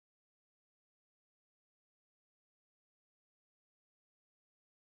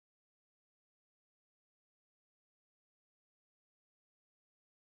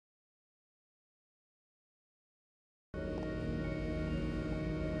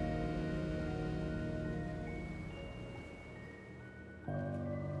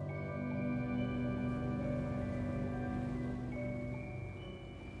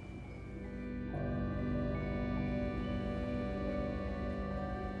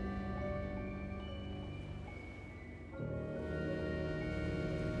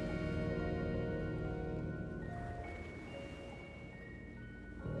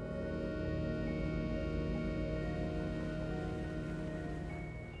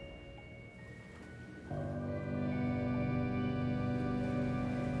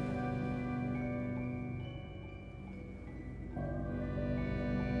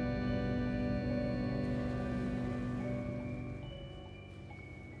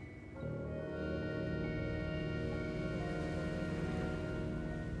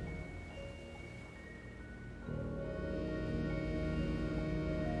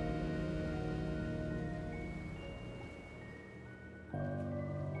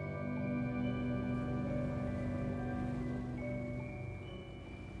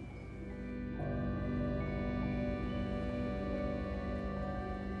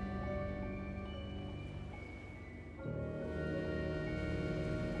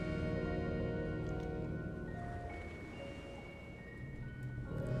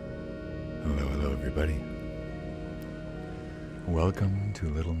everybody. Welcome to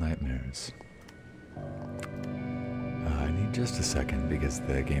Little Nightmares. I need just a second because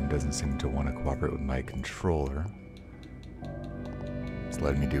the game doesn't seem to want to cooperate with my controller. It's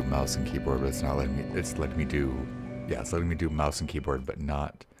letting me do mouse and keyboard, but it's not letting me, it's letting me do mouse and keyboard, but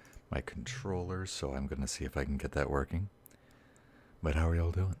not my controller, so I'm gonna see if I can get that working. But how are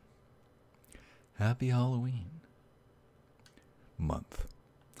y'all doing? Happy Halloween month.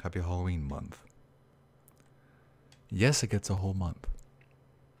 Happy Halloween month. Yes, it gets a whole month.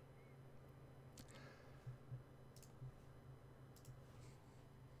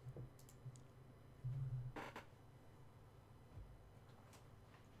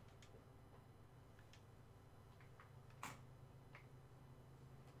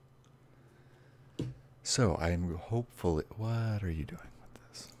 So I'm hopefully, what are you doing with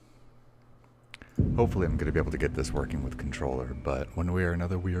this? Hopefully I'm going to be able to get this working with controller, but one way or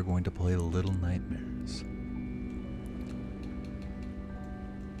another we are going to play Little Nightmares.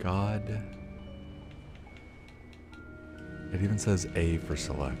 God. It even says A for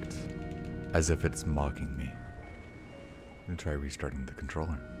select, as if it's mocking me. I'm going to try restarting the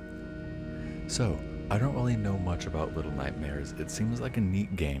controller. So, I don't really know much about Little Nightmares. It seems like a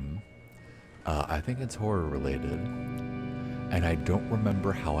neat game. I think it's horror related, and I don't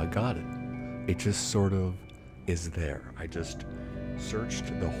remember how I got it. It just sort of is there. I just searched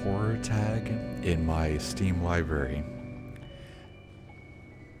the horror tag in my Steam library.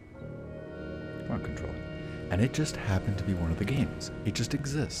 Come on, controller. And it just happened to be one of the games. It just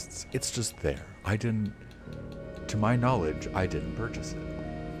exists. It's just there. To my knowledge, I didn't purchase it.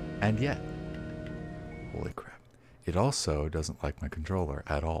 And yet, holy crap. It also doesn't like my controller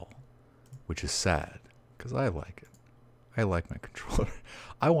at all. Which is sad, because I like it. I like my controller.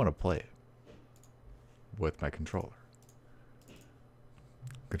 I want to play it with my controller. I'm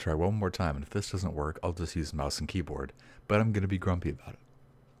going to try one more time, and if this doesn't work, I'll just use mouse and keyboard, but I'm going to be grumpy about it.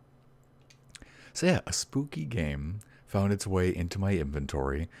 So yeah, a spooky game found its way into my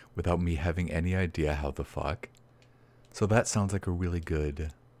inventory without me having any idea how the fuck. So that sounds like a really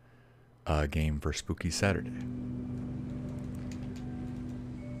good game for Spooky Saturday.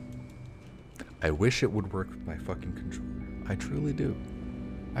 I wish it would work with my fucking controller. I truly do.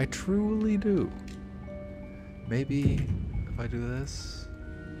 I truly do. Maybe if I do this?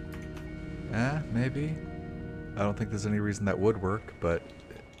 Maybe? I don't think there's any reason that would work, but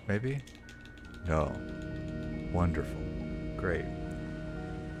maybe? No. Wonderful. Great.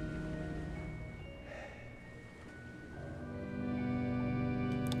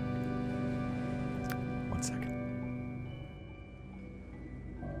 One second.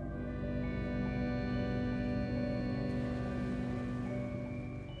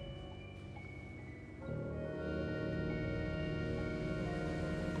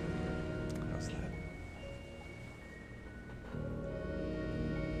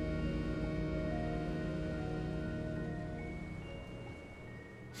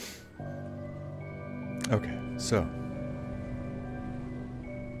 Okay, so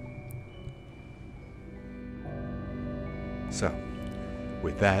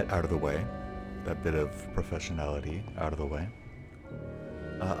with that out of the way, that bit of professionality out of the way,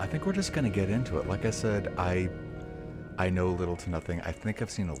 I think we're just gonna get into it. Like I said, I know little to nothing. I think I've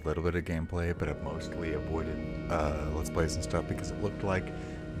seen a little bit of gameplay, but I've mostly avoided Let's Plays and stuff because it looked like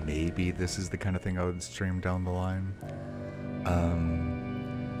maybe this is the kind of thing I would stream down the line.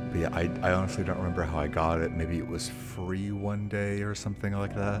 But yeah, I honestly don't remember how I got it. Maybe it was free one day or something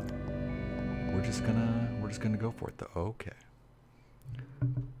like that. We're just gonna go for it though. Okay.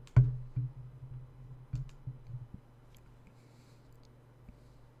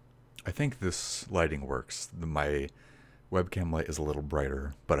 I think this lighting works. My webcam light is a little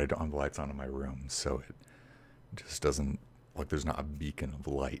brighter, but I don't have the lights on in my room, so it just doesn't, like there's not a beacon of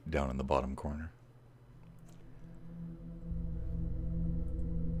light down in the bottom corner.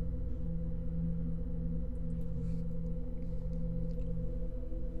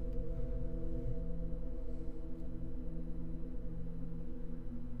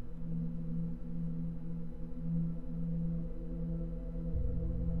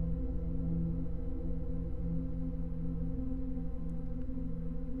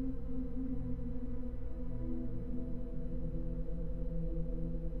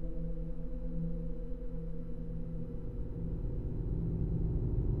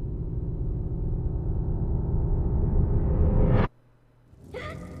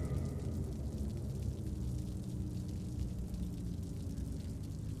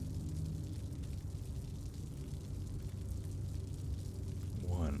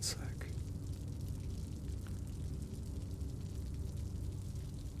 One sec.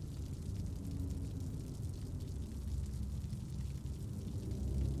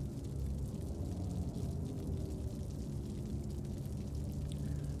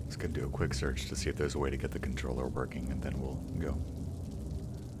 gonna do a quick search to see if there's a way to get the controller working, and then we'll go.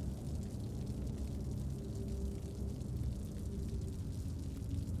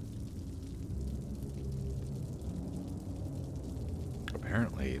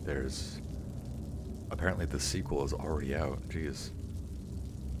 Apparently the sequel is already out. Jeez.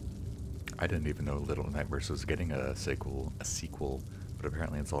 I didn't even know Little Nightmares was getting a sequel, but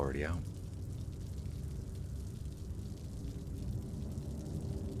apparently it's already out.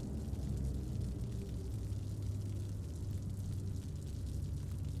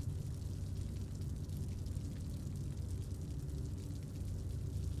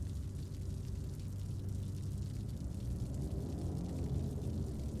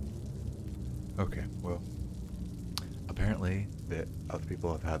 Okay, well, apparently that other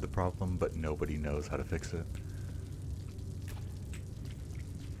people have had the problem, but nobody knows how to fix it.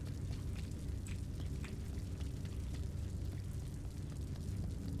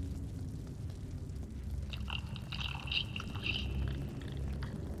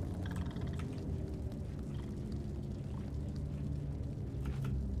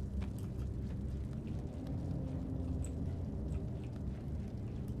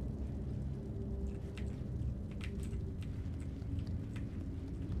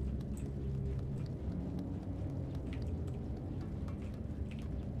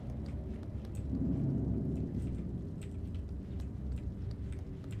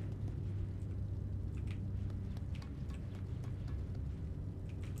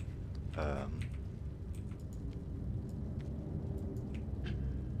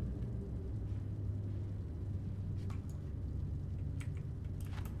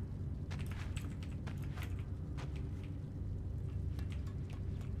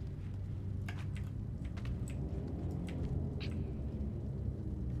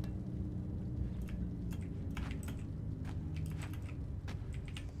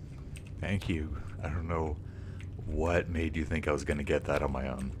 Thank you. I don't know what made you think I was gonna get that on my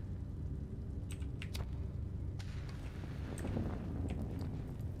own.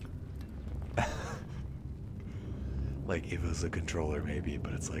 Like, if it was a controller maybe,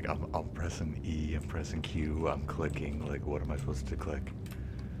 but it's like I'm pressing E, I'm pressing Q, I'm clicking, like what am I supposed to click?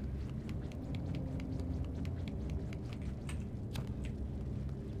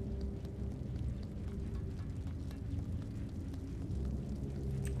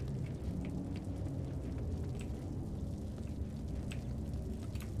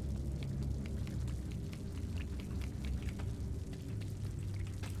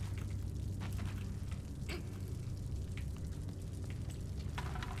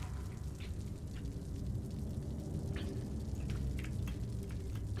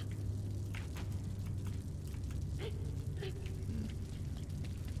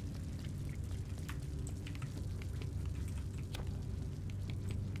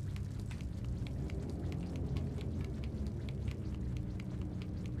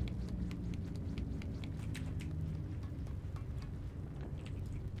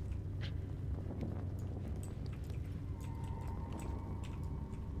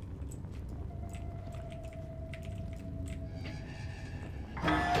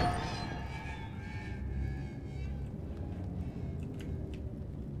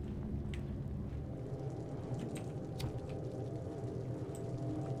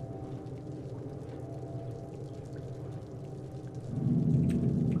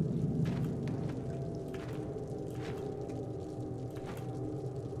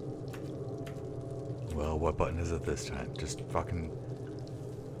 Well, what button is it this time? Just fucking...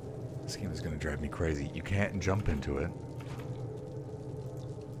 This game is gonna drive me crazy. You can't jump into it.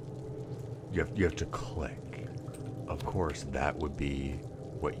 You have to click. Of course, that would be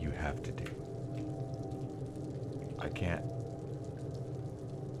what you have to do. I can't...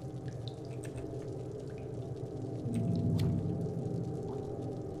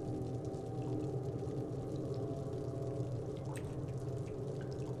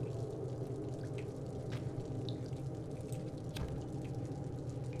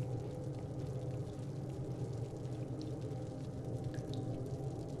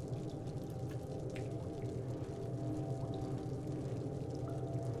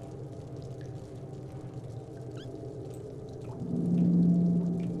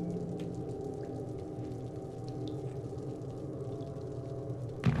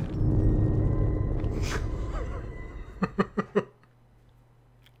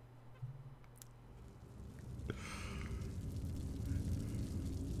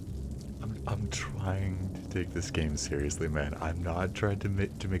 I'm trying to take this game seriously, man. I'm not trying to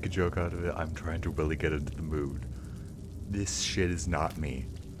make a joke out of it. I'm trying to really get into the mood. This shit is not me.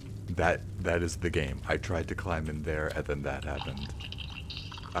 That is the game. I tried to climb in there, and then that happened.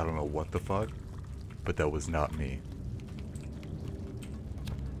 I don't know what the fuck, but that was not me.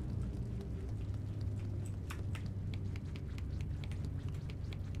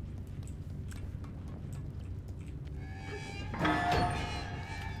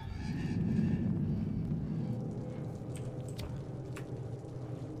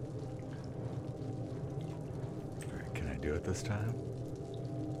 Alright, can I do it this time?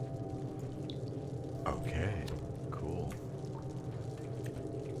 Okay, cool.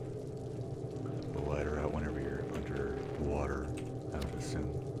 The lighter out whenever you're under water, I would assume.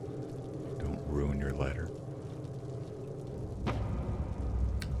 Don't ruin your lighter. I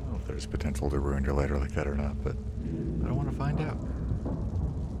don't know if there's potential to ruin your lighter like that or not, but I don't want to find out.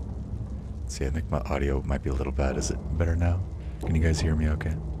 See, I think my audio might be a little bad. Is it better now? Can you guys hear me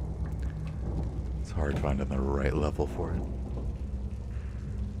okay? It's hard finding the right level for it.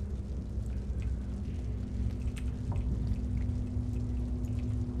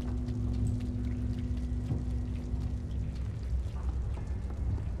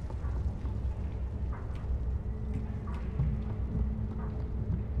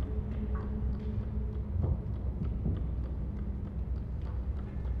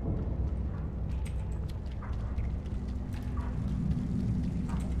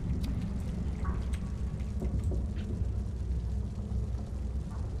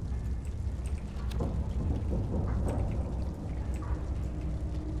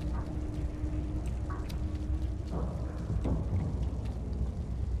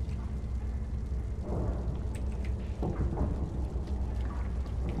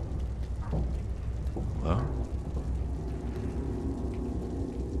 Hello?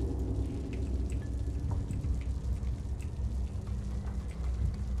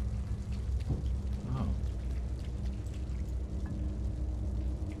 Oh.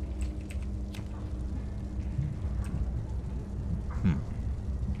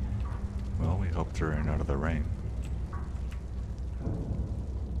 Well, we hope to run out of the rain.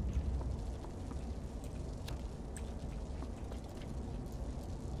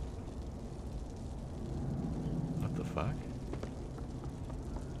 What the fuck?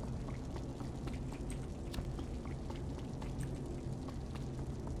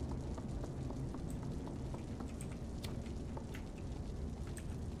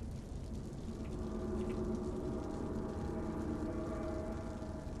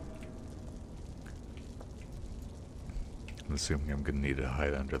 I'm assuming I'm gonna need to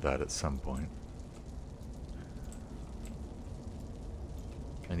hide under that at some point.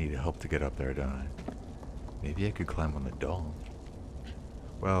 I need help to get up there, don't I? Maybe I could climb on the doll.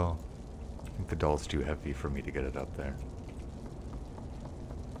 Well, I think the doll's too heavy for me to get it up there.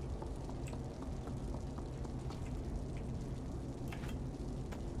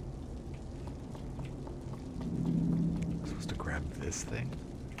 I'm supposed to grab this thing?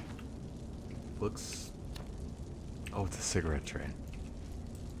 Looks... Oh, it's a cigarette tray.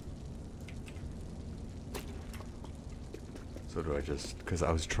 So do I just... Because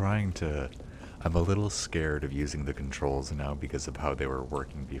I was trying to... I'm a little scared of using the controls now because of how they were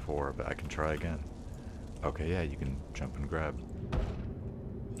working before, but I can try again. Okay, yeah, you can jump and grab.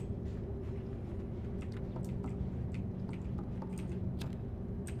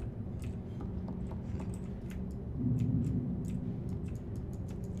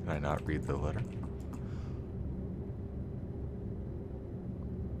 Did I not read the letter?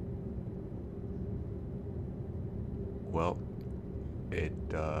 Well, it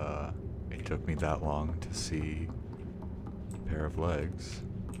took me that long to see a pair of legs.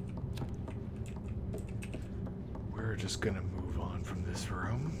 We're just gonna move on from this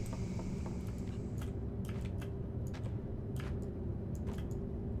room.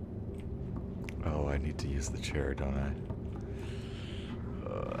 Oh, I need to use the chair, don't I?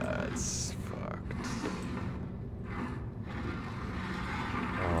 Oh, that's fucked.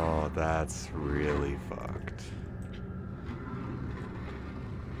 Oh, that's really fucked.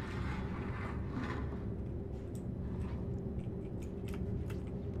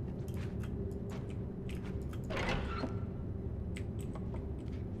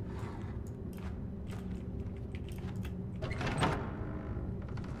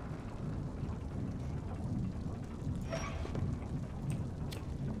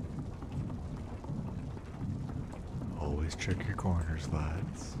 Always check your corners,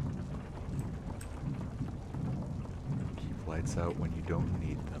 lads. Keep lights out when you don't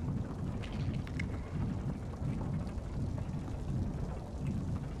need them.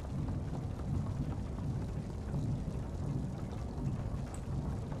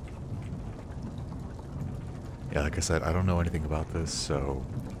 Yeah, like I said, I don't know anything about this, so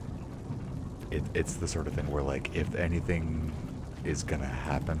it's the sort of thing where, like, if anything is gonna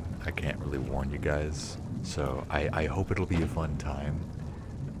happen. I can't really warn you guys, so I hope it'll be a fun time,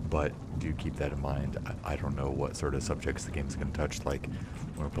 but do keep that in mind. I don't know what sort of subjects the game's gonna touch, like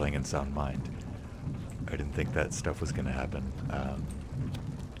when we're playing in Sound Mind. I didn't think that stuff was gonna happen.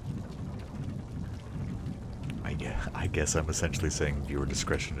 I guess I'm essentially saying viewer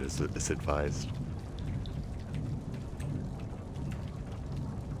discretion is advised.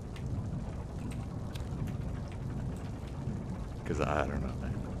 Because I don't know,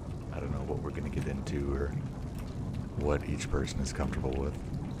 man. I don't know what we're going to get into or what each person is comfortable with.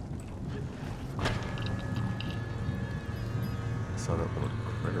 I saw that little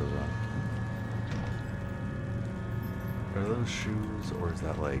critter run. Are those shoes or is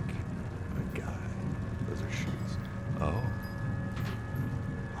that like a guy? Those are shoes. Oh.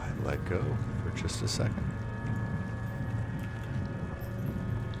 I let go for just a second.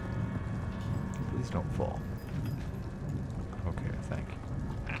 Please don't fall. Okay, thank you.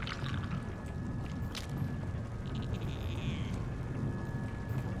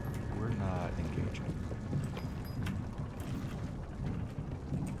 We're not engaging.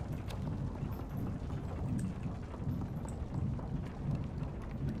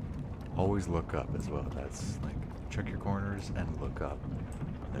 Always look up as well. That's like, check your corners and look up.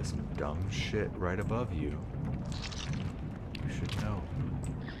 There's some dumb shit right above you. You should know.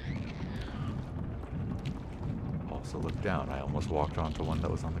 Also look down. I almost walked onto one that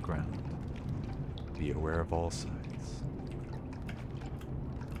was on the ground. Be aware of all sides.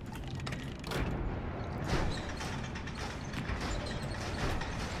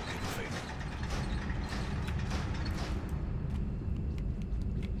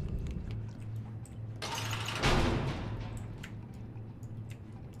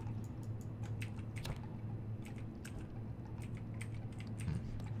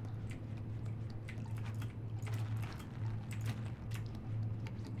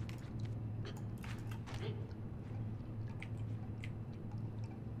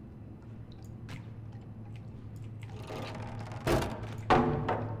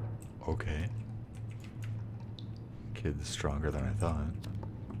 Okay. Kid's stronger than I thought.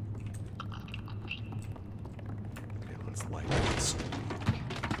 Okay, let's light this.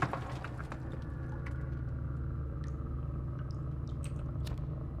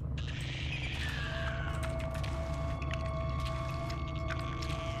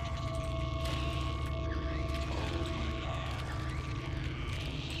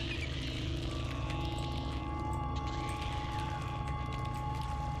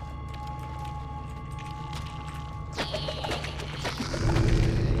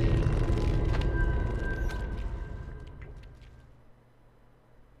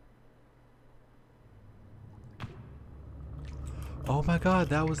 Oh my god,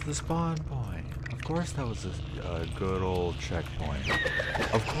 that was the spawn point. Of course that was a good old checkpoint.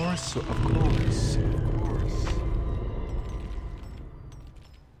 Of course, of course, of course.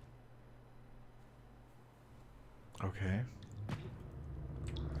 Okay.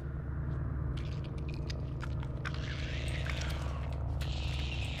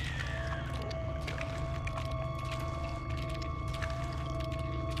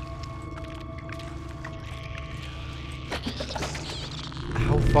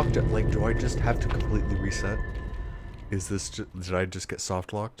 How fucked up? Like, do I just have to completely reset? Is this did I just get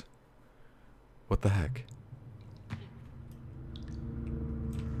soft locked? What the heck?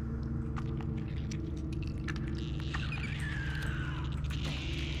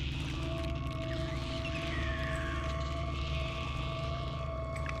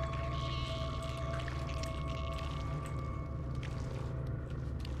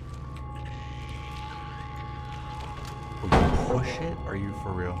 Push it? Are you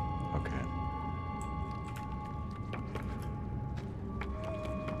for real? Okay.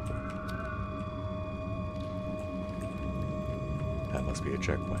 That must be a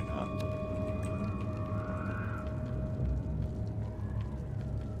checkpoint, huh?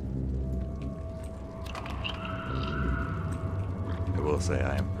 I will say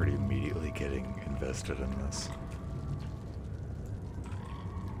I am pretty immediately getting invested in this.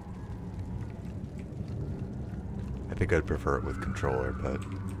 I think I'd prefer it with controller, but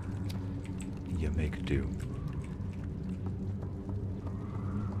you make do.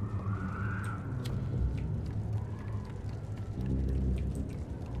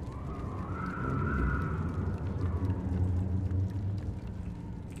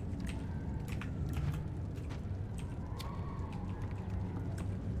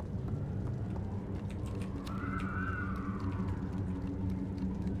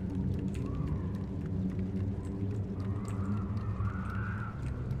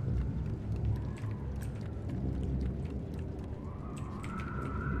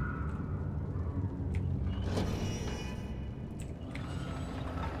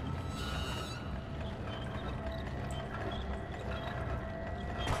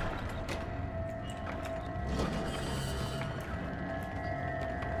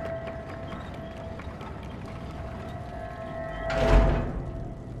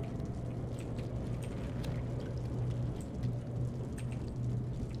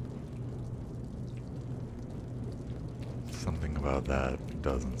 about that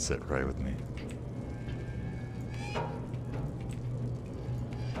doesn't sit right with me.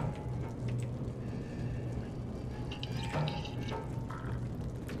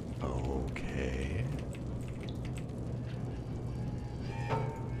 Okay.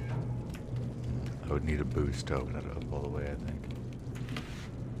 I would need a boost to open it up all the way, I think.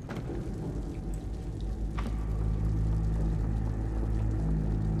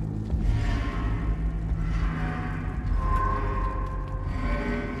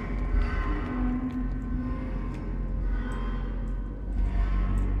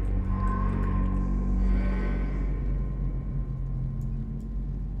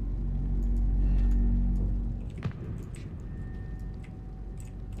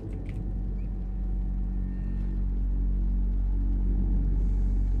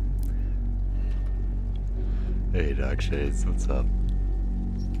 Hey Doc Shades, what's up?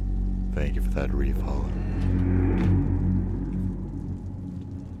 Thank you for that refollow.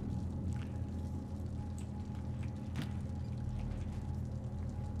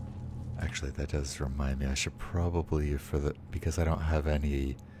 Actually, that does remind me, I should probably, because I don't have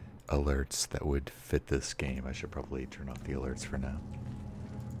any alerts that would fit this game, I should probably turn off the alerts for now.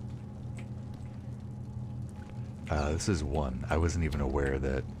 This is 1. I wasn't even aware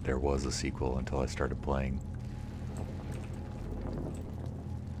that there was a sequel until I started playing.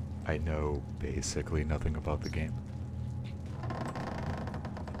 I know basically nothing about the game.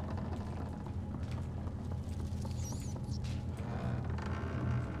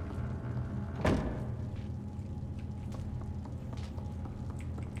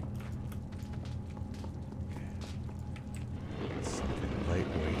 Something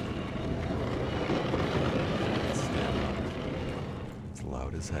lightweight. It's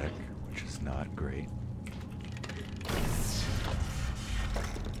loud as heck, which is not great.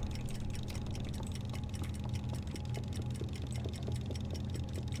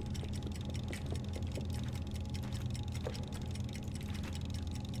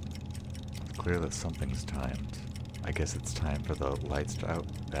 Clear that something's timed. I guess it's time for the lights to out.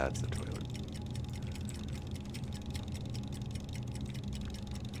 That's the toilet.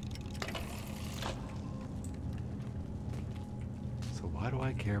 So why do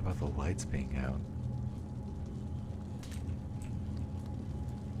I care about the lights being out?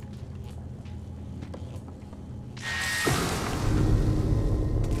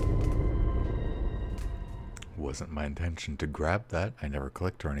 Wasn't my intention to grab that. I never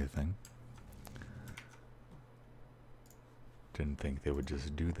clicked or anything. Didn't think they would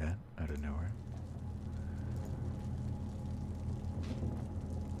just do that out of nowhere.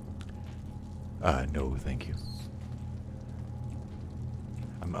 No, thank you.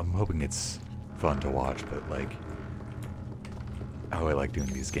 I'm hoping it's fun to watch, but like, how I like doing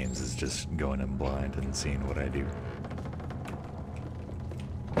these games is just going in blind and seeing what I do.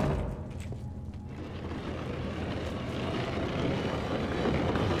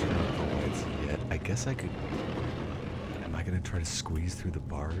 I guess I could. Am I gonna try to squeeze through the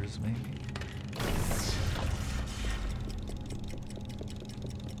bars, maybe?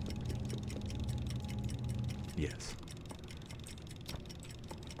 Yes.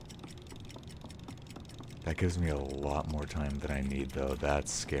 That gives me a lot more time than I need, though.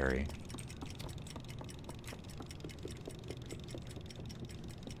 That's scary.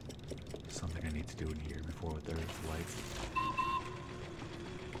 Something I need to do in here before there's lights.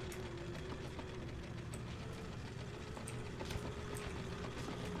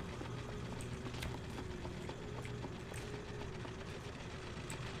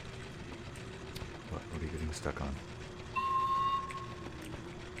 What are you getting stuck on?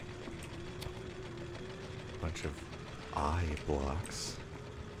 Bunch of eye blocks.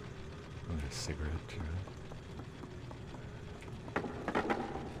 Oh, a cigarette too.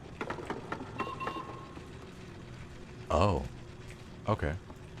 Oh, okay.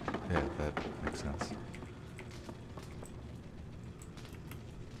 Yeah, that makes sense.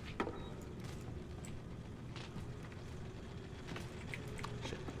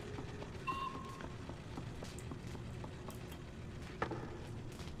 Shit.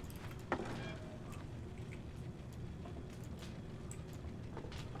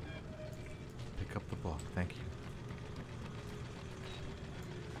 Pick up the block, thank you.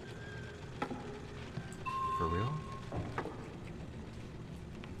 For real?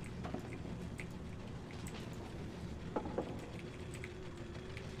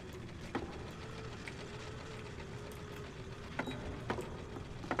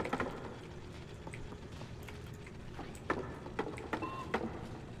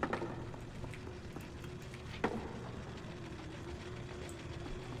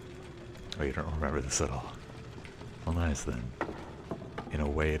 Oh, you don't remember this at all. Well, nice then.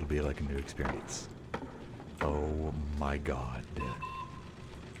 way it'll be like a new experience. Oh my god.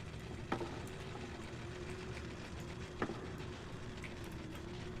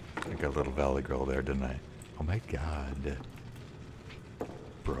 I got a little valley girl there, didn't I? Oh my god.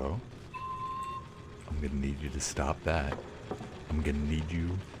 Bro. I'm gonna need you to stop that. I'm gonna need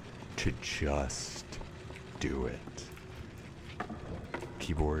you to just do it.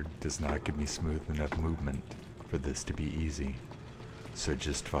 Keyboard does not give me smooth enough movement for this to be easy. So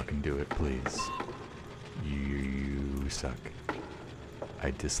just fucking do it, please. You suck.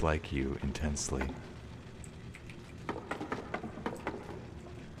 I dislike you intensely.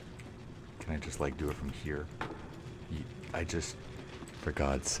 Can I just like do it from here? I just, for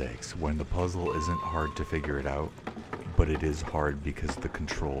God's sakes, when the puzzle isn't hard to figure it out, but it is hard because the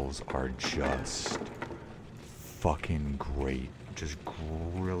controls are just fucking great. Just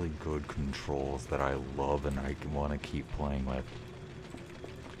really good controls that I love and I want to keep playing with.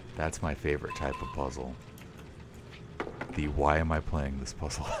 That's my favorite type of puzzle. The why am I playing this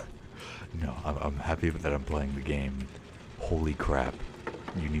puzzle? No, I'm happy that I'm playing the game. Holy crap.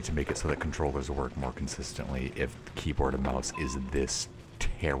 You need to make it so that controllers work more consistently if keyboard and mouse is this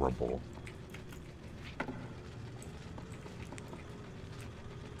terrible.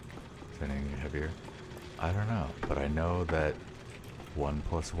 Is anything heavier? I don't know, but I know that 1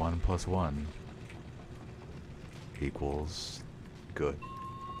 + 1 + 1 equals good.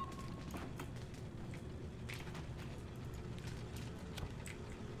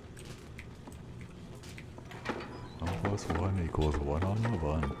 1 + 1 equals 1 on the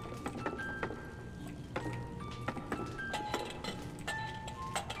 1.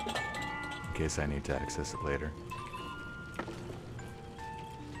 In case I need to access it later.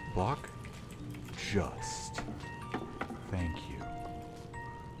 Block? Just. Thank you.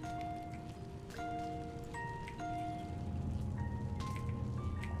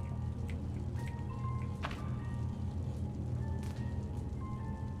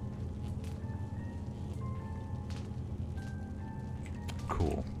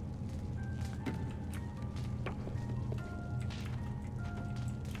 Cool.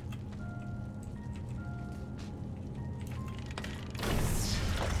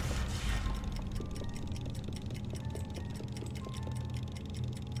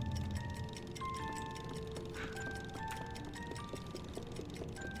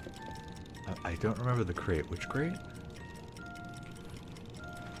 I don't remember the crate. Which crate?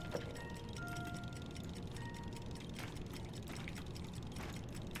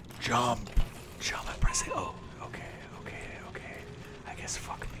 Jump! Jump and press it. Oh, okay. I guess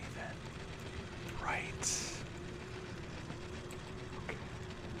fuck me then. Right. Okay.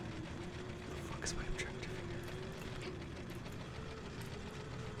 What the fuck is my objective here?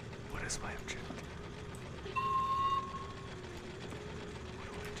 What is my objective?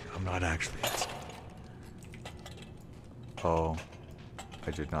 What do? I'm not actually asking. Oh,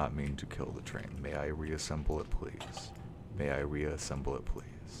 I did not mean to kill the train. May I reassemble it, please? May I reassemble it, please?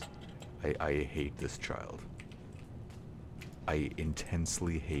 I hate this child. I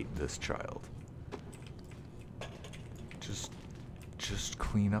intensely hate this child. Just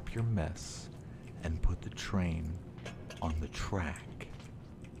clean up your mess and put the train on the track.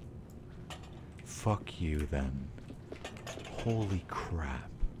 Fuck you then. Holy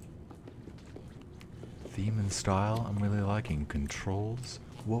crap. Theme and style, I'm really liking. Controls,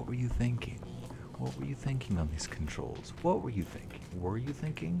 what were you thinking? What were you thinking on these controls? What were you thinking? Were you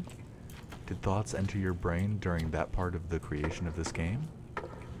thinking? Did thoughts enter your brain during that part of the creation of this game?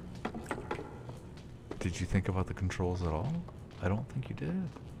 Did you think about the controls at all? I don't think you did.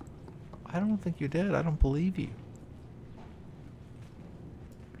 I don't think you did. I don't believe you.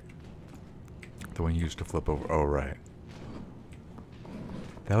 The one you used to flip over. Oh, right.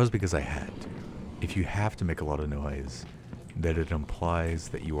 That was because I had to. If you have to make a lot of noise, that it implies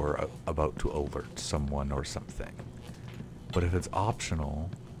that you are about to alert someone or something. But if it's optional,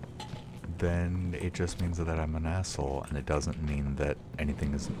 then it just means that I'm an asshole, and it doesn't mean that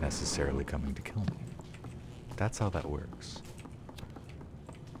anything is necessarily coming to kill me. That's how that works.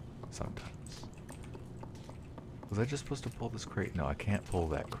 Sometimes. Was I just supposed to pull this crate? No, I can't pull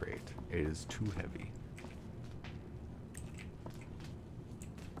that crate. It is too heavy.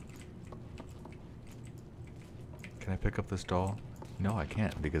 Can I pick up this doll? No, I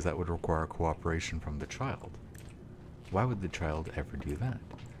can't, because that would require cooperation from the child. Why would the child ever do that?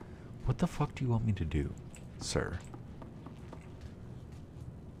 What the fuck do you want me to do, sir?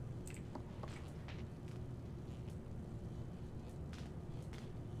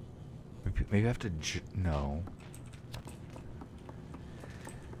 Maybe I have to no.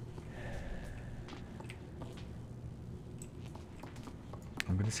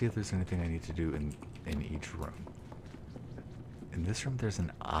 gonna see if there's anything I need to do in each room. In this room there's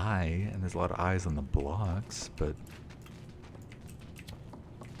an eye, and there's a lot of eyes on the blocks, but...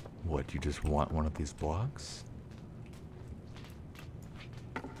 What, you just want one of these blocks?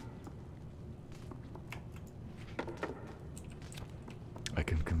 I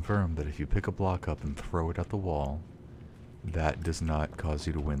can confirm that if you pick a block up and throw it at the wall, that does not cause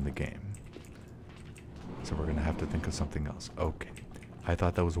you to win the game. So we're gonna have to think of something else. Okay. I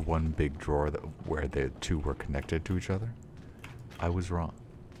thought that was one big drawer where the two were connected to each other. I was wrong.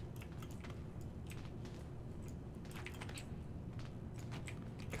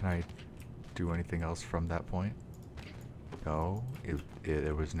 Can I do anything else from that point? No?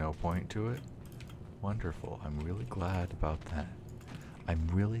 There was no point to it? Wonderful. I'm really glad about that. I'm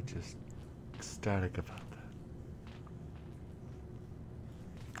really just ecstatic about that.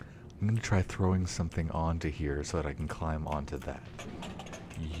 I'm gonna try throwing something onto here so that I can climb onto that.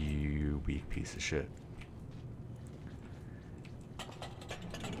 You weak piece of shit.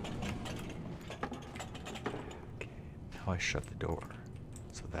 Okay, now I shut the door.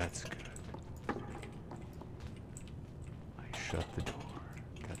 So that's good. I shut the door.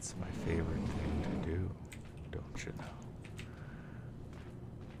 That's my favorite thing to do, don't you know?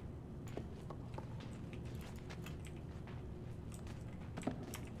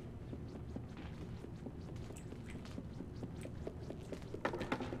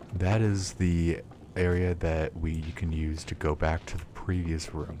 That is the area that you can use to go back to the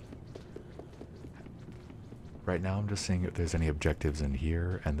previous room. Right now I'm just seeing if there's any objectives in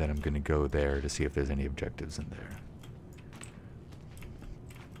here, and then I'm going to go there to see if there's any objectives in there.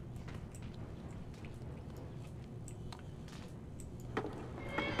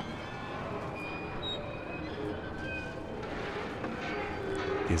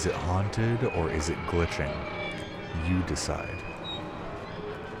 Is it haunted or is it glitching? You decide.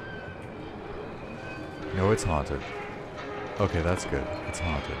 No, it's haunted. Okay, that's good. It's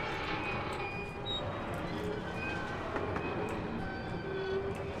haunted.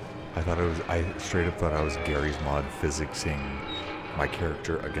 I straight up thought I was Gary's Mod physicsing my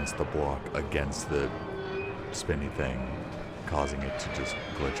character against the block, against the spinny thing, causing it to just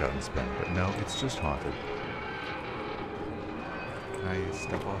glitch out and spin. But no, it's just haunted. Can I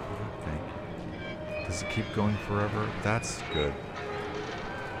step off of it? Thank you. Does it keep going forever? That's good.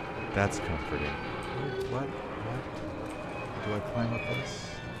 That's comforting. What? Do I climb up this?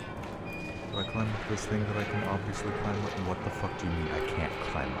 Do I climb up this thing that I can obviously climb up? What the fuck do you mean I can't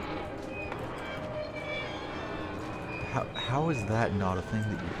climb up? How is that not a thing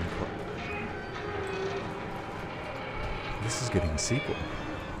that you can climb? This is getting a sequel.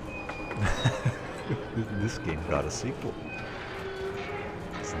 This game got a sequel.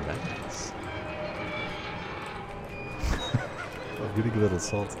 Isn't that nice? I'm getting a little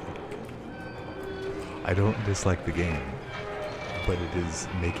salty. I don't dislike the game, but it is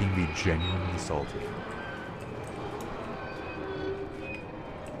making me genuinely salty.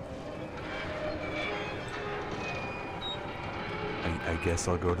 I guess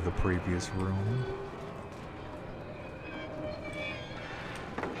I'll go to the previous room.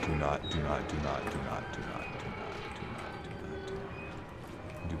 Do not.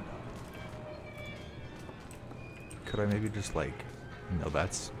 Could I maybe just like, no,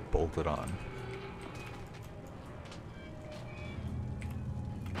 that's bolted on.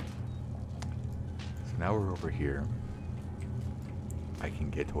 So now we're over here. I can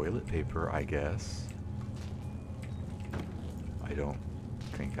get toilet paper, I guess. I don't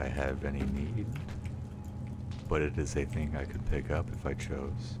think I have any need, but it is a thing I could pick up if I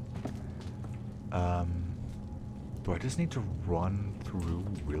chose. Do I just need to run through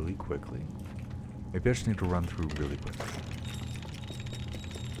really quickly? Maybe I just need to run through really quickly.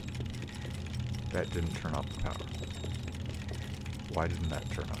 That didn't turn off the power. Why didn't that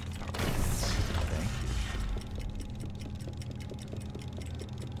turn off the power? Thank you.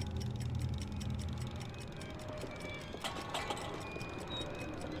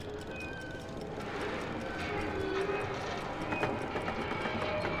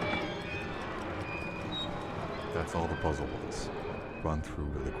 That's all the puzzle was. Run through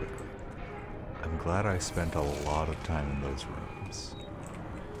really quickly. I'm glad I spent a lot of time in those rooms,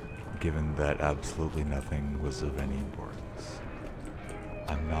 given that absolutely nothing was of any importance.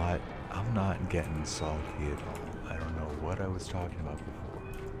 I'm not getting salty at all. I don't know what I was talking about before.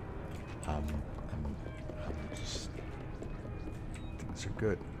 I'm just, things are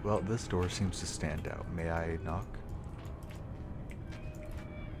good. Well, this door seems to stand out. May I knock?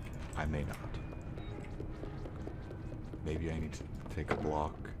 I may not. Maybe I need to take a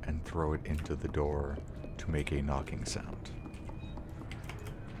block and throw it into the door to make a knocking sound.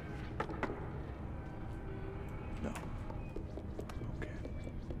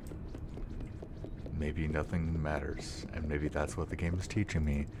 maybe nothing matters, and maybe that's what the game is teaching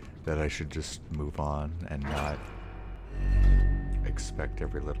me, that I should just move on and not expect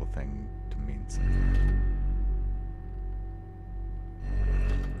every little thing to mean something.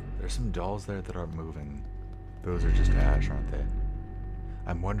 There's some dolls there that aren't moving. Those are just ash, aren't they?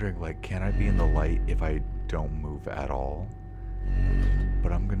 I'm wondering, like, can I be in the light if I don't move at all?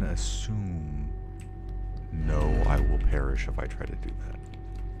 But I'm gonna assume no, I will perish if I try to do that.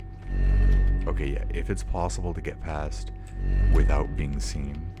 Okay, yeah, if it's possible to get past without being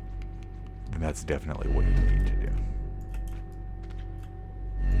seen, then that's definitely what you need to do.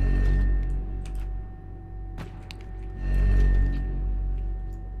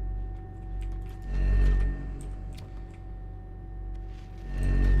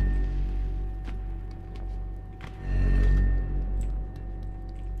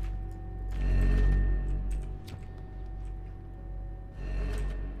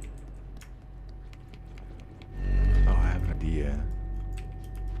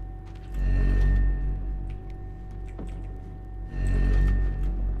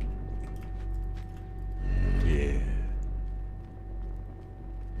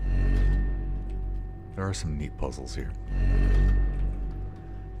 There are some neat puzzles here.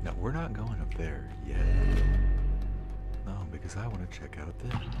 No, we're not going up there yet. No, because I want to check out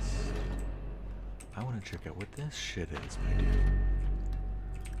this. I want to check out what this shit is, my dude.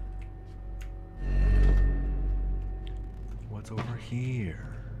 What's over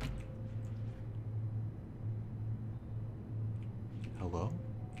here? Hello?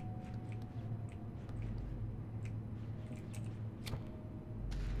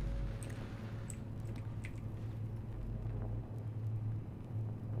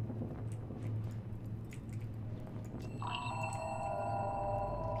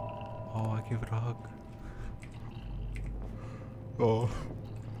 Oh, I give it a hug. Oh.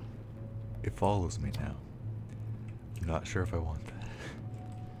 It follows me now. I'm not sure if I want that.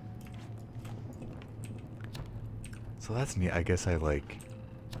 So that's neat. I guess I like...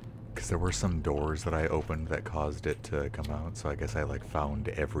 Because there were some doors that I opened that caused it to come out. So I guess I like found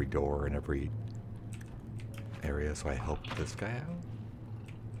every door in every area. So I helped this guy out.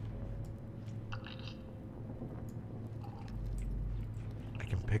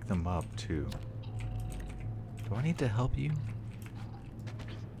 Pick them up too. Do I need to help you?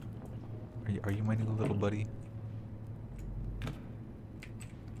 Are you my new little buddy?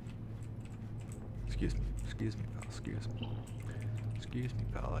 Excuse me, pal. Excuse me,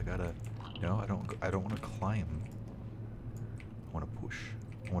 pal. I gotta. No, I don't want to climb. I want to push.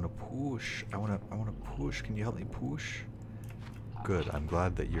 I want to push. Can you help me push? Good. I'm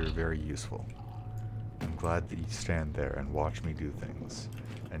glad that you're very useful. I'm glad that you stand there and watch me do things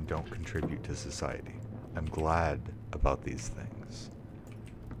and don't contribute to society. I'm glad about these things.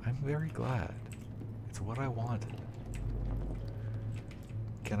 I'm very glad. It's what I wanted.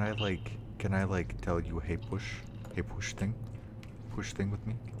 Can I like tell you, hey push thing with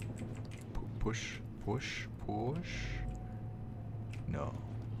me? Push. No,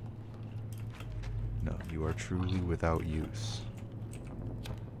 you are truly without use.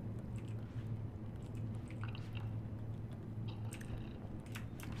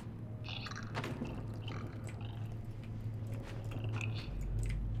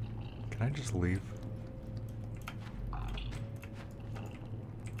 Can I just leave?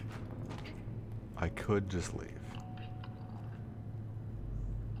 I could just leave.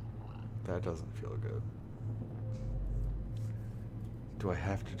 That doesn't feel good. Do I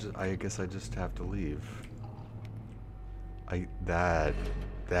have to just... I guess I just have to leave.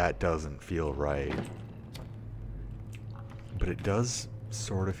 That doesn't feel right. But it does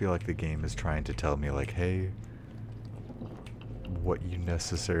sort of feel like the game is trying to tell me, like, hey... what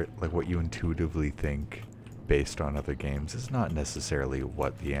you intuitively think based on other games is not necessarily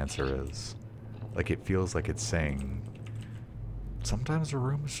what the answer is. Like, it feels like it's saying sometimes a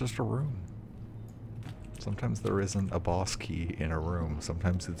room is just a room. Sometimes there isn't a boss key in a room.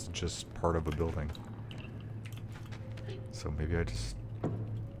 Sometimes it's just part of a building. So maybe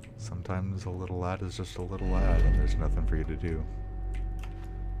sometimes a little lad is just a little lad and there's nothing for you to do.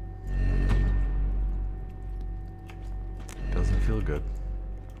 Doesn't feel good.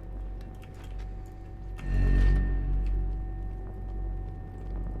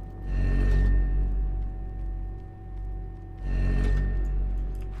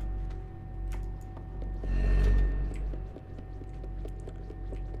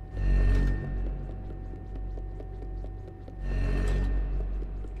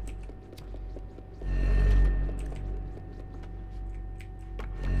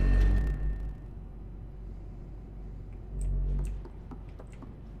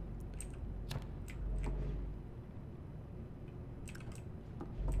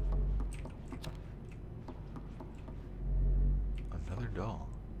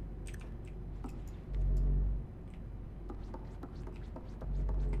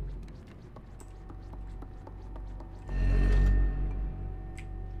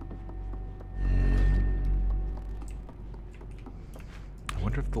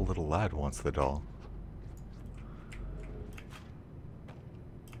 if the little lad wants the doll.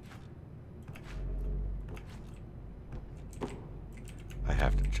 I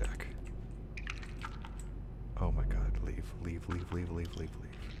have to check. Oh my god, leave, leave, leave, leave, leave, leave, leave.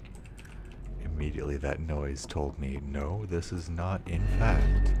 Immediately that noise told me, no, this is not, in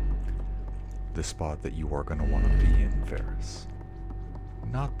fact, the spot that you are going to want to be in, Ferris.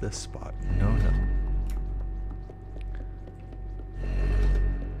 Not this spot. No, no.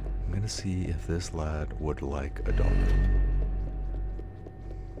 I'm going to see if this lad would like a doll.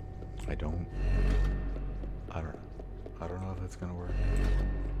 I don't know. I don't know if it's going to work,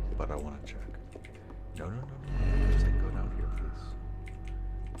 but I want to check. No, no, no, no. I'm saying go down here, please.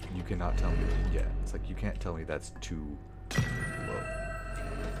 You cannot tell me. Yeah, it's like you can't tell me that's too low.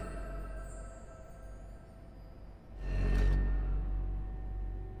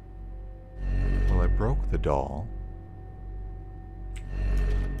 Well, I broke the doll.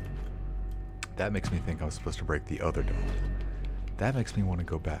 That makes me think I was supposed to break the other doll. That makes me want to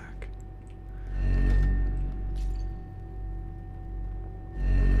go back.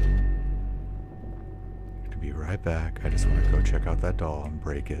 To be right back. I just want to go check out that doll and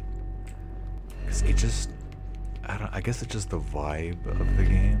break it. Because it just... I guess it's just the vibe of the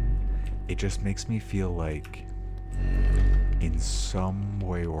game. It just makes me feel like, in some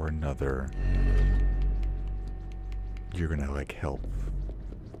way or another, you're gonna like help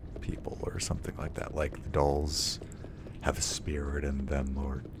people or something like that. Like the dolls have a spirit in them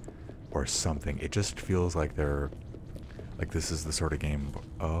or something. It just feels like they're like this is the sort of game.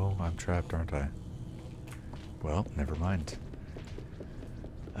 Oh, I'm trapped, aren't I? Well, never mind.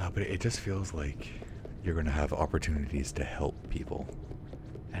 But it just feels like you're gonna have opportunities to help people,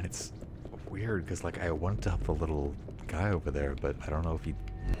 and it's weird because like I wanted to help the little guy over there, but I don't know if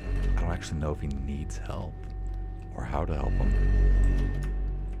I don't actually know if he needs help or how to help him.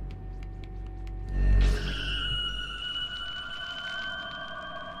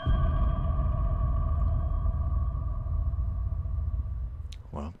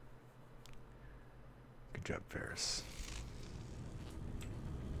 Well, good job, Ferris.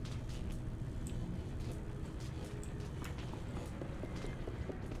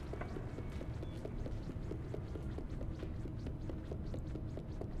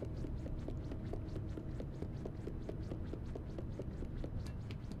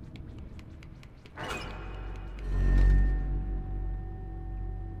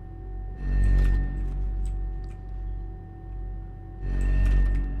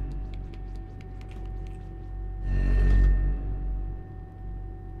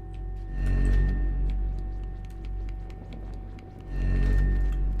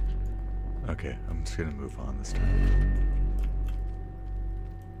 Okay, I'm just gonna move on this time.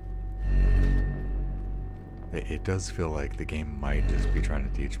 It does feel like the game might just be trying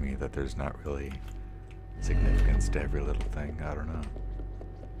to teach me that there's not really significance to every little thing. I don't know.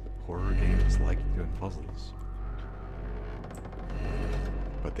 Horror games like doing puzzles.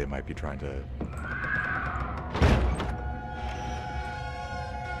 But they might be trying to...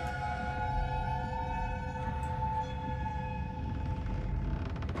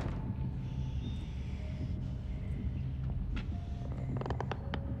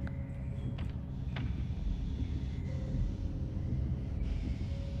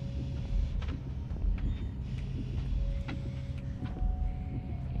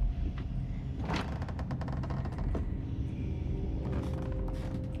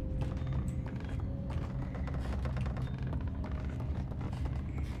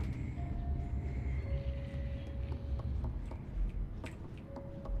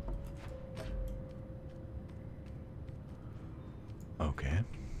 Okay,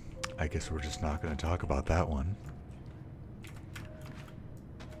 I guess we're just not going to talk about that one.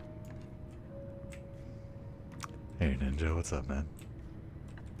 Hey Ninja, what's up, man?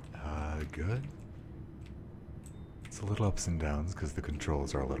 Good. It's a little ups and downs because the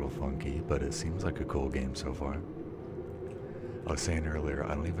controls are a little funky, but it seems like a cool game so far. I was saying earlier,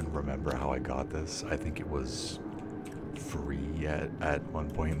 I don't even remember how I got this. I think it was free at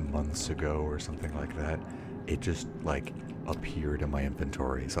one point months ago or something like that. It just like appeared in my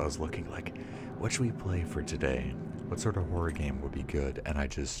inventory, so I was looking like, what should we play for today? What sort of horror game would be good? And I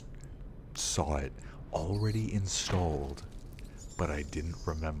just saw it already installed, but I didn't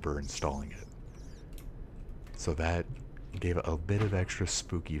remember installing it. So that gave it a bit of extra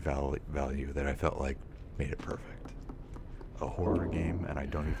spooky value that I felt like made it perfect. A horror game, and I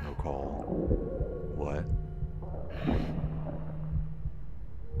don't even recall what.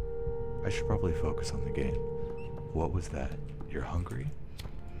 I should probably focus on the game. What was that? You're hungry?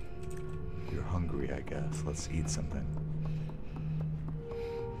 You're hungry, I guess. Let's eat something.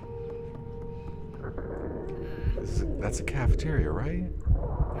 That's a cafeteria, right?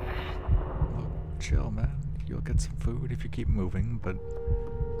 Look, chill, man. You'll get some food if you keep moving, but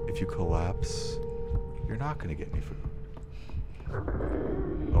if you collapse, you're not gonna get any food.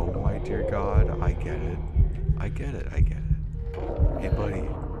 Oh my dear God, I get it. I get it, I get it. Hey buddy,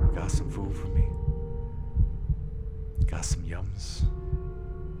 you got some food for me? Got some yums?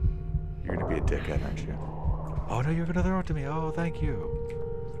 You're gonna be a dickhead, aren't you? Oh no, you're gonna throw it to me. Oh, thank you.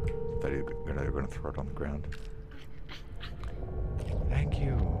 I thought you were gonna throw it on the ground. Thank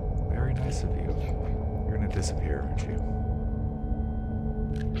you. Very nice of you. You're gonna disappear, aren't you?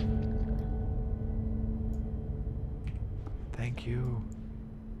 Thank you.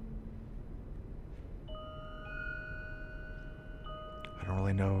 I don't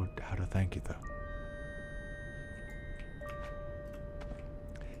really know how to thank you, though.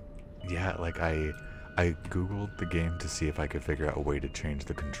 Yeah, like I googled the game to see if I could figure out a way to change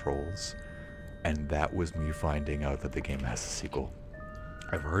the controls, and that was me finding out that the game has a sequel.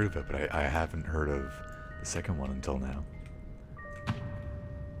 I've heard of it, but I haven't heard of the second one until now.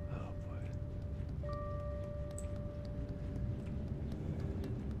 Oh boy.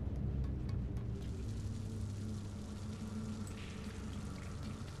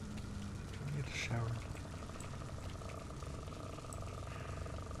 I need a shower.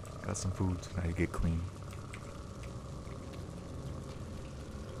 Got some food, so now you get clean.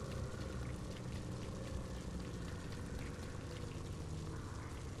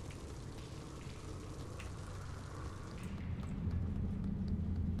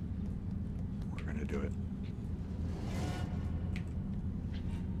 We're gonna do it.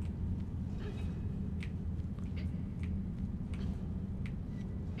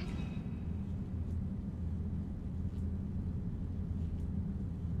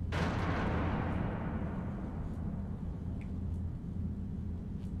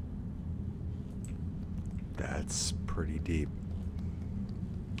 That's pretty deep.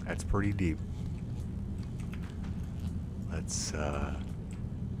 That's pretty deep. Let's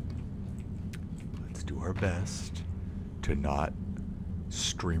do our best to not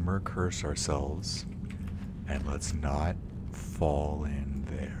streamer curse ourselves, and let's not fall in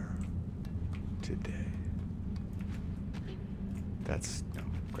there today. That's no,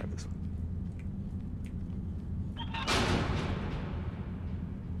 grab this one.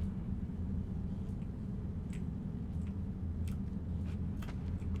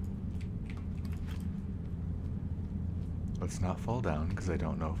 Let's not fall down, because I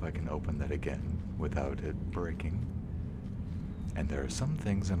don't know if I can open that again without it breaking. And there are some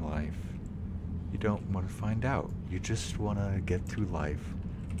things in life you don't want to find out. You just want to get through life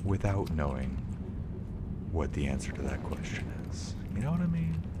without knowing what the answer to that question is. You know what I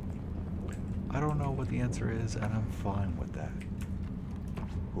mean? I don't know what the answer is, and I'm fine with that.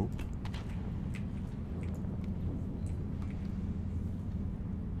 Oop.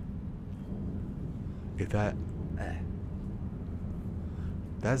 If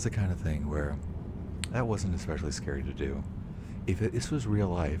that's the kind of thing where that wasn't especially scary to do. If this was real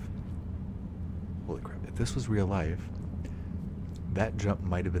life, holy crap, if this was real life, that jump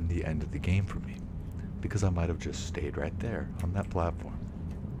might have been the end of the game for me, because I might have just stayed right there on that platform.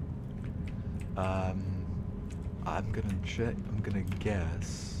 I'm gonna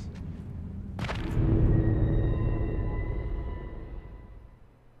guess.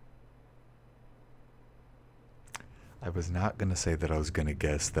 I was not going to say that I was going to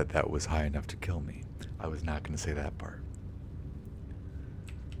guess that that was high enough to kill me. I was not going to say that part.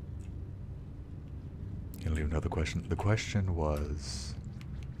 You don't even know the question. The question was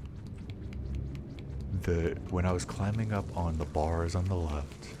when I was climbing up on the bars on the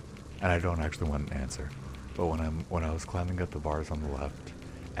left, and I don't actually want an answer, but when I was climbing up the bars on the left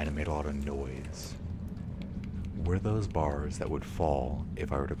and it made a lot of noise, were those bars that would fall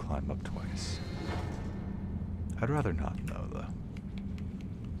if I were to climb up twice? I'd rather not know, though.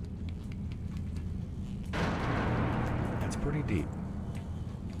 That's pretty deep.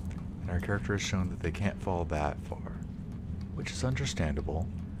 And our character has shown that they can't fall that far, which is understandable.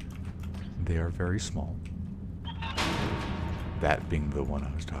 They are very small. That being the one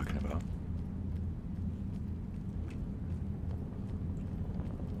I was talking about.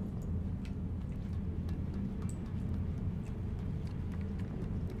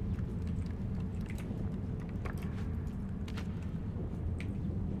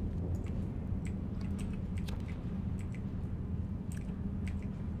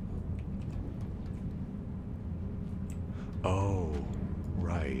 Oh,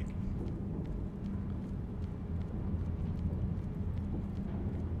 right.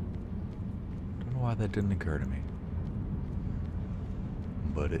 Don't know why that didn't occur to me.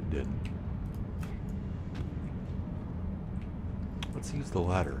 But it didn't. Let's use the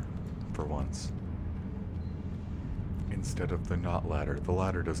ladder for once. Instead of the not ladder. The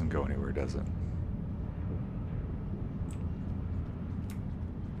ladder doesn't go anywhere, does it?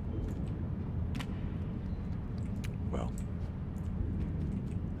 Well,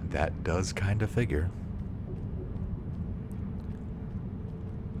 that does kind of figure.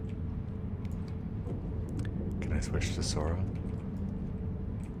 Can I switch to Sora?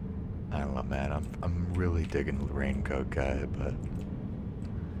 I don't know, man. I'm really digging the raincoat guy, but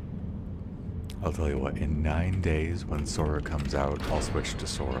I'll tell you what, in 9 days when Sora comes out, I'll switch to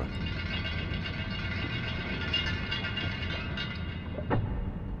Sora.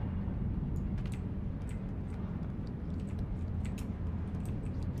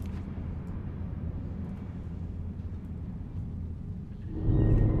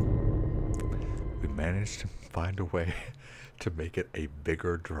 We managed to find a way to make it a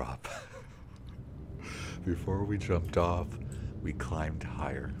bigger drop. Before we jumped off, we climbed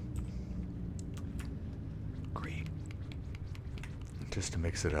higher. Great. Just to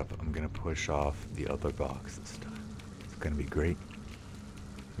mix it up, I'm gonna push off the other box this time. It's gonna be great.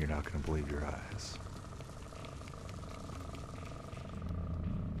 You're not gonna believe your eyes.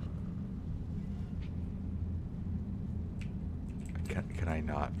 Can I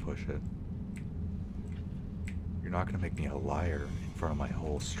not push it? You're not gonna make me a liar in front of my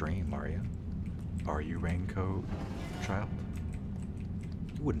whole stream, are you? Are you, Raincoat Child?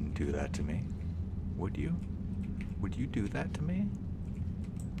 You wouldn't do that to me, would you? Would you do that to me?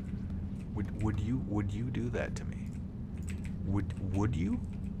 Would you do that to me? Would you?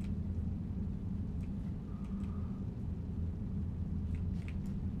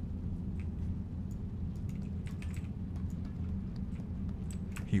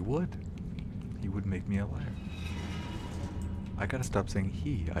 He would. He would make me a liar. I gotta stop saying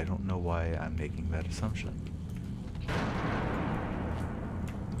he. I don't know why I'm making that assumption.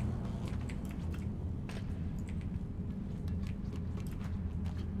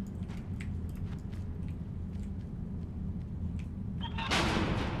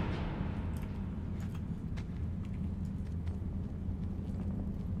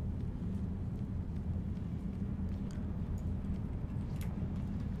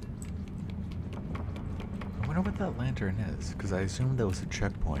 I wonder what that lantern is, because I assumed that was a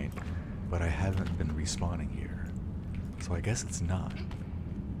checkpoint, but I haven't been respawning here. So I guess it's not.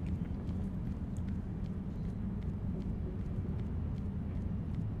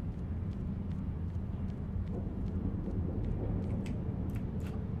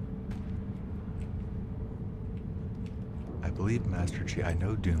 I believe Master Chief, I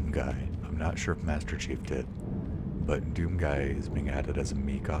know Doom Guy. I'm not sure if Master Chief did, but Doom Guy is being added as a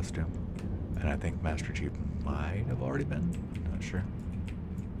Mii costume, and I think Master Chief might have already been. I'm not sure.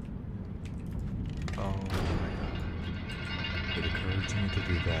 Oh my god. It occurred to me to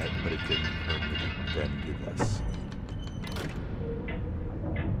do that, but it didn't occur to me to then do this.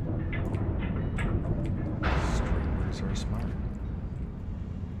 Streamers are smart.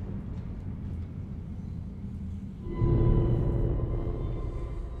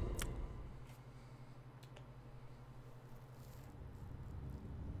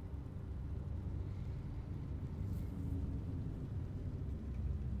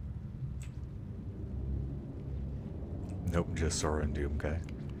 Nope, just Sora and Doom Guy.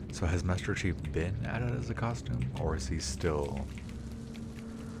 So has Master Chief been added as a costume, or is he still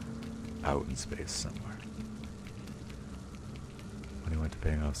out in space somewhere? When he went to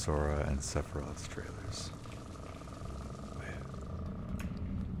paying off Sora and Sephiroth's trailers.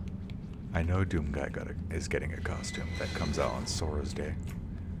 I know Doom Guy is getting a costume that comes out on Sora's day.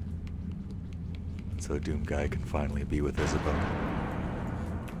 So Doom Guy can finally be with Isabel.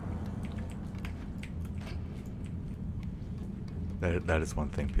 That is one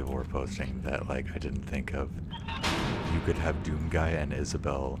thing people were posting that, like, I didn't think of. You could have Doom Guy and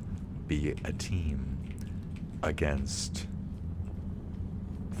Isabel be a team against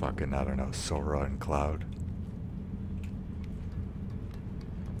fucking, I don't know, Sora and Cloud.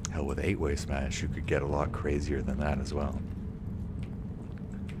 Hell, with 8-way Smash, you could get a lot crazier than that as well.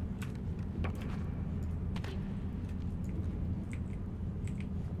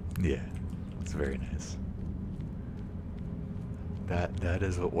 Yeah, it's very nice. That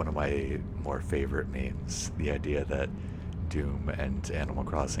is one of my more favorite memes. The idea that Doom and Animal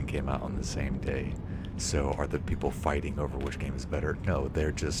Crossing came out on the same day. So are the people fighting over which game is better? No,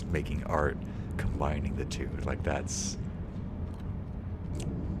 they're just making art combining the two. Like that's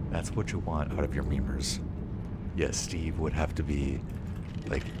what you want out of your memers. Yes, Steve would have to be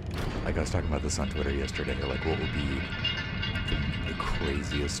like I was talking about this on Twitter yesterday. Like, what would be the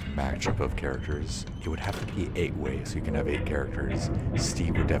craziest matchup of characters, it would have to be 8-way, so you can have 8 characters.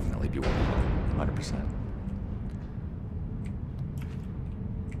 Steve would definitely be one of them, 100%.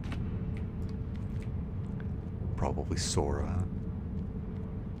 Probably Sora.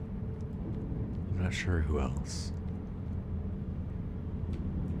 I'm not sure who else.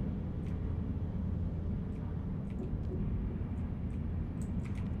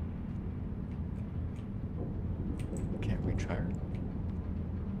 Can't reach higher.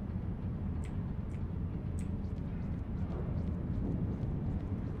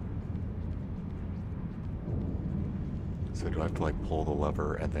 So do I have to like pull the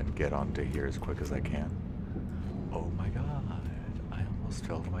lever and then get onto here as quick as I can? Oh my god, I almost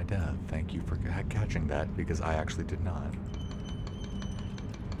fell to my death. Thank you for catching that because I actually did not.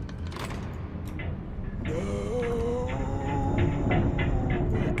 No! Oh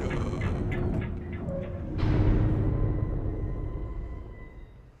my god.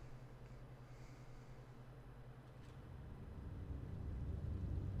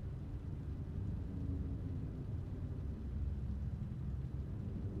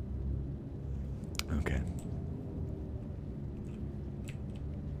 Okay.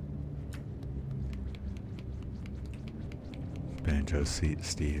 Banjo, Steve,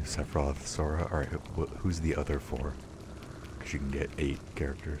 Sephiroth, Sora. Alright, who's the other 4? Because you can get 8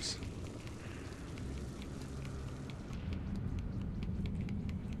 characters.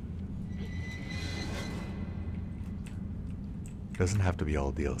 Doesn't have to be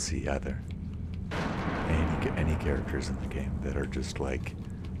all DLC either. Any characters in the game that are just like,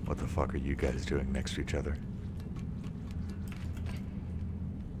 what the fuck are you guys doing next to each other?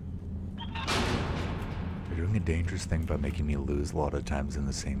 They're doing a dangerous thing by making me lose a lot of times in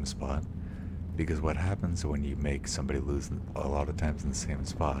the same spot. Because what happens when you make somebody lose a lot of times in the same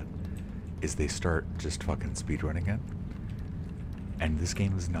spot is they start just fucking speedrunning it. And this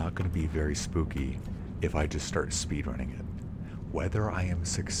game is not going to be very spooky if I just start speedrunning it. Whether I am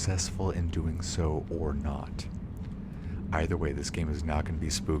successful in doing so or not. Either way, this game is not going to be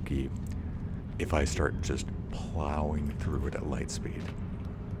spooky if I start just plowing through it at light speed.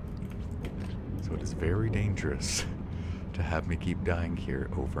 So it is very dangerous to have me keep dying here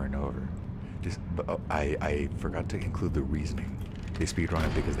over and over. I forgot to include the reasoning. They speedrun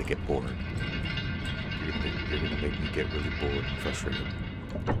it because they get bored. You're gonna make me get really bored and frustrated.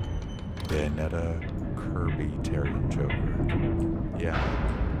 Bayonetta, Kirby, Terry, and Joker.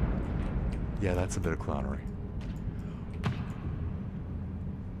 Yeah, that's a bit of clownery.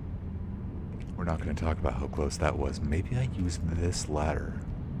 We're not going to talk about how close that was. Maybe I use this ladder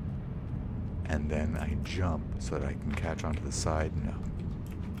and then I jump so that I can catch onto the side. No.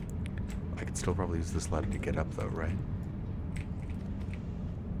 I could still probably use this ladder to get up though, right?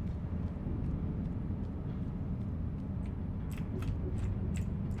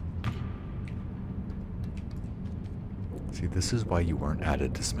 See, this is why you weren't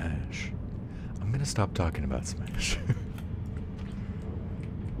added to Smash. I'm going to stop talking about Smash.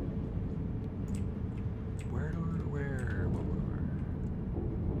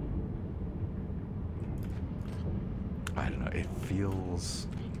 I don't know, it feels...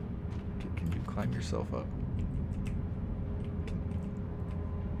 Can you climb yourself up?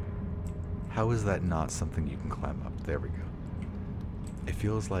 How is that not something you can climb up? There we go. It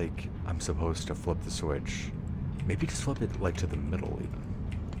feels like I'm supposed to flip the switch. Maybe just flip it like to the middle even.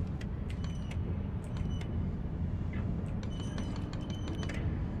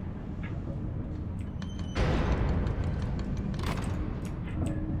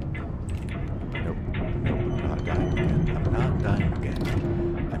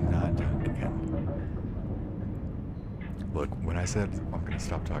 I said I'm going to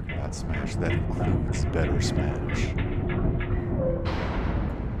stop talking about Smash. That includes better Smash.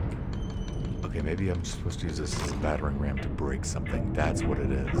 Okay, maybe I'm supposed to use this as a battering ram to break something. That's what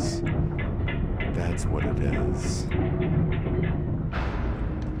it is. That's what it is.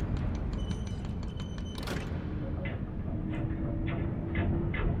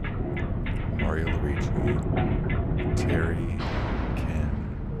 Mario, Luigi, Terry,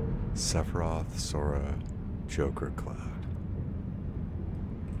 Ken, Sephiroth, Sora, Joker, Cloud.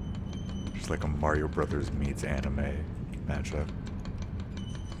 Just like a Mario Brothers meets anime matchup.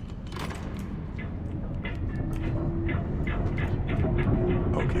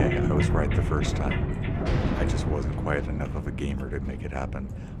 Okay, I was right the first time. I just wasn't quite enough of a gamer to make it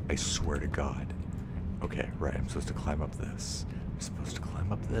happen. I swear to God. Okay, right, I'm supposed to climb up this. I'm supposed to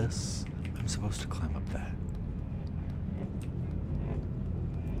climb up this. I'm supposed to climb up that.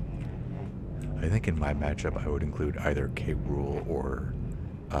 I think in my matchup I would include either K. Rool or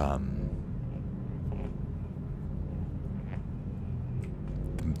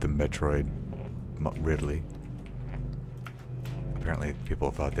the Metroid Ridley. Apparently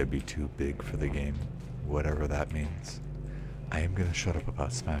people thought they'd be too big for the game, whatever that means. I am gonna shut up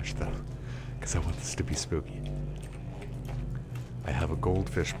about Smash though, because I want this to be spooky. I have a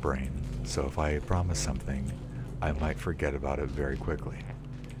goldfish brain, so if I promise something, I might forget about it very quickly.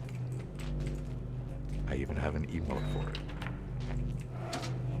 I even have an emote for it.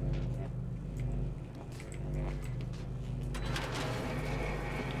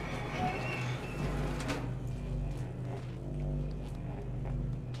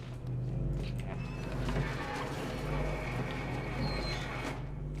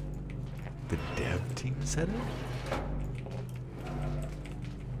 The dev team said it?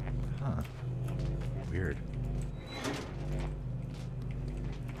 Huh. Weird.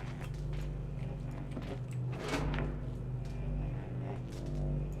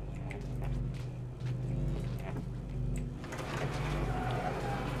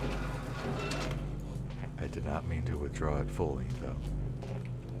 I did not mean to withdraw it fully, though.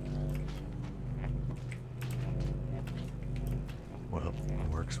 Well, it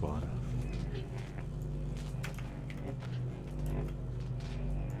works well enough.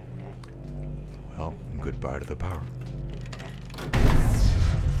 Well, goodbye to the power.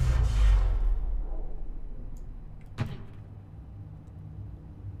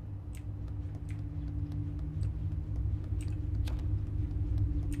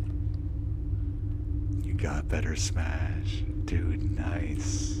 You got better Smash. Dude,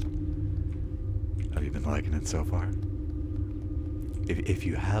 nice. Have you been liking it so far? If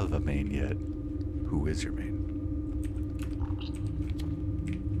you have a main yet, who is your main?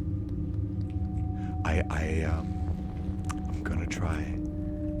 I'm gonna try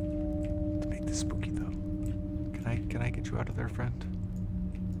to make this spooky though. Can I get you out of there, friend?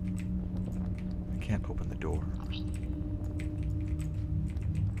 I can't open the door.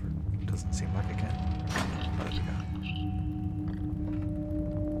 Doesn't seem like I can. Oh, there we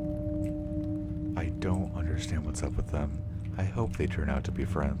go. I don't understand what's up with them. I hope they turn out to be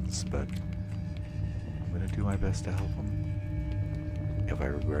friends, but I'm gonna do my best to help them. If I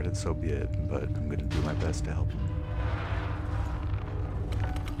regret it, so be it, but I'm gonna do my best to help them.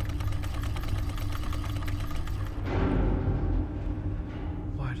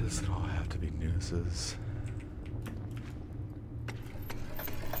 Why does it all have to be nooses?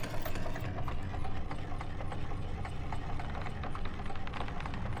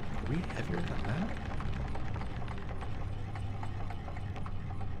 Are we heavier than that?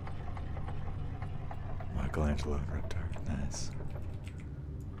 Michelangelo and Reptar, nice.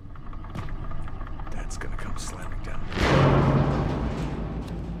 That's gonna come slamming down.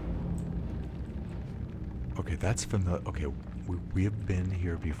 Okay, that's familiar. Okay, we have been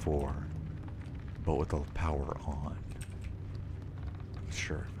here before, but with the power on.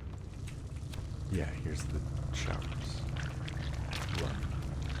 Sure. Yeah, here's the showers. Run.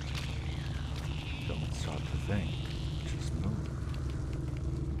 Don't stop to think. Just move.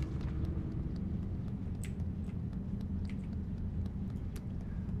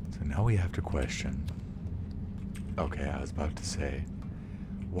 So now we have to question. Okay, I was about to say,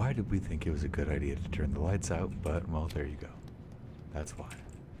 why did we think it was a good idea to turn the lights out? But, well, there you go. That's why.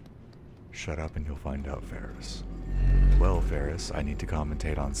 Shut up and you'll find out, Ferris. Well, Ferris, I need to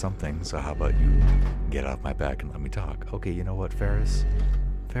commentate on something, so how about you get off my back and let me talk? Okay, you know what, Ferris?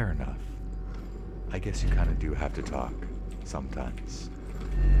 Fair enough. I guess you kind of do have to talk sometimes.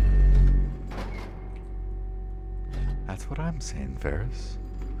 That's what I'm saying, Ferris.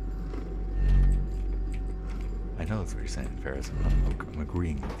 I know that's what you're saying, Ferris. I'm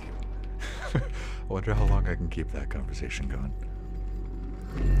agreeing with you. I wonder how long I can keep that conversation going.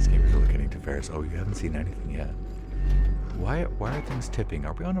 This game is really getting to Ferris. Oh, you haven't seen anything yet. Why are things tipping?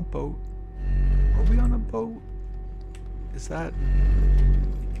 Are we on a boat? Are we on a boat? Is that...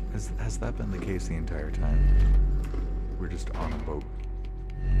 Has that been the case the entire time? We're just on a boat.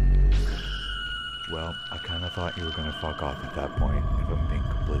 Well, I kind of thought you were going to fuck off at that point, if I'm being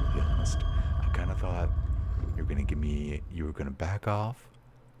completely honest. I kind of thought you were going to back off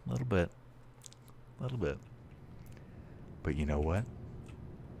a little bit. A little bit. But you know what?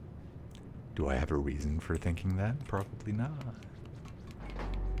 Do I have a reason for thinking that? Probably not.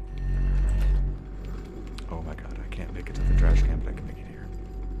 Oh my god, I can't make it to the trash can, but I can make it here.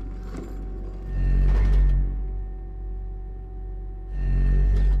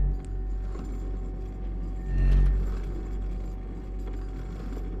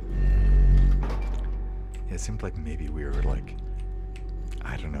 Yeah, it seemed like maybe we were like,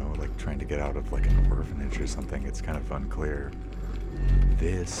 I don't know, like trying to get out of like an orphanage or something. It's kind of unclear.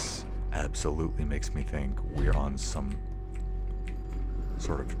 This absolutely makes me think we're on some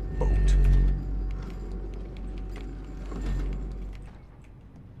sort of boat.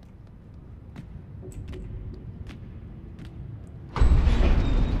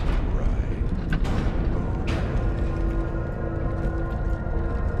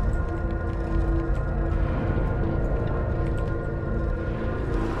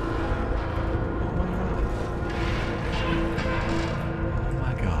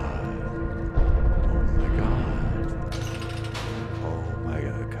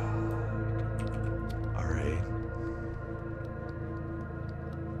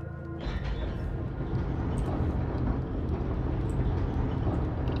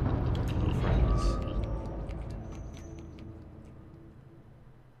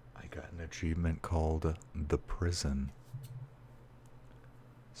 Achievement called the prison.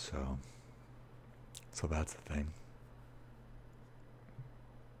 So that's the thing.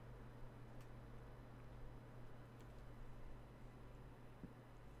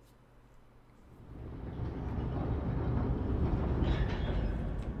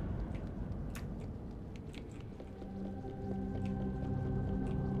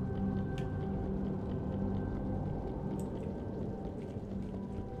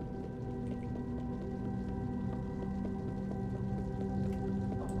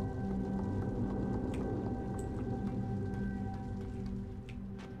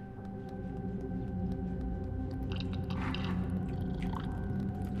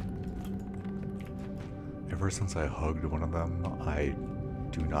 Ever since I hugged one of them, I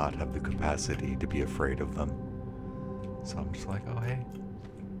do not have the capacity to be afraid of them. So I'm just like, oh hey,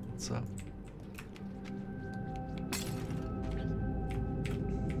 what's up?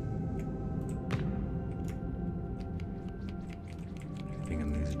 Anything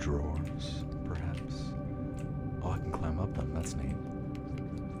in these drawers, perhaps? Oh, I can climb up them, that's neat.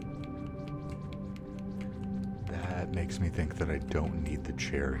 That makes me think that I don't need the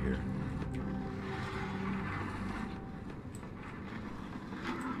chair here.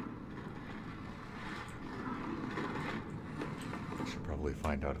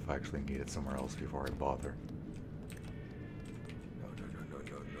 Find out if I actually need it somewhere else before I bother. No.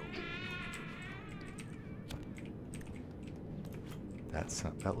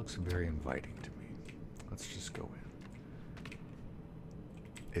 That looks very inviting to me. Let's just go in.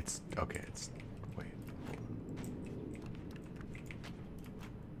 It's okay. Wait. Hold on.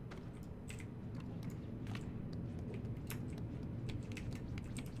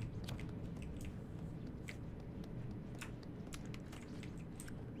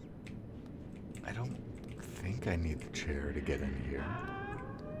 I don't think I need the chair to get in here.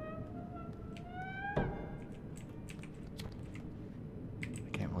 I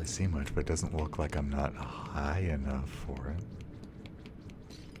can't really see much, but it doesn't look like I'm not high enough for it.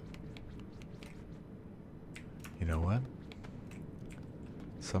 You know what?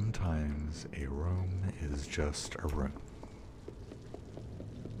 Sometimes a room is just a room.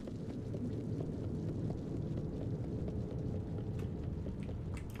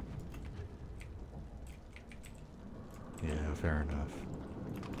 Yeah, fair enough.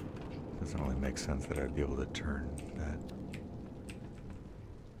 Doesn't really make sense that I'd be able to turn that.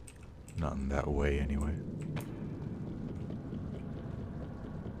 Not in that way, anyway.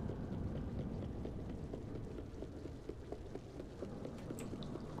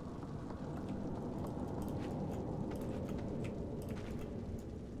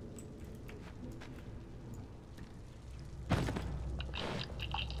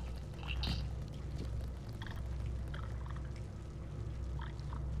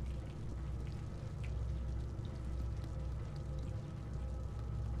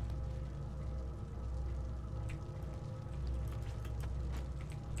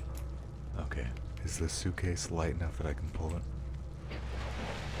 Okay, is this suitcase light enough that I can pull it?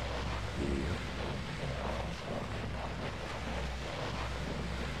 Yep.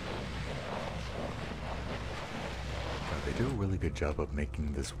 God, they do a really good job of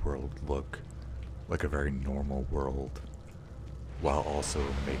making this world look like a very normal world, while also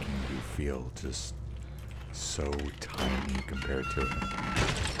making you feel just so tiny compared to it.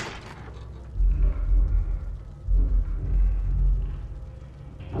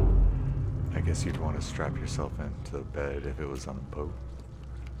 I guess you'd want to strap yourself into the bed if it was on a boat.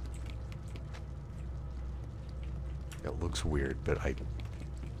 It looks weird, but I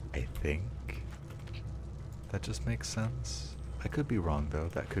think that just makes sense. I could be wrong though.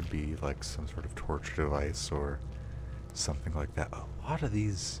 That could be like some sort of torture device or something like that. A lot of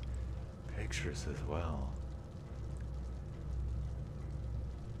these pictures as well.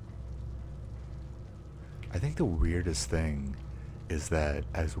 I think the weirdest thing is that,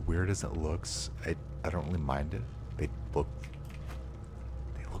 as weird as it looks, I don't really mind it. They look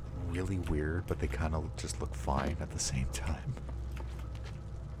really weird, but they kind of just look fine at the same time.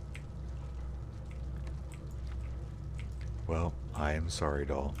 Well, I am sorry,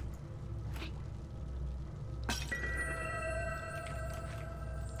 doll.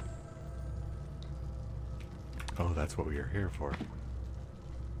 Oh, that's what we are here for.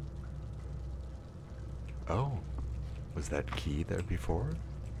 Oh, was that key there before?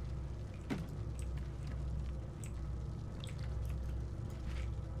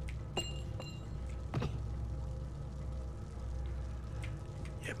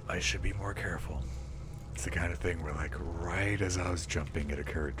 Yep, I should be more careful. It's the kind of thing where, like, right as I was jumping, it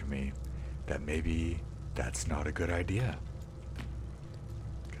occurred to me that maybe that's not a good idea.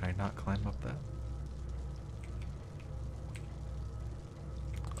 Can I not climb up that?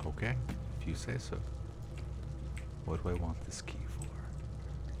 Okay, if you say so. What do I want this key for?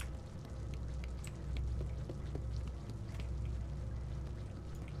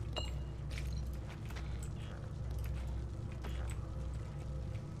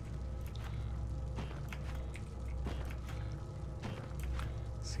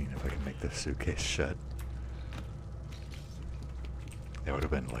 Seeing if I can make this suitcase shut. That would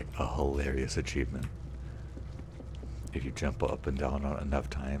have been like a hilarious achievement. If you jump up and down on enough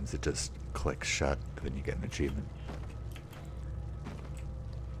times, it just clicks shut, then you get an achievement.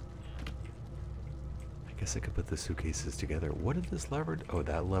 I guess I could put the suitcases together. What did this lever do? Oh,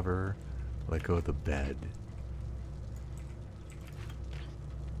 that lever let go of the bed.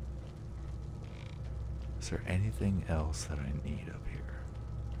 Is there anything else that I need up here?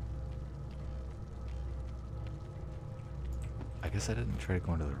 I guess I didn't try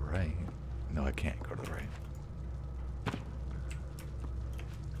going to the right. No, I can't go to the right.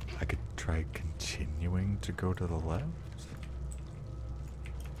 I could try continuing to go to the left.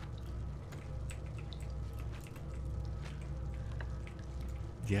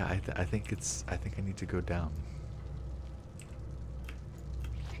 Yeah, I think I need to go down.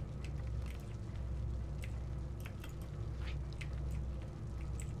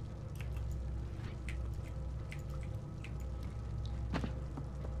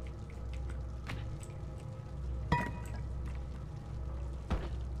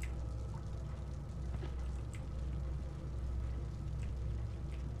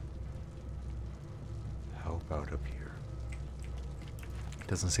 About up here.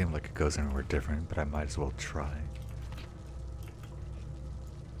 Doesn't seem like it goes anywhere different, but I might as well try.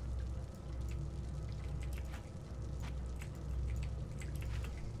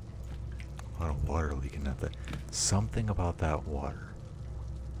 A lot of water leaking out there. Something about that water.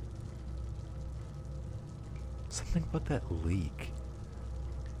 Something about that leak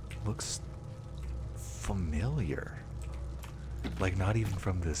looks familiar. Like, not even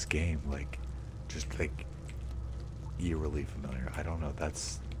from this game, like, just like eerily familiar. I don't know. I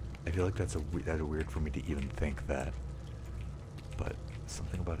feel like that's weird for me to even think that. But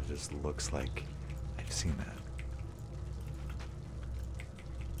something about it just looks like I've seen that.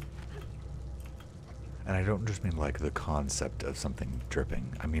 And I don't just mean like the concept of something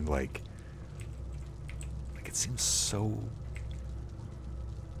dripping. I mean like it seems so.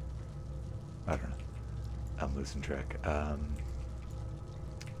 I don't know. I'm losing track. I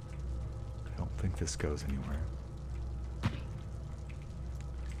don't think this goes anywhere.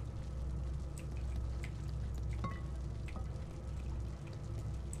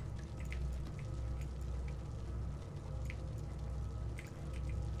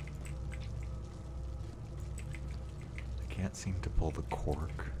 Can't seem to pull the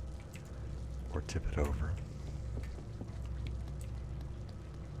cork or tip it over.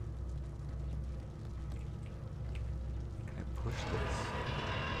 Can I push this?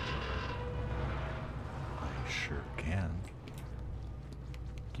 I sure can.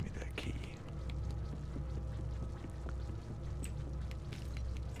 Give me that key.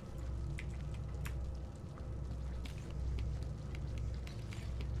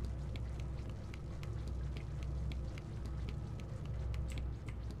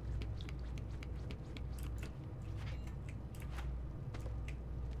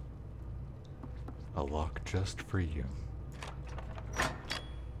 A lock just for you.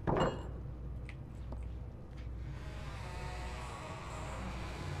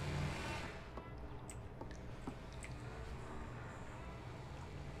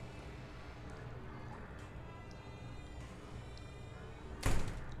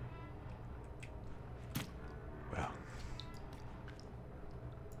 Wow.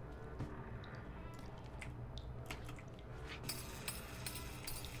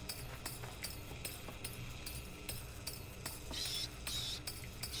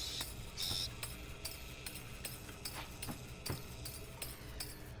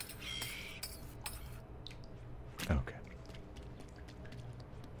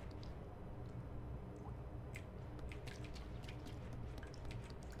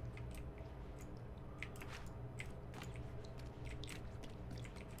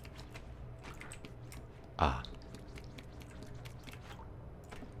 Ah.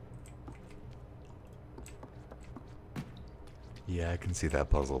 Yeah, I can see that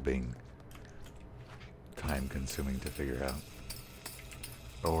puzzle being time-consuming to figure out.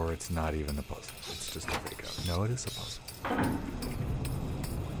 Or it's not even a puzzle. It's just a fake out. No, it is a puzzle. You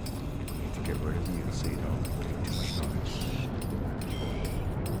need to get rid of you so you don't make too much noise.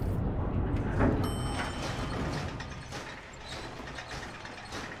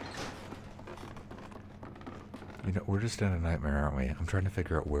 You know, we're just in a nightmare, aren't we? I'm trying to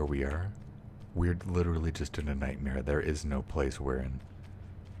figure out where we are. We're literally just in a nightmare. There is no place we're in.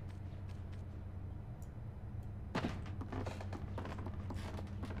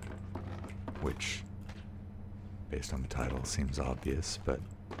 Which, based on the title, seems obvious, but...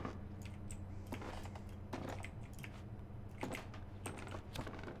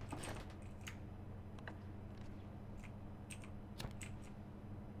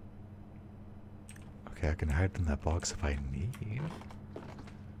 Okay, I can hide in that box if I need.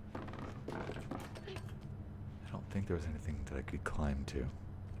 I don't think there was anything that I could climb to.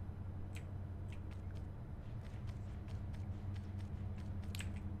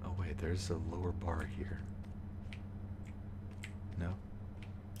 Oh wait, there's a lower bar here. No?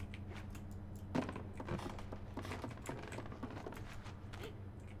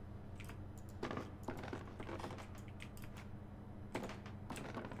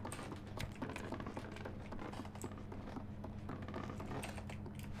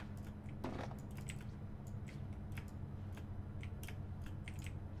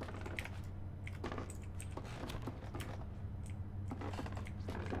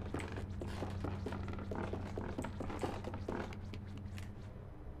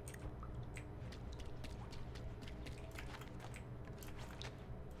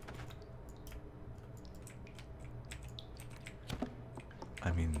 I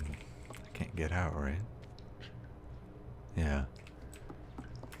mean, I can't get out, right? Yeah.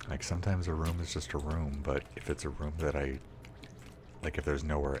 Like, sometimes a room is just a room, but if it's a room that like, if there's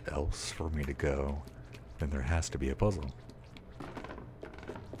nowhere else for me to go, then there has to be a puzzle.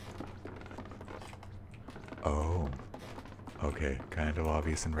 Oh. Okay, kind of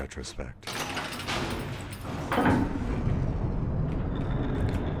obvious in retrospect. We're gonna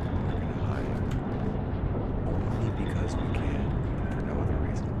hide. Only because we can, for no other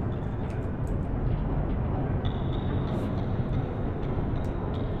reason.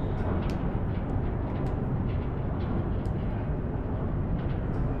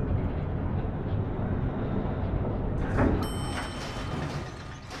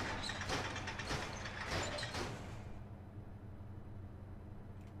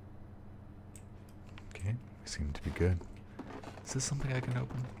 Okay, we seem to be good. Is this something I can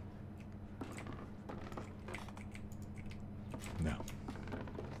open? No.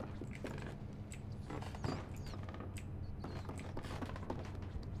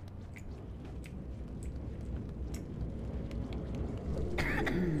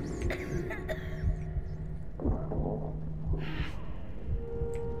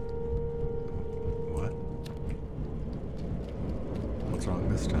 What? What's wrong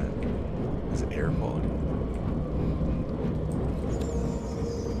this time? Is it air quality?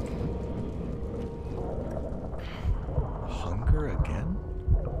 Hunger again?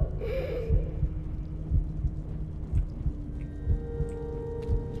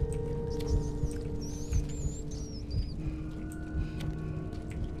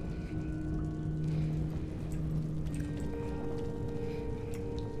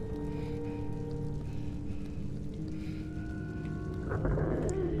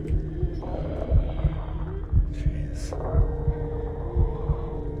 Jeez.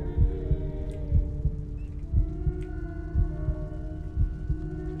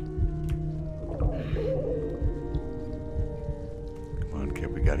 Come on,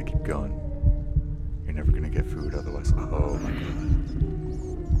 kid, we gotta keep going. You're never gonna get food otherwise. Oh my god.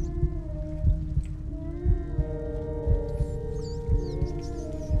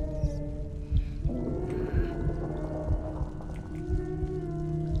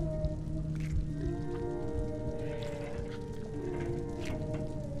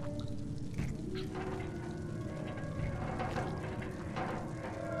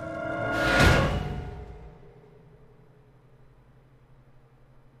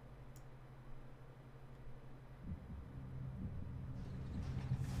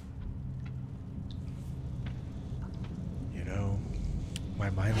 You know, my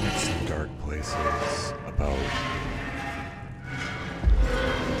mind went some dark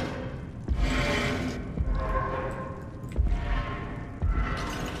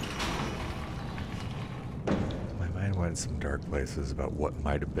places about what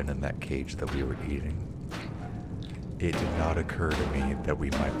might have been in that cage that we were eating. It did not occur to me that we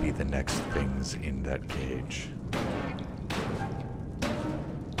might be the next things in that cage.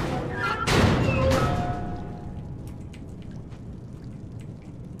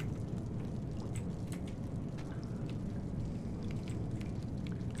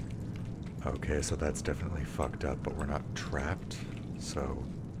 Okay, so that's definitely fucked up, but we're not trapped, so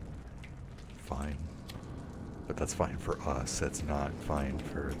fine. But that's fine for us, it's not fine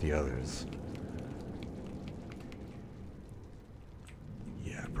for the others.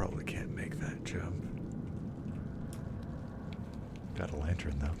 Yeah, I probably can't make that jump. Got a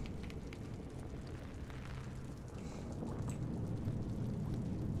lantern though.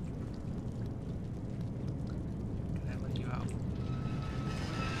 Can I let you out?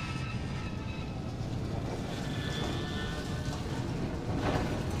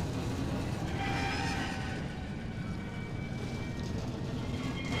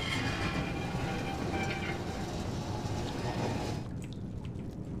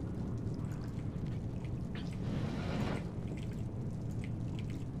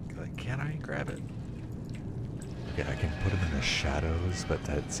 Can I grab it? Yeah, I can put him in the shadows, but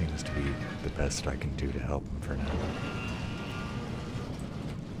that seems to be the best I can do to help him for now.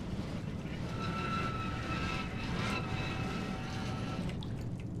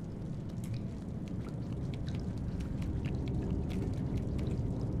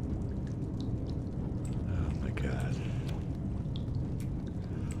 Oh my god.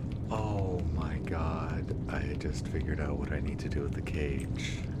 Oh my god. I just figured out what I need to do with the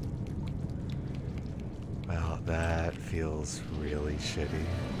cage. Well, that feels really shitty.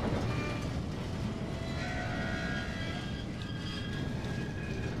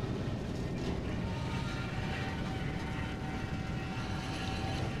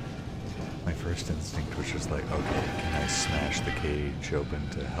 My first instinct was just like, okay, can I smash the cage open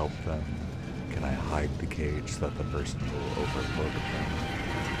to help them? Can I hide the cage so that the person will overlook them?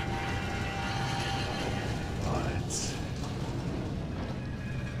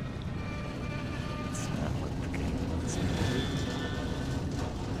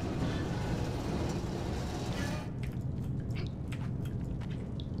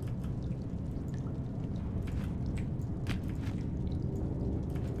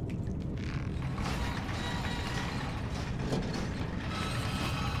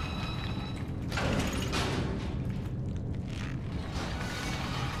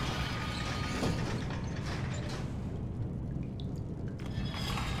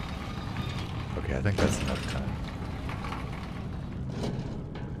 But okay, I think that's enough time.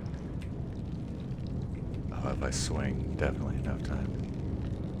 Oh, if I swing, definitely enough time.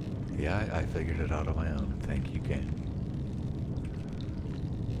 Yeah, I figured it out on my own. Thank you, game.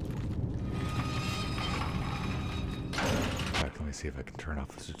 In fact, let me see if I can turn off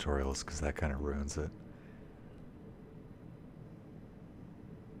the tutorials, because that kind of ruins it.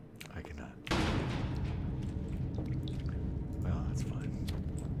 I cannot. Well, that's fine.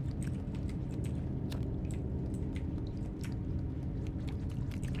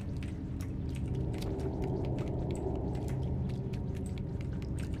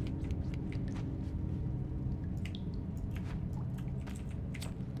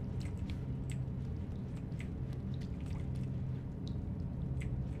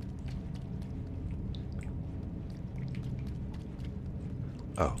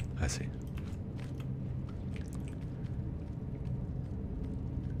 Oh, I see.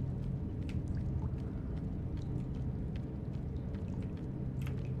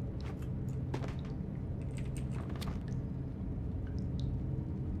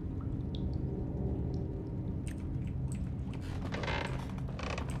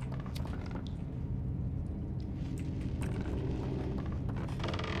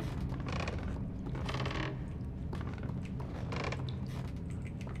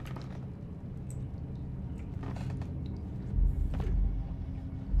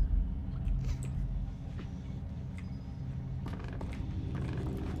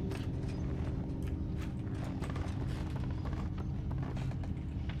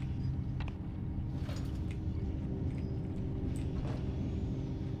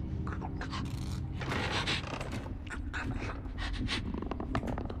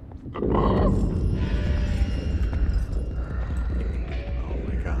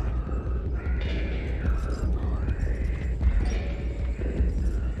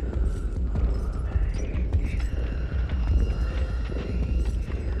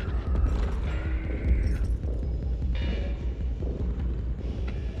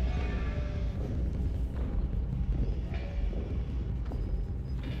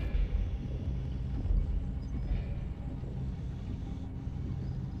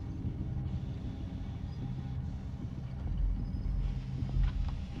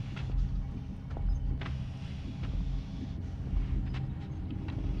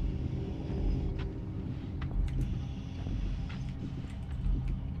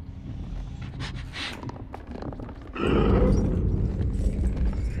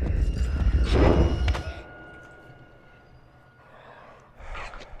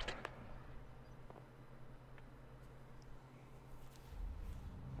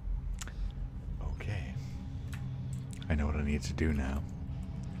 need to do now.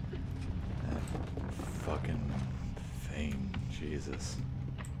 That fucking thing, Jesus.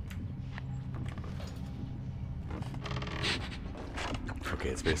 Okay,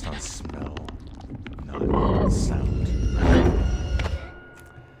 it's based on smell, not sound.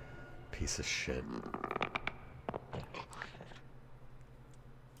 Piece of shit.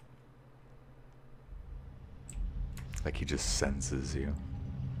 Like he just senses you.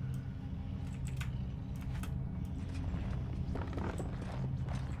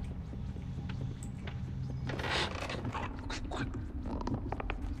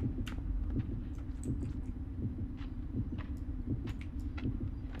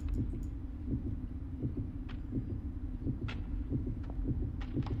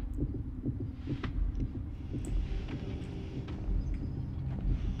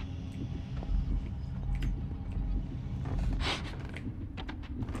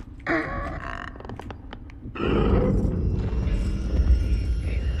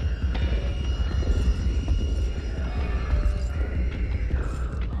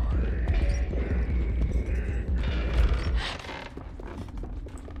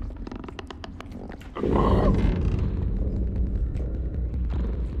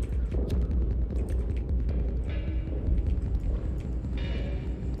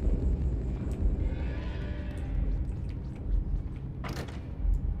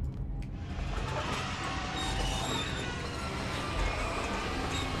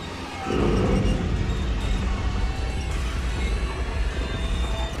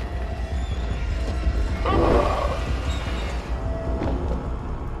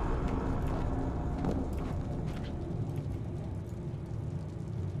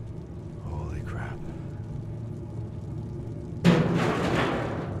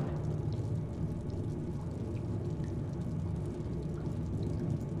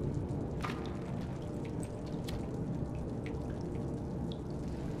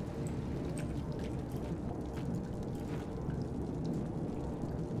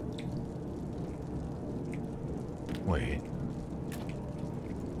 Wait.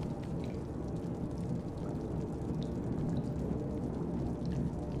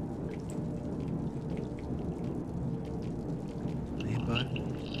 Hey, bud. I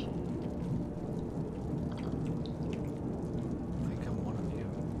think I'm one of you.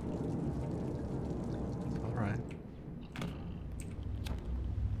 All right.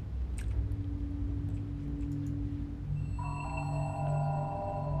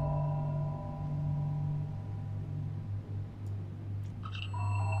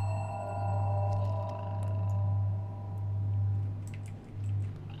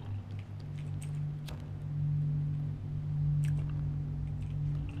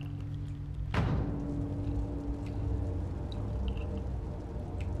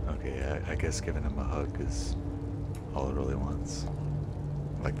 Okay, I guess giving him a hug is all it really wants.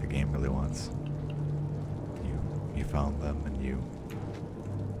 Like the game really wants. You found them and you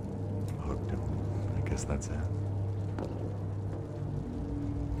hugged him. I guess that's it.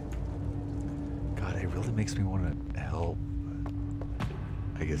 God, it really makes me want to help. But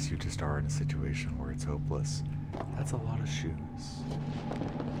I guess you just are in a situation where it's hopeless. That's a lot of shoes.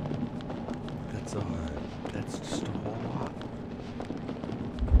 That's just a whole lot.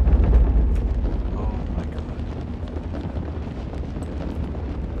 Oh my God.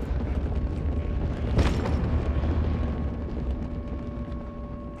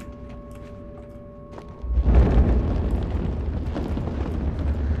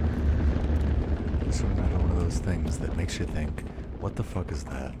 This is another one of those things that makes you think, what the fuck is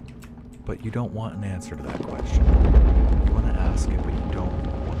that? But you don't want an answer to that question. You want to ask it, but you don't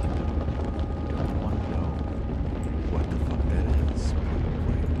want to know. You don't want to know what the fuck that is.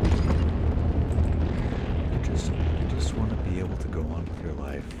 You just want to be able to go on with your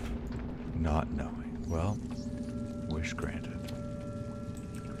life not knowing. Well, wish granted.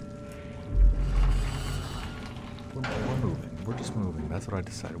 We're moving. We're just moving. That's what I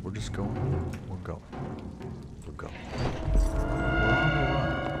decided. We're just going. We're going. We're going. We're on the run.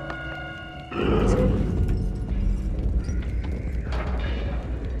 Let's go.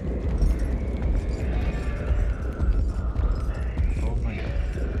 Oh my God.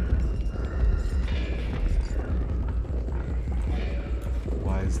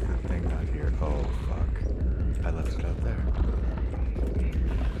 Why is the thing not here? Oh fuck. I left it out there.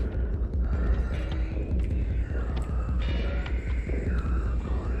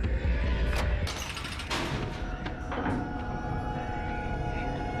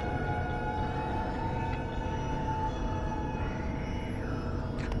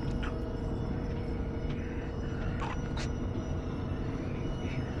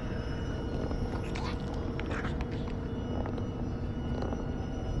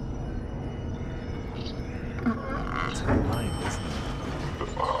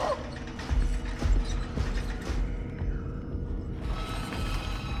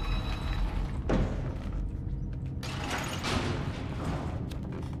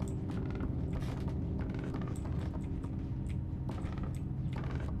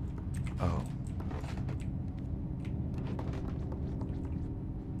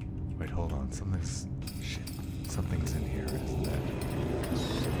 Wait, hold on. Something's... Shit. Something's in here, isn't it?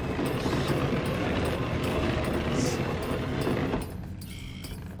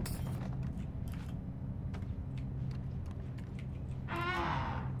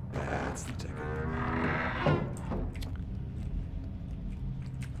 That's the ticket.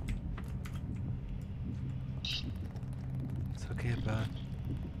 It's okay, bud.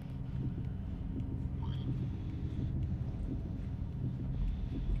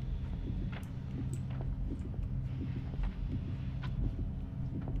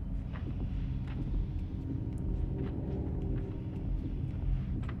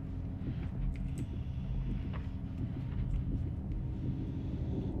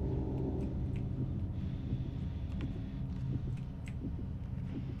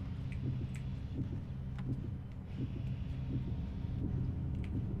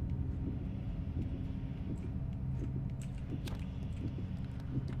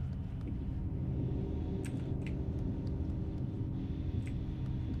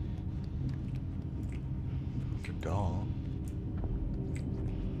 Doll.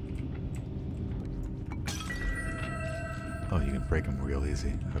 Oh, you can break them real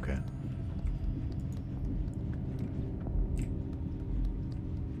easy. Okay.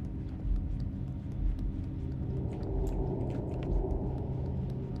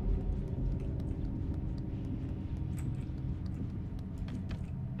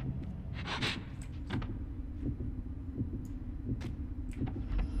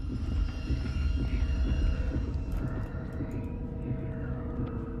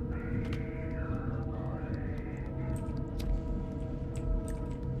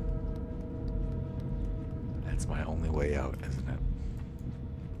 That's my only way out, isn't it?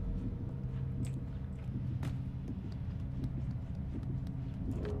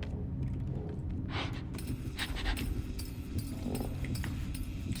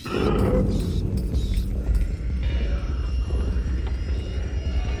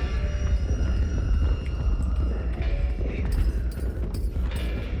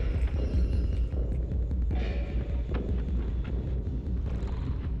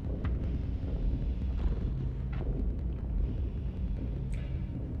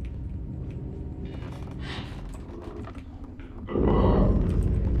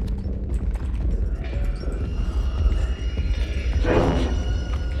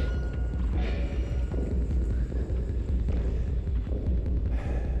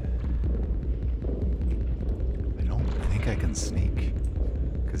 Sneak,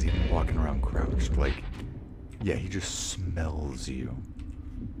 because he's walking around crouched. Like, yeah, he just smells you.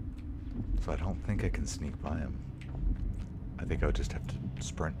 So I don't think I can sneak by him. I think I would just have to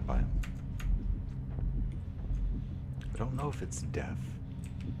sprint by him. I don't know if it's deaf.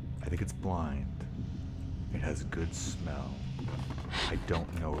 I think it's blind. It has a good smell. I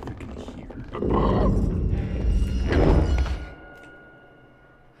don't know if it can hear.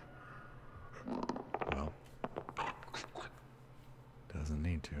 Doesn't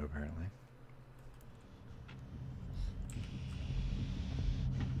need to, apparently.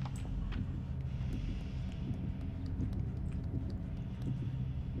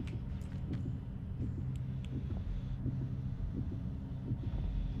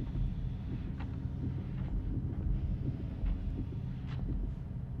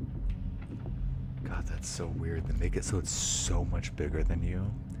 God, that's so weird. They make it so it's so much bigger than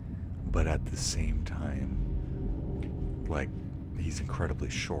you, but at the same time, like, he's incredibly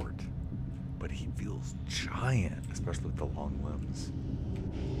short, but he feels giant, especially with the long limbs.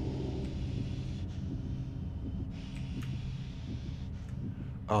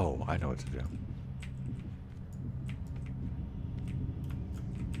 Oh, I know what to do.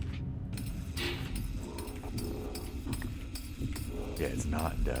 Yeah, it's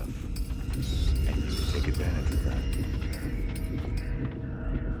not deaf, and you can take advantage of that.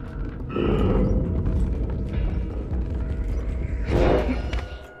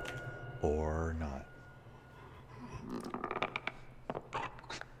 Or not.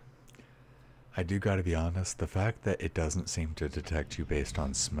 I do gotta be honest, the fact that it doesn't seem to detect you based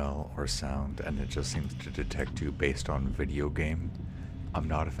on smell or sound, and it just seems to detect you based on video game, I'm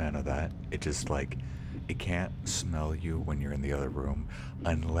not a fan of that. It just, like, it can't smell you when you're in the other room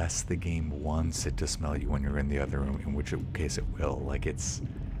unless the game wants it to smell you when you're in the other room, in which case it will. Like, it's...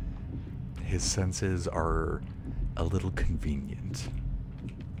 his senses are a little convenient.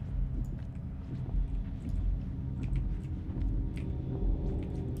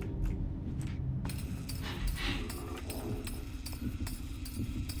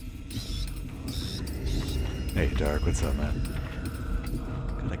 Hey, Dark, what's up, man?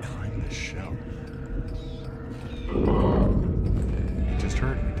 Gotta climb this shell. It just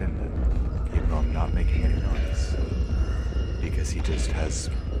heard me, didn't it? not making any noise. Because he just has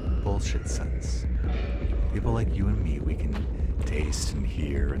bullshit sense. People like you and me, we can taste and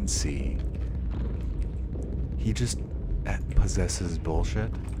hear and see. He just possesses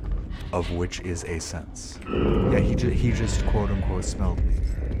bullshit, of which is a sense. Yeah, he just quote unquote smelled me.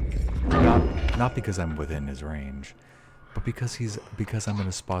 Not because I'm within his range, but because I'm in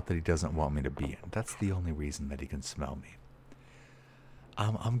a spot that he doesn't want me to be in. That's the only reason that he can smell me.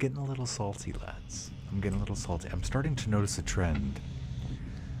 I'm getting a little salty, lads. I'm getting a little salty. I'm starting to notice a trend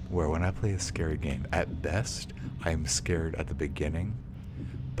where when I play a scary game, at best, I'm scared at the beginning,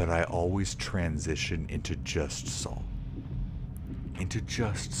 but I always transition into just Saul. Into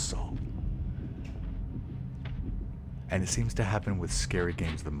just Saul. And it seems to happen with scary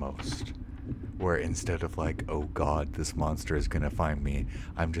games the most. Where instead of like, oh god, this monster is gonna find me,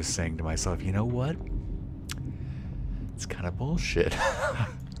 I'm just saying to myself, you know what? It's kind of bullshit.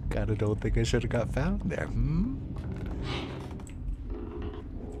 Kinda don't think I should have got found there,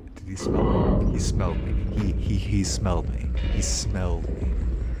 Did he smell me? He smelled me. He smelled me. He smelled me.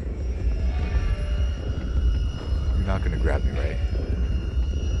 You're not gonna grab me, right?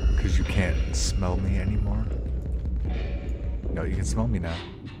 Because you can't smell me anymore? No, you can smell me now.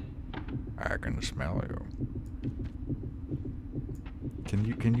 I can smell you. Can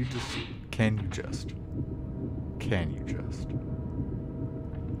you just?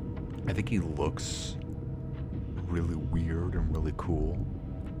 I think he looks really weird and really cool.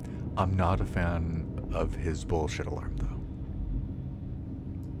 I'm not a fan of his bullshit alarm, though.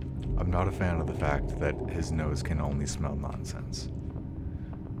 I'm not a fan of the fact that his nose can only smell nonsense.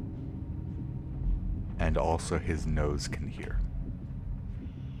 And also his nose can hear.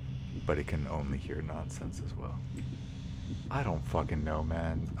 But it can only hear nonsense as well. I don't fucking know,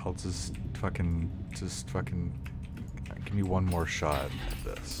 man. I'll just fucking give me one more shot at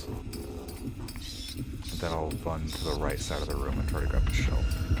this. And then I'll run to the right side of the room and try to grab the shelf.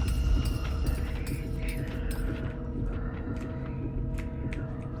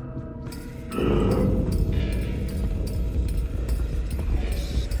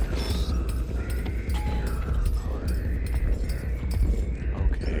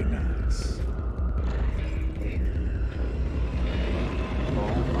 Okay, nice.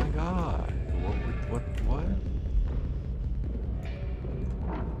 Oh my god. What?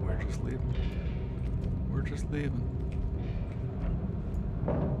 We're just leaving. We're just leaving.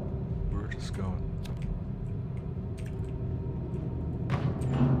 We're just going.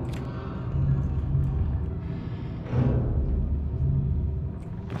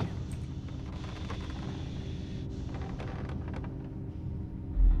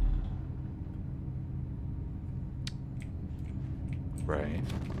 Right.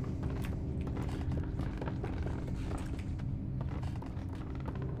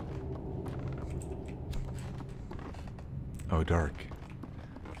 Oh, Dark.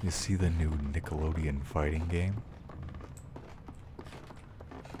 You see the new Nickelodeon fighting game?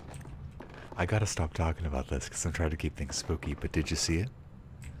 I gotta stop talking about this because I'm trying to keep things spooky, but did you see it?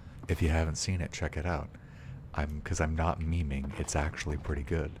 If you haven't seen it, check it out. Because I'm not memeing, it's actually pretty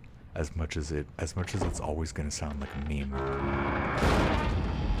good. As much as it's always gonna sound like a meme.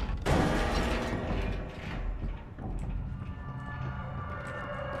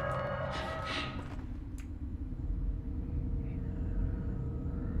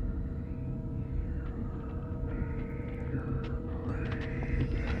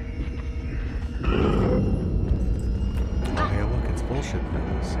 Bullshit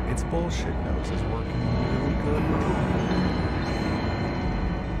nose. It's bullshit nose is working really good.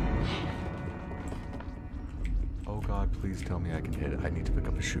 Oh god, please tell me I can hit it. I need to pick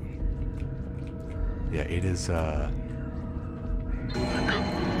up a shoe. Yeah, it is, It's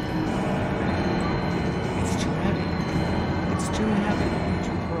too heavy. It's too heavy and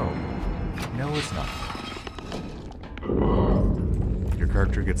too pro. No, it's not. Your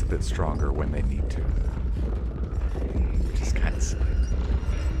character gets a bit stronger when they need to. Which is kind of silly.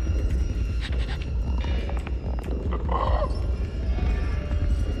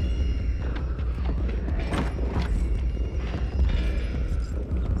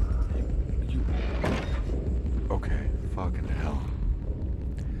 Okay, fucking hell.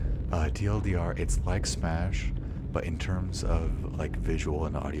 TLDR, it's like Smash, but in terms of like visual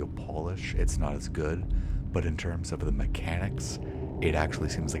and audio polish, it's not as good. But in terms of the mechanics, it actually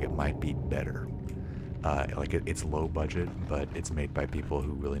seems like it might be better. It's low budget, but it's made by people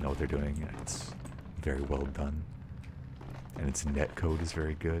who really know what they're doing. It's very well done. And its netcode is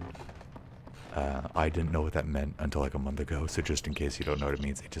very good. I didn't know what that meant until like a month ago, so just in case you don't know what it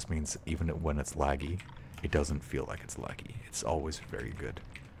means, it just means even when it's laggy, it doesn't feel like it's laggy. It's always very good.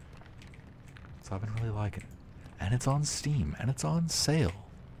 It's so I've been really liking it. And it's on Steam, and it's on sale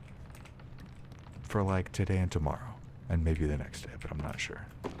for like today and tomorrow, and maybe the next day, but I'm not sure.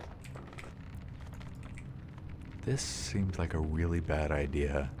 This seems like a really bad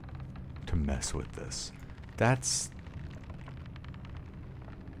idea to mess with this. I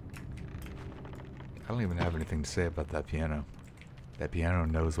don't even have anything to say about that piano. That piano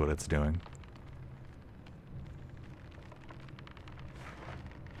knows what it's doing.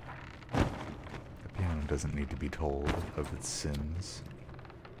 The piano doesn't need to be told of its sins.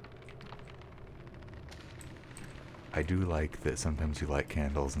 I do like that sometimes you light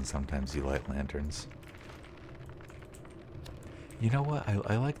candles and sometimes you light lanterns. You know what?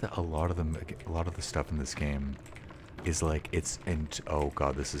 I like that a lot of the stuff in this game is like oh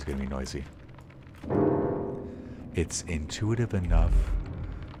god, this is gonna be noisy. It's intuitive enough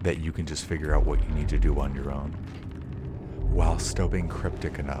that you can just figure out what you need to do on your own, while still being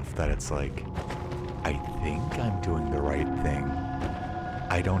cryptic enough that it's like, I think I'm doing the right thing.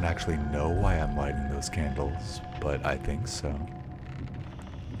 I don't actually know why I'm lighting those candles, but I think so.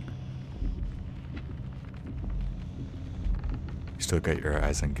 You still got your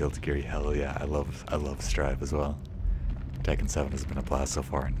eyes on Guilty Gear? Hell yeah, I love Strive as well. Tekken 7 has been a blast so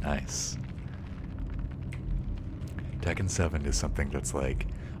far. Nice. Tekken 7 is something that's like,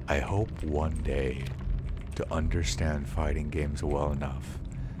 I hope one day to understand fighting games well enough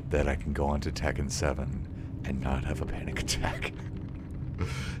that I can go onto Tekken 7 and not have a panic attack.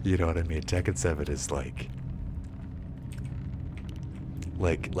 You know what I mean? Tekken 7 is like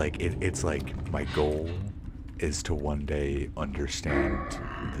it's like my goal is to one day understand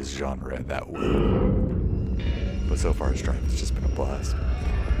this genre that way. But so far, Strive has just been a blast.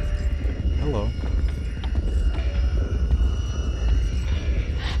 Hello.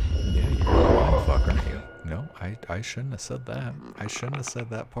 Yeah, you're a blind fuck, aren't you? No, I shouldn't have said that. I shouldn't have said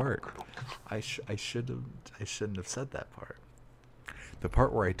that part. I shouldn't have said that part. The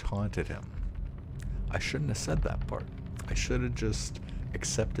part where I taunted him. I shouldn't have said that part. I should have just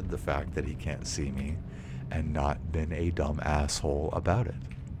accepted the fact that he can't see me and not been a dumb asshole about it.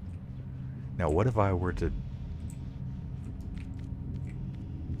 Now, what if I were to...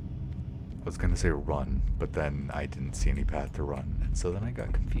 I was gonna say run, but then I didn't see any path to run, and so then I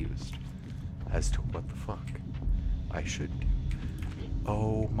got confused as to what the fuck I should do.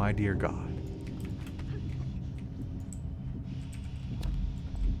 Oh my dear God.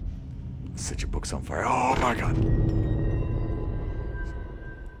 Set your books on fire. Oh my God.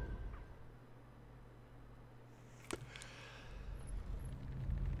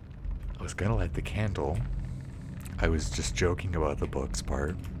 I was gonna light the candle. I was just joking about the books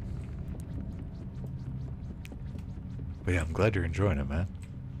part. But yeah, I'm glad you're enjoying it, man.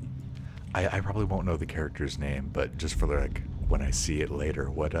 I probably won't know the character's name, but just for like when I see it later,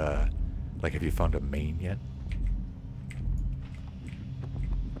 what like have you found a main yet?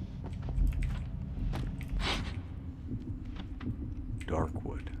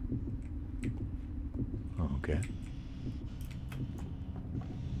 Darkwood. Oh, okay.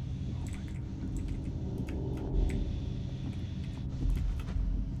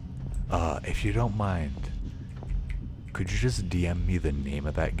 If you don't mind, could you just DM me the name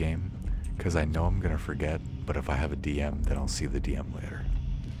of that game? Because I know I'm gonna forget, but if I have a DM, then I'll see the DM later.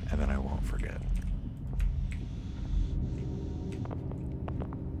 And then I won't forget.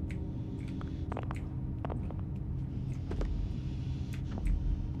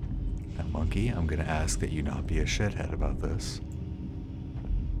 Now, Monkey, I'm gonna ask that you not be a shithead about this.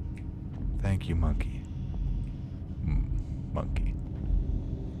 Thank you, Monkey. Monkey.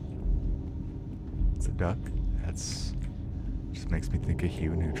 It's a duck. That's... just makes me think of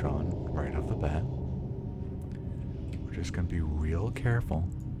Hugh Neutron right off the bat. We're just gonna be real careful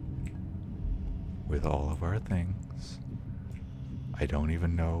with all of our things. I don't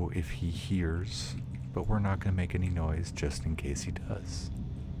even know if he hears, but we're not gonna make any noise just in case he does.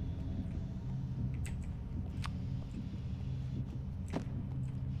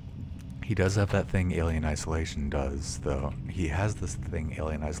 He does have that thing Alien Isolation does, though. He has this thing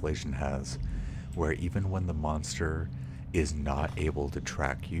Alien Isolation has, where even when the monster is not able to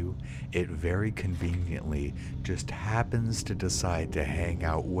track you, it very conveniently just happens to decide to hang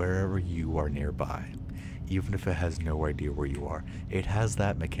out wherever you are nearby, even if it has no idea where you are. It has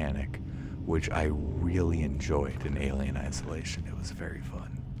that mechanic, which I really enjoyed in Alien Isolation. It was very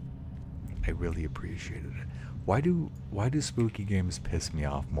fun. I really appreciated it. Why do spooky games piss me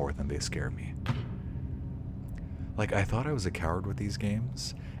off more than they scare me? Like, I thought I was a coward with these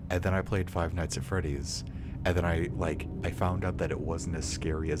games, and then I played Five Nights at Freddy's, and then I found out that it wasn't as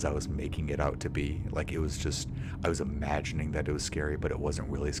scary as I was making it out to be. Like, it was just, I was imagining that it was scary, but it wasn't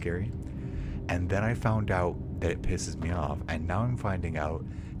really scary. And then I found out that it pisses me off, and now I'm finding out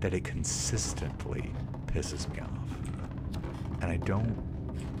that it consistently pisses me off. And I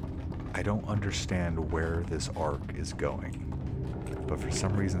don't understand where this arc is going. But for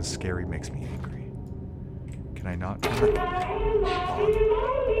some reason, scary makes me angry. Can I not turn it on?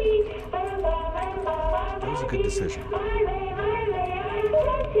 That was a good decision.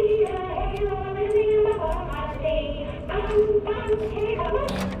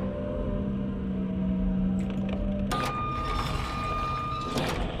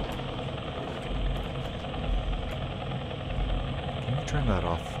 Can you turn that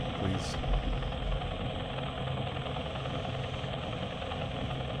off, please?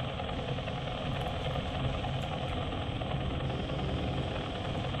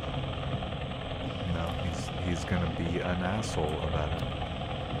 He's gonna be an asshole about it.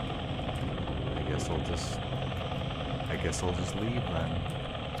 I guess I'll just leave then.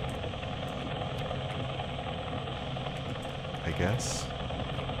 I guess.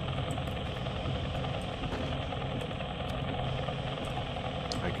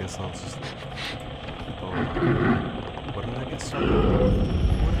 I'll just leave. Oh, what did I get stuck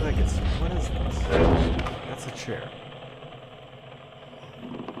on? What did I get stuck on? What is this? That's a chair.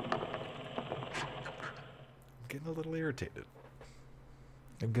 Getting a little irritated.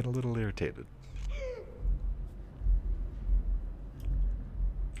 I'm getting a little irritated.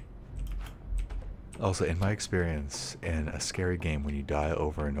 Also, in my experience, in a scary game, when you die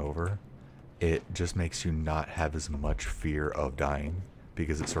over and over, it just makes you not have as much fear of dying,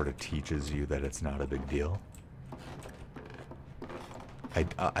 because it sort of teaches you that it's not a big deal.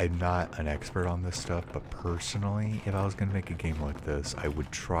 I'm not an expert on this stuff, but personally, if I was going to make a game like this, I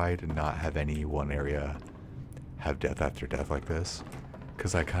would try to not have any one area have death after death like this,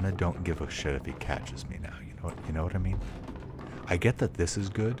 because I kind of don't give a shit if he catches me now. You know what I mean? I get that this is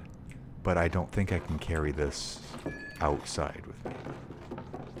good, but I don't think I can carry this outside with me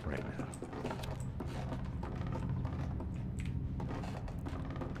right now.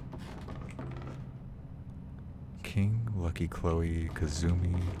 King, Lucky Chloe,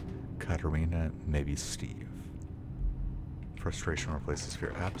 Kazumi, Katarina, maybe Steve. Frustration replaces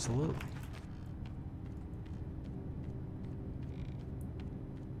fear. Absolutely.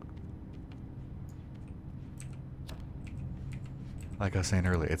 Like I was saying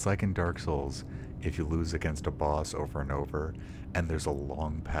earlier, it's like in Dark Souls, if you lose against a boss over and over, and there's a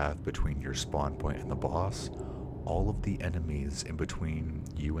long path between your spawn point and the boss, all of the enemies in between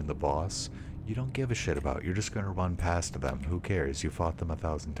you and the boss, you don't give a shit about. You're just going to run past them. Who cares? You fought them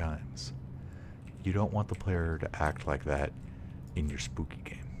 1,000 times. You don't want the player to act like that in your spooky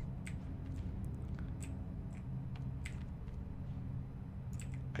game.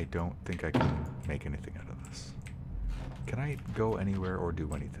 I don't think I can make anything out of this. Can I go anywhere or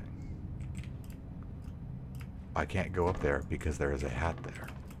do anything? I can't go up there because there is a hat there.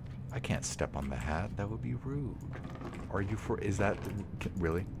 I can't step on the hat. That would be rude. Are you for... Is that...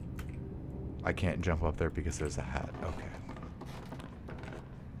 Really? I can't jump up there because there's a hat. Okay.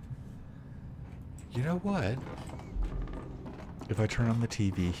 You know what? If I turn on the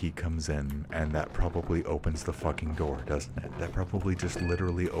TV, he comes in, and that probably opens the fucking door, doesn't it? That probably just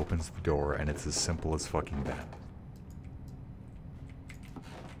literally opens the door, and it's as simple as fucking that.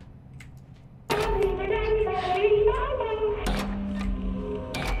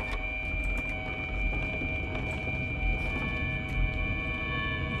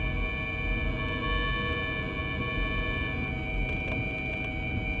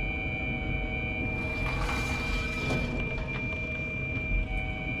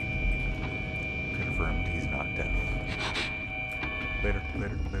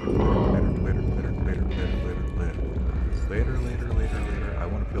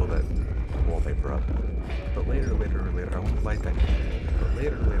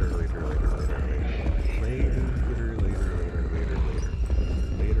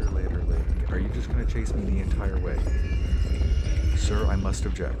 Chase me the entire way. Sir, I must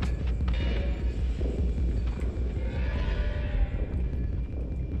object.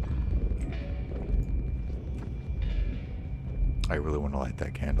 I really want to light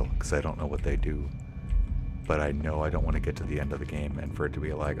that candle because I don't know what they do. But I know I don't want to get to the end of the game and for it to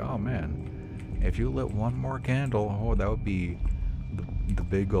be like, oh man, if you lit one more candle, oh, that would be the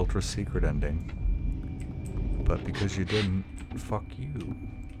big ultra secret ending. But because you didn't, fuck you.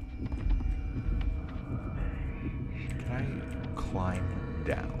 Can I climb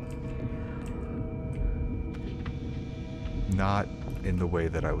down? Not in the way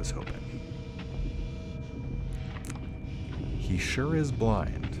that I was hoping. He sure is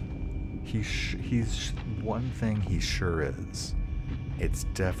blind. He's one thing he sure is. It's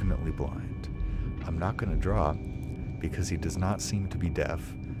definitely blind. I'm not going to draw because he does not seem to be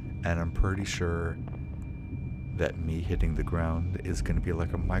deaf, and I'm pretty sure that me hitting the ground is going to be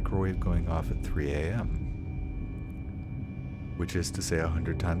like a microwave going off at 3 a.m., which is to say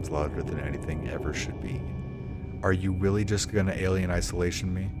 100 times louder than anything ever should be. Are you really just going to alien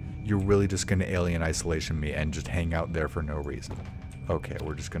isolation me? You're really just going to alien isolation me and just hang out there for no reason. Okay,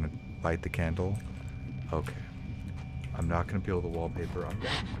 we're just going to light the candle. Okay. I'm not going to peel the wallpaper. I'm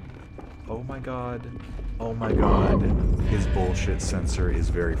going. Oh my god. Oh my god. His bullshit sensor is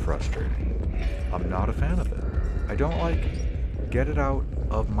very frustrating. I'm not a fan of it. I don't like it. Get it out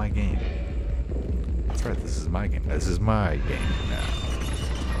of my game. That's right, this is my game. This is my game now.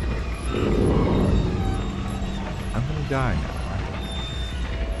 I'm gonna die now.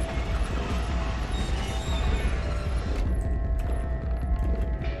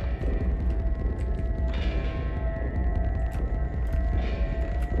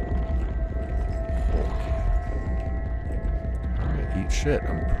 Shit,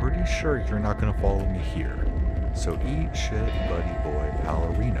 I'm pretty sure you're not gonna follow me here. So eat shit, buddy boy,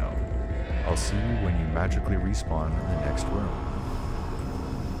 Palorino. I'll see you when you magically respawn in the next room.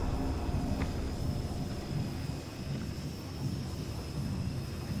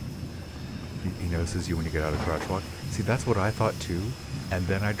 He notices you when you get out of crouch walk. See, that's what I thought too. And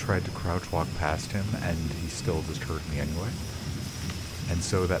then I tried to crouch walk past him, and he still just hurt me anyway. And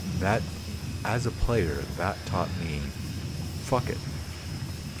so that as a player, that taught me, fuck it.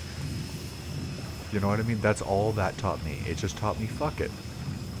 You know what I mean? That's all that taught me. It just taught me, fuck it.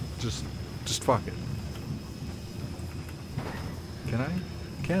 Just fuck it. Can I?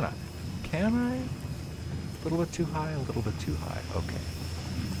 Can I? Can I? A little bit too high, a little bit too high. Okay.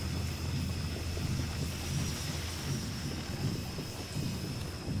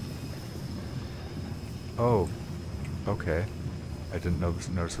 Oh. Okay. I didn't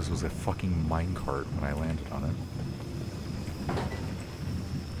notice this was a fucking minecart when I landed on it.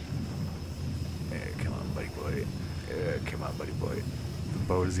 Come on, buddy boy. The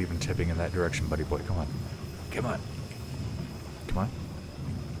boat is even tipping in that direction, buddy boy. Come on. Come on. Come on.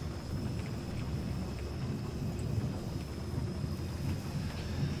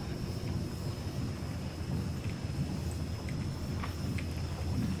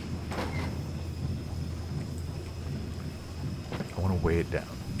 I want to weigh it down,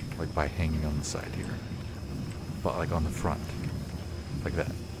 like by hanging on the side here. But like on the front. Like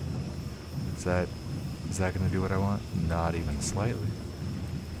that. Is that gonna do what I want? Not even slightly.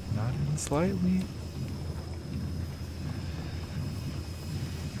 Not even slightly.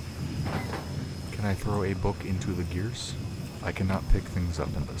 Can I throw a book into the gears? I cannot pick things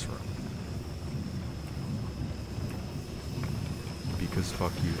up in this room. Because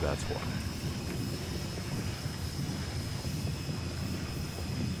fuck you, that's why.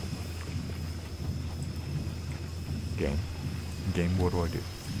 Game. Game, what do I do?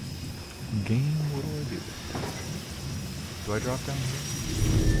 Game, what do I do? Do I drop down here?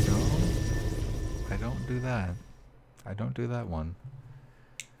 No, I don't do that. I don't do that one.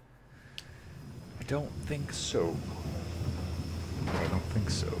 I don't think so. I don't think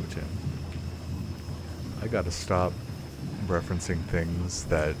so, Tim. I gotta stop referencing things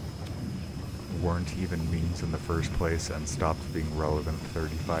that weren't even memes in the first place and stopped being relevant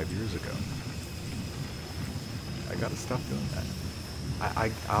 35 years ago. I gotta stop doing that.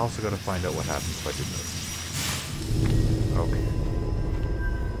 I also gotta find out what happens if I do this. Okay.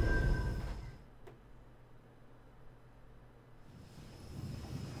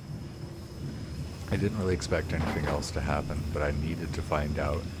 I didn't really expect anything else to happen, but I needed to find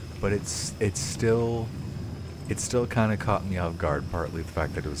out. But it's still kind of caught me off guard, partly the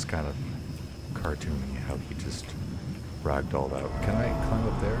fact that it was kind of cartoony, how he just ragdolled out. Can I climb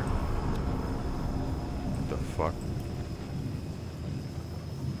up there? What the fuck?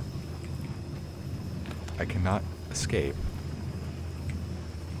 I cannot escape.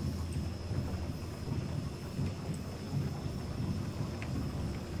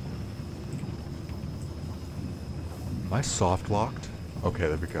 Am I soft locked? Okay,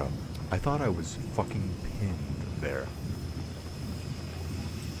 there we go. I thought I was fucking pinned there.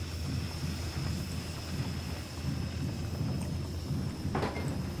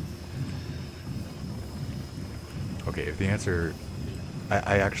 Okay, if the answer...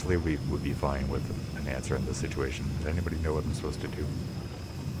 I actually would be fine with an answer in this situation. Does anybody know what I'm supposed to do?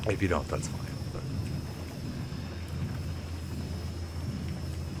 If you don't, that's fine. But.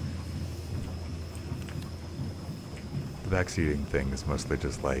 The backseating thing is mostly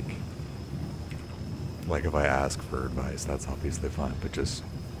just like if I ask for advice, that's obviously fine, but just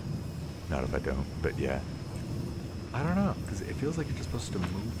not if I don't. But yeah. I don't know, because it feels like you're just supposed to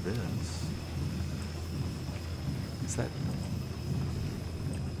move this. Is that...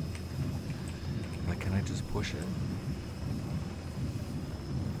 Like, can I just push it?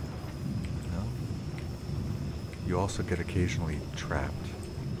 No? You also get occasionally trapped.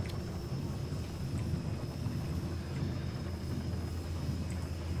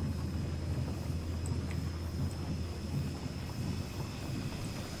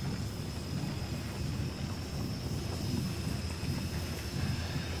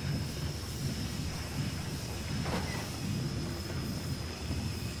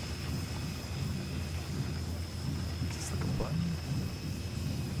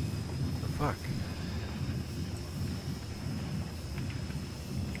 Fuck.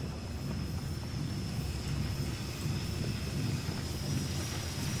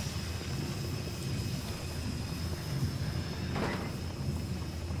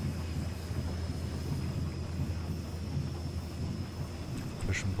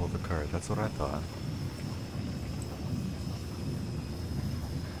 Push and pull the cart. That's what I thought.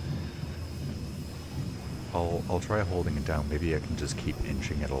 I'll try holding it down. Maybe I can just keep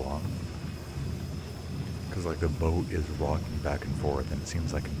inching it along. Because like the boat is rocking back and forth, and it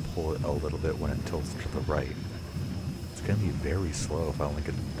seems I can pull it a little bit when it tilts to the right. It's gonna be very slow if I only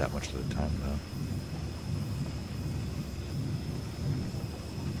get that much at a time though.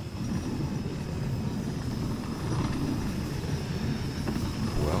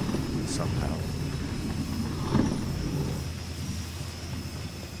 Well, somehow.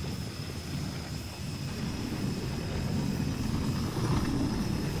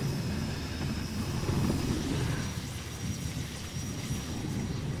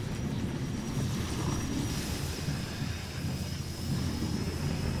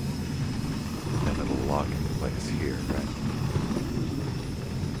 Here, right?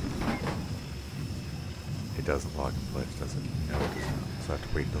 It doesn't lock in place, does it? No, it does not. So I have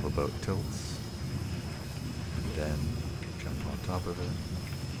to wait until the boat tilts, and then jump on top of it,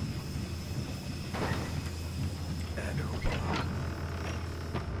 and hoop.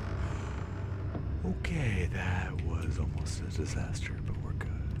 Okay, that was almost a disaster, but we're good.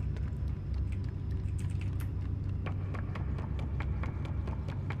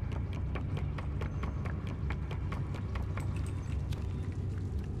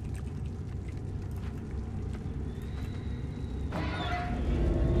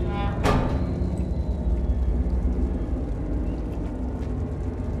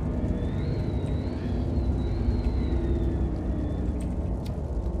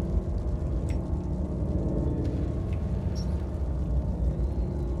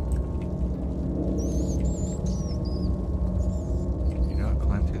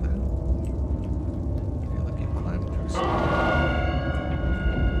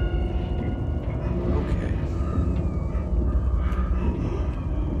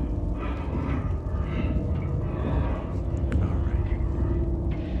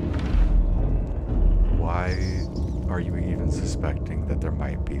 Suspecting that there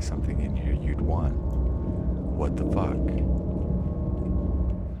might be something in here you'd want. What the fuck?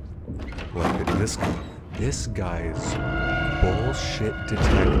 Like this guy's bullshit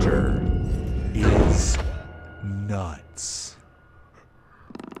detector is nuts.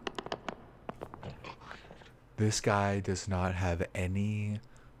 This guy does not have any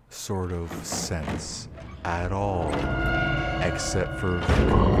sort of sense at all, except for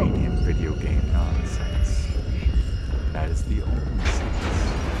convenient video game nonsense. That is the only sense.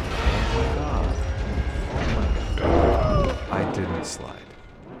 Oh my god. Oh my god. I didn't slide.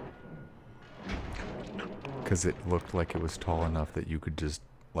 Because it looked like it was tall enough that you could just,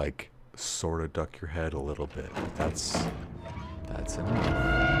 like, sort of duck your head a little bit. That's enough.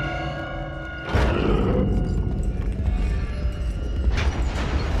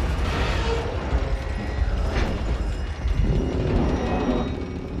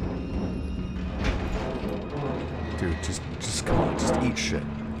 Dude, just come on, just eat shit.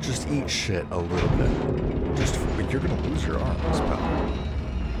 Just eat shit a little bit. You're gonna lose your arms,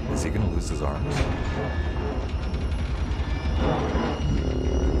 pal. Is he gonna lose his arms?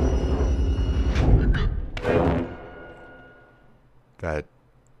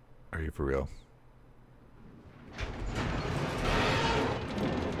 Are you for real?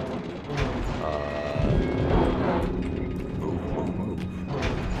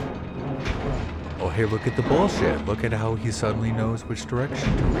 Oh, hey, look at the bullshit. Look at how he suddenly knows which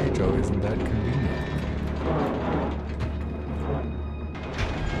direction to reach. Oh, isn't that convenient?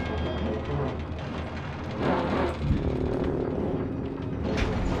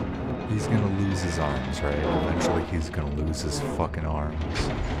 He's gonna lose his arms, right? Eventually he's gonna lose his fucking arms.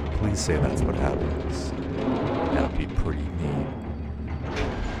 Please say that's what happens. That'd be pretty neat.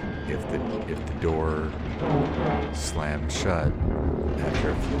 if the door slammed shut after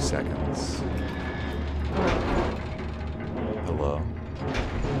a few seconds. Hello?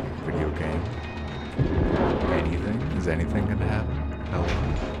 Video game? Anything? Is anything gonna happen? Hello?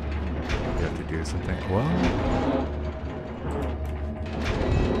 You have to do something? Well,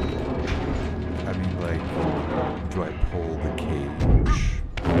 I mean, like, do I pull the cage?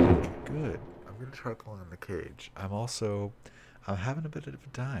 Good. I'm gonna try pulling the cage. I'm having a bit of a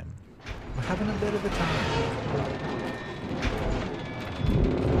time. I'm having a bit of a time.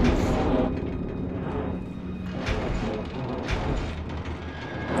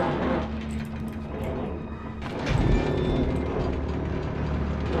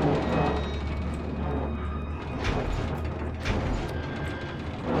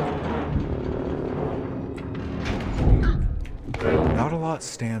 Not a lot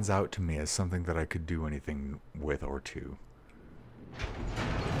stands out to me as something that I could do anything with or to.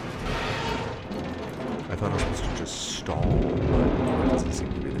 I thought I was supposed to just stall, but that doesn't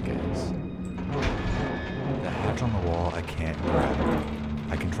seem to be the case. The hatch on the wall, I can't grab.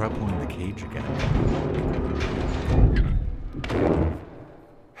 I can try pulling the cage again.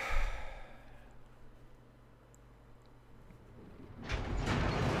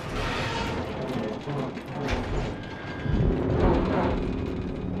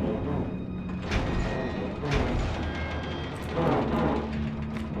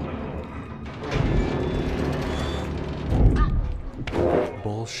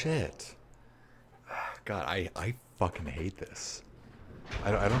 Bullshit. God, I fucking hate this.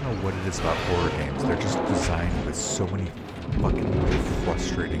 I don't know what it is about horror games. They're just designed with so many fucking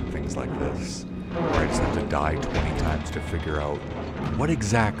frustrating things like this. Where I just have to die 20 times to figure out what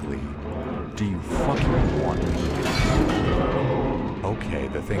exactly do you fucking want me to do? Okay,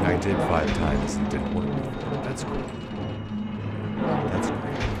 the thing I did 5 times and didn't work before. That's cool. That's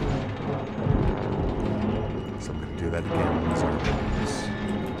great. So I'm gonna do that again with our bones.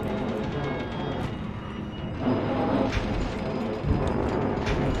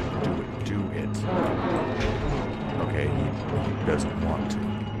 Do it. Okay, he doesn't want to.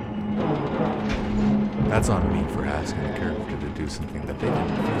 That's on me for asking the character to do something that they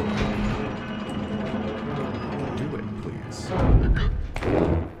didn't feel. Do it, please.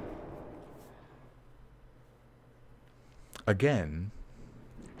 Again,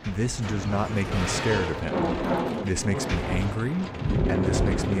 this does not make me scared of him. This makes me angry, and this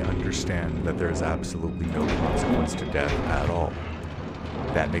makes me understand that there is absolutely no consequence to death at all.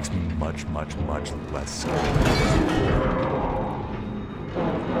 That makes me much, much, much less scared.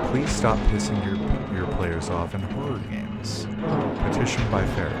 Please stop pissing your players off in horror games. Petition by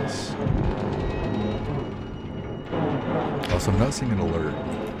Ferris. Also, I'm not seeing an alert,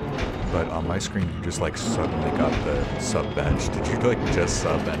 but on my screen you just like suddenly got the sub badge. Did you like just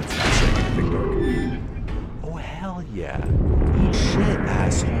sub and it's not saying anything dark? Oh hell yeah. Eat shit,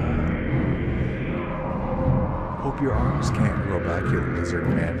 asshole. Hope your arms can't grow back, you lizard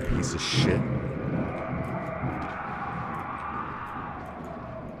man piece of shit.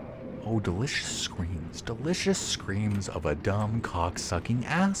 Oh, delicious screams. Delicious screams of a dumb cock-sucking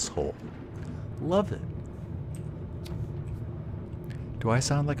asshole. Love it. Do I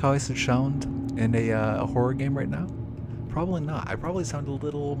sound like how I should sound in a horror game right now? Probably not. I probably sound a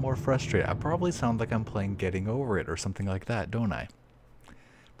little more frustrated. I probably sound like I'm playing Getting Over It or something like that, don't I?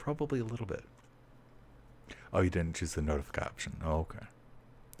 Probably a little bit. Oh, you didn't choose the notify option. Oh, okay.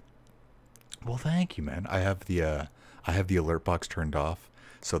 Well, thank you, man. I have the alert box turned off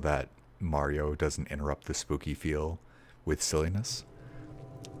so that Mario doesn't interrupt the spooky feel with silliness.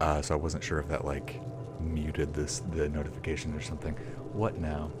 So I wasn't sure if that like muted the notification or something. What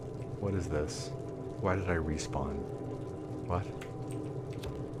now? What is this? Why did I respawn? What?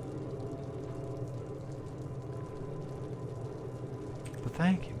 But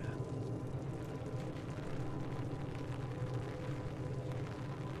thank you, man.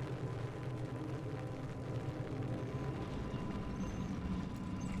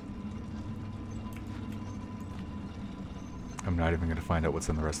 I'm not even going to find out what's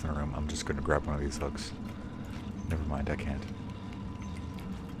in the rest of the room. I'm just going to grab one of these hooks. Never mind, I can't.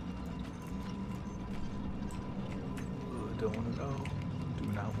 Don't want to know. Do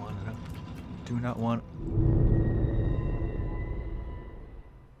not want to know. Do not want...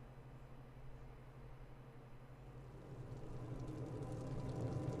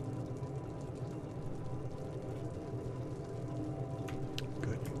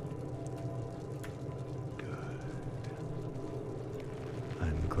 Good.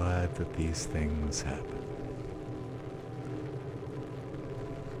 I'm glad that these things happen.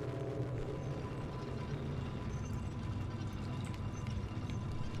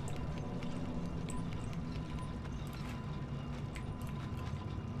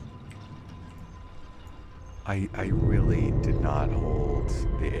 I really did not hold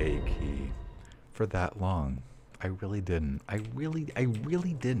the A key for that long. I really didn't. I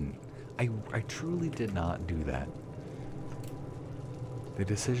really didn't. I truly did not do that. The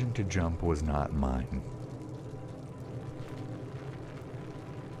decision to jump was not mine.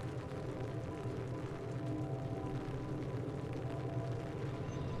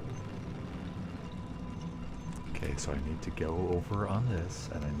 Okay, so I need to go over on this,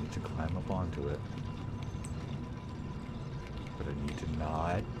 and I need to climb up onto it. But I need to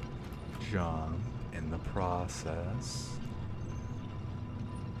not jump in the process.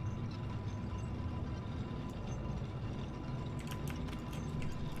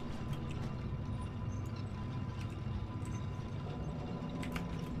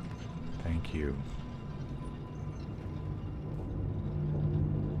 Thank you.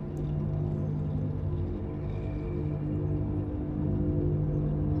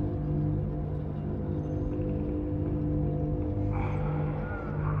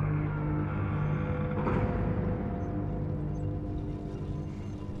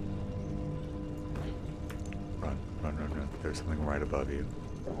 Run. There's something right above you.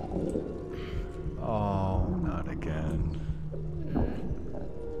 Oh, not again.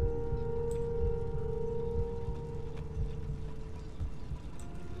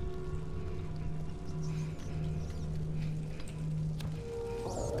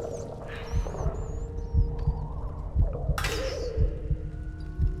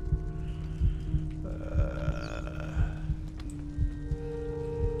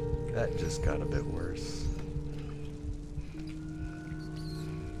 That just got a bit worse.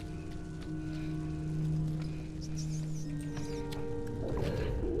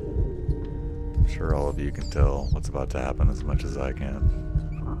 I'm sure all of you can tell what's about to happen as much as I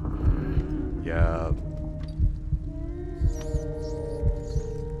can. Yeah.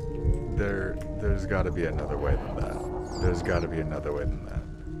 There's gotta be another way than that. There's gotta be another way than that.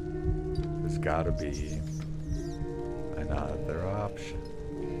 There's gotta be another option.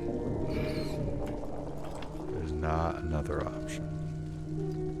 There's not another option.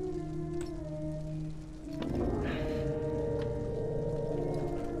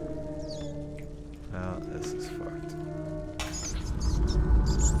 Now this is fucked.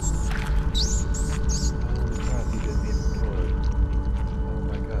 Holy crap, he didn't even kill it. Oh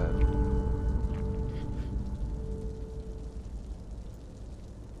my god.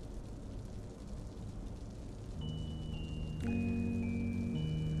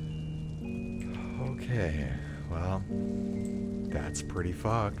 Okay, well, that's pretty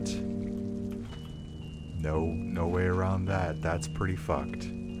fucked. No way around that. That's pretty fucked.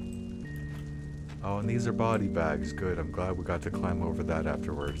 Oh, and these are body bags. Good. I'm glad we got to climb over that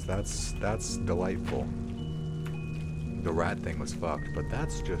afterwards. That's delightful. The rat thing was fucked, but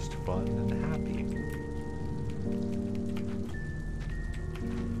that's just fun and happy.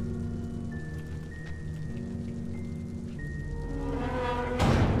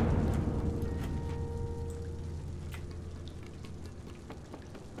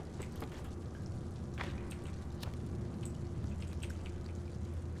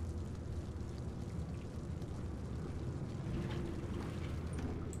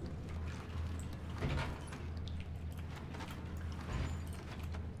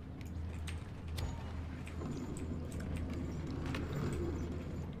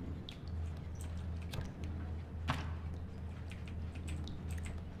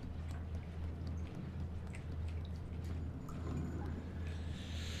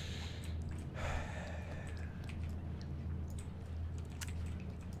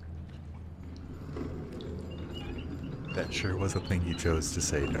 That sure was a thing you chose to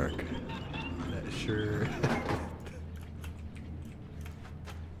say, Dark. That sure...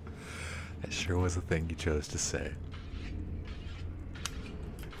 that sure was a thing you chose to say.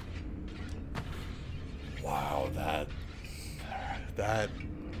 Wow, that...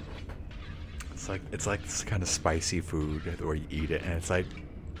 It's like this kind of spicy food where you eat it and it's like,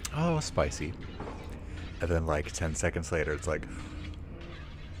 oh, spicy. And then like 10 seconds later, it's like,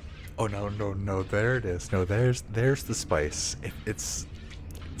 oh no, there it is. No, there's the spice. It's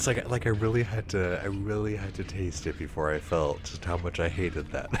like I really had to taste it before I felt just how much I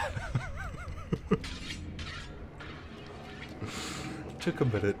hated that. Took a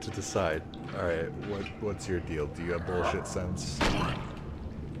minute to decide. All right, what's your deal? Do you have bullshit sense,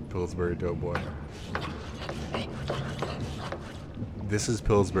 Pillsbury Doughboy? This is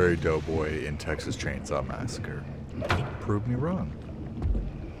Pillsbury Doughboy in Texas Chainsaw Massacre. Prove me wrong.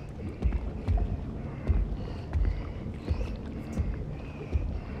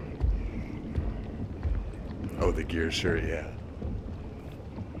 Oh, the gear shirt, yeah.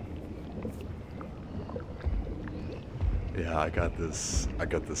 Yeah, I got this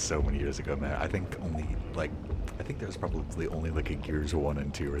so many years ago, man. I think there's probably only like a Gears 1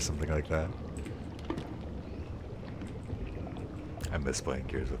 and 2 or something like that. I miss playing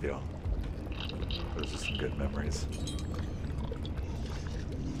Gears with y'all. Those are some good memories.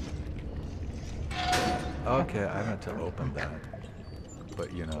 Okay, I meant to open that.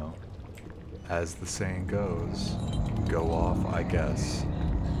 But you know, as the saying goes, go off, I guess.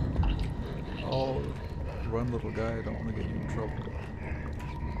 Oh, run, little guy, I don't want to get you in trouble.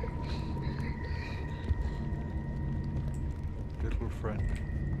 Good little friend.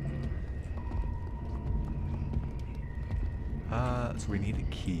 So we need a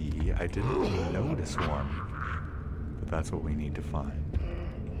key. I didn't notice one, but that's what we need to find.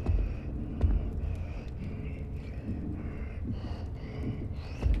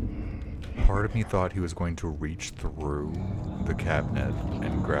 Part of me thought he was going to reach through the cabinet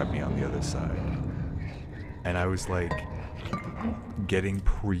and grab me on the other side. And I was like, getting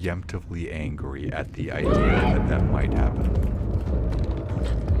preemptively angry at the idea that that might happen.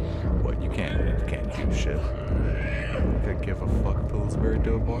 What, you can't do shit. You could give a fuck, Pillsbury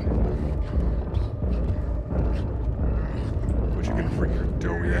Doughboy? What, you gonna bring your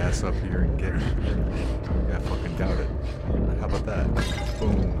doughy ass up here and get it? Yeah, I fucking doubt it. How about that?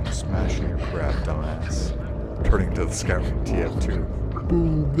 Boom, smashing your crap, dumbass. Turning to the scout from TF2.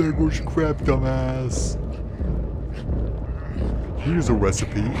 Boom, there goes your crap, dumbass. Here's a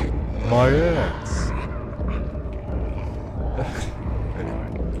recipe. My ass. Anyway.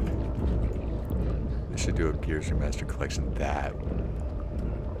 They should do a Gears Remastered Collection. That.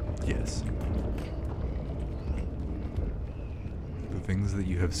 Yes. The things that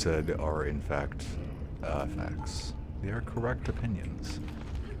you have said are, in fact, facts. They are correct opinions.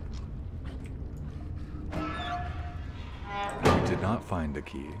 We did not find a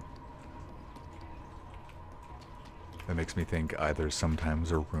key. That makes me think either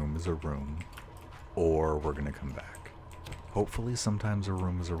sometimes a room is a room, or we're gonna come back. Hopefully sometimes a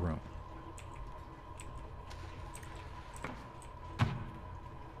room is a room. Okay,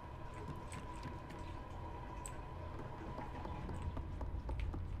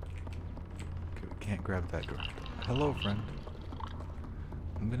 we can't grab that door. Hello, friend.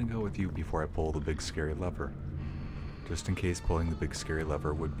 I'm gonna go with you before I pull the big scary lever. Just in case pulling the big scary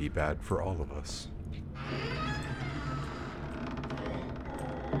lever would be bad for all of us.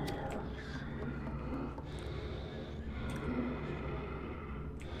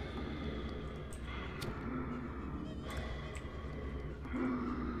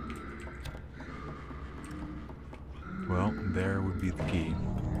 Well, there would be the key.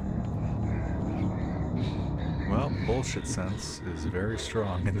 Well, bullshit sense is very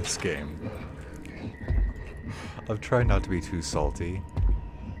strong in this game. I've tried not to be too salty,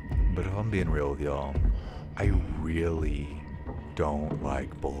 but if I'm being real with y'all, I really don't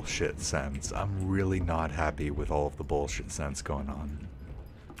like bullshit sense. I'm really not happy with all of the bullshit sense going on.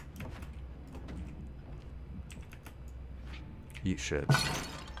 Eat shit.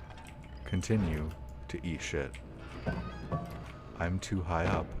 Continue to eat shit. I'm too high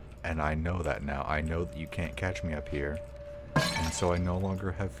up, and I know that now. I know that you can't catch me up here, and so I no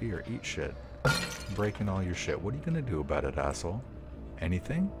longer have fear. Eat shit. Breaking all your shit. What are you gonna do about it, asshole?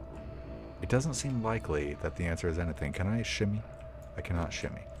 Anything? It doesn't seem likely that the answer is anything. Can I shimmy? I cannot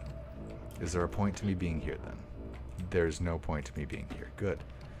shimmy. Is there a point to me being here then? There's no point to me being here. Good.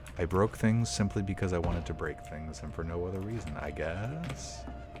 I broke things simply because I wanted to break things and for no other reason, I guess.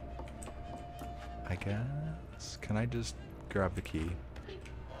 Can I just grab the key?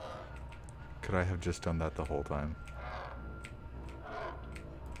 Could I have just done that the whole time?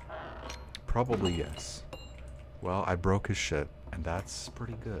 Probably yes. Well, I broke his shit, and that's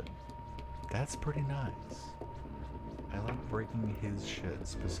pretty good. That's pretty nice. I like breaking his shit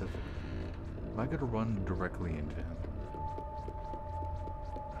specifically. Am I gonna run directly into him?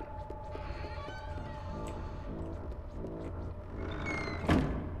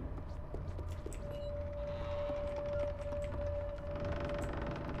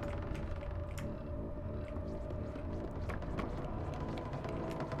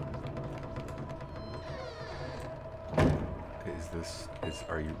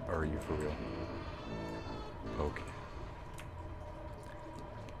 Are you for real? Okay.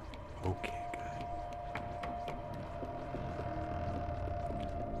 Okay, guy.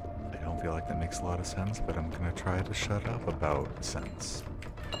 I don't feel like that makes a lot of sense, but I'm gonna try to shut up about sense.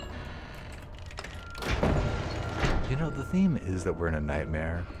 You know, the theme is that we're in a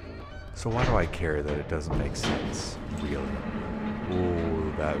nightmare, so why do I care that it doesn't make sense, really?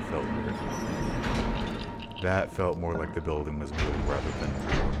 Ooh, that felt weird. That felt more like the building was moving rather than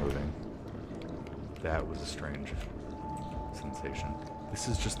we were moving. That was strange. sensation. This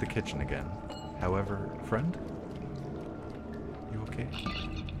is just the kitchen again. However, friend? You okay?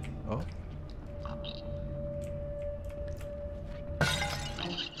 Oh?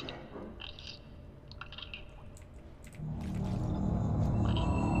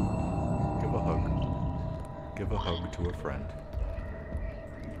 Give a hug. Give a hug to a friend.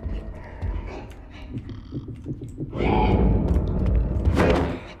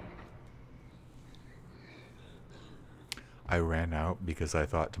 I ran out because I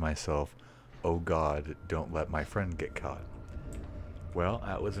thought to myself, oh God, don't let my friend get caught. Well,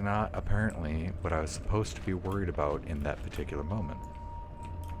 that was not apparently what I was supposed to be worried about in that particular moment.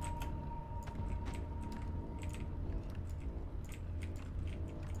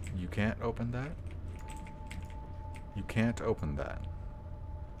 You can't open that? You can't open that.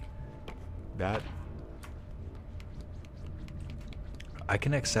 That... I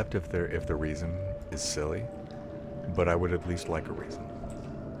can accept if the reason is silly, but I would at least like a reason.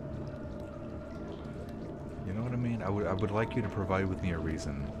 You know what I mean? I would like you to provide with me a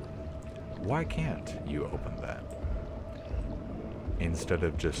reason. Why can't you open that? Instead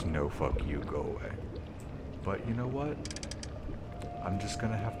of just no fuck you, go away. But you know what? I'm just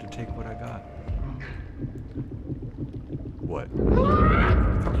gonna have to take what I got. What?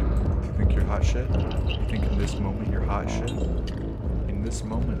 You think you're hot shit? You think in this moment you're hot shit? In this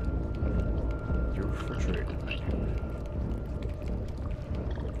moment, you're refrigerated, my dude.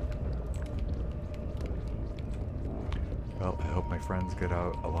 Well, I hope my friends get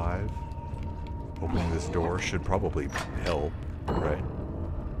out alive. Opening this door should probably help, right?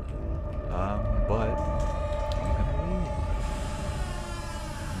 But I'm gonna leave.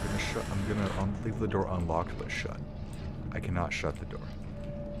 I'm gonna leave the door unlocked but shut. I cannot shut the door.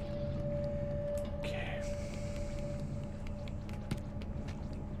 Okay.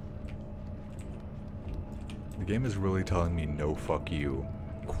 The game is really telling me no fuck you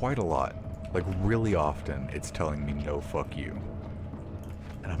quite a lot. Like really often it's telling me no fuck you.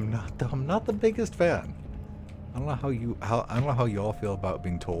 And I'm not the biggest fan. I don't know how y'all feel about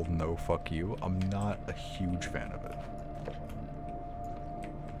being told no fuck you. I'm not a huge fan of it.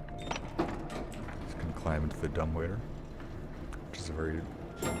 Just gonna climb into the dumbwaiter, which is a very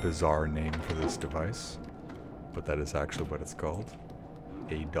bizarre name for this device, but that is actually what it's called.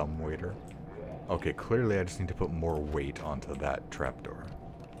 A dumbwaiter. Okay, clearly I just need to put more weight onto that trapdoor.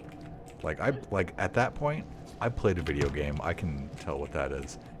 Like at that point, I played a video game. I can tell what that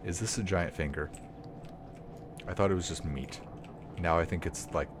is. Is this a giant finger? I thought it was just meat. Now I think it's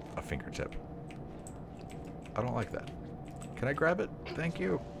like a fingertip. I don't like that. Can I grab it? Thank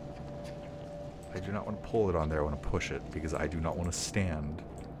you. I do not want to pull it on there. I want to push it because I do not want to stand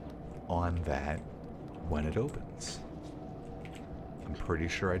on that when it opens. I'm pretty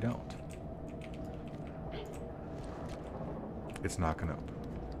sure I don't. It's not going to open.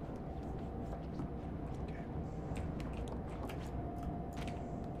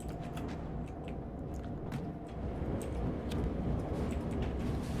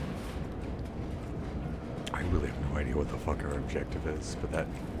 What the fuck our objective is, but that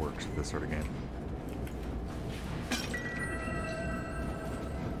works with this sort of game.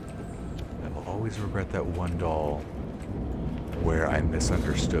 I will always regret that one doll where I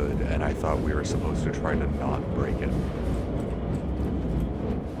misunderstood and I thought we were supposed to try to not break it.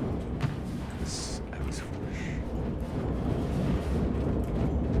 I was foolish.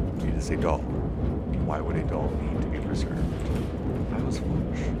 It is a doll. Why would a doll need to be preserved? I was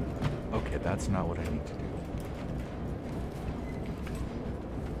foolish. Okay, that's not what I need to do.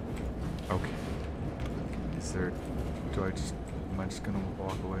 Okay. Is there... am I just gonna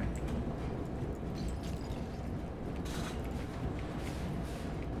walk away?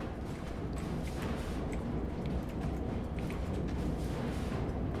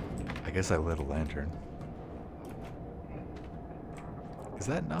 I guess I lit a lantern. Is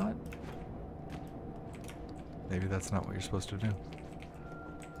that not? Maybe that's not what you're supposed to do.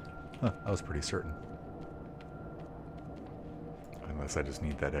 Huh, I was pretty certain. Unless I just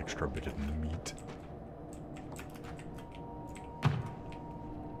need that extra bit of meat.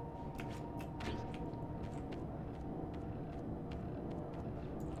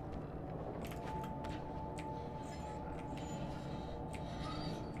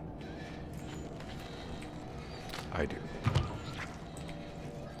 I do.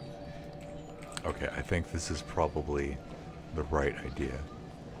 Okay, I think this is probably the right idea.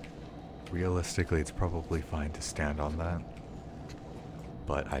 Realistically, it's probably fine to stand on that.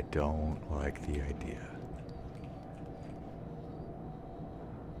 But I don't like the idea.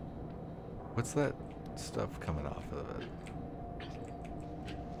 What's that stuff coming off of it?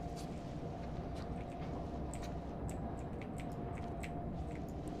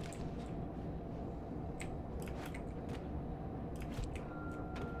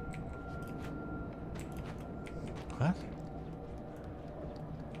 What?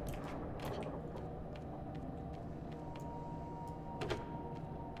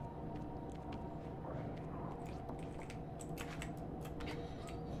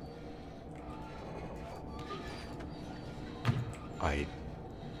 I...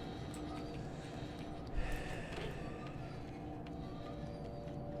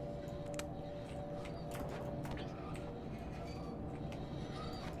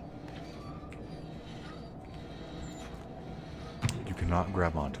 You cannot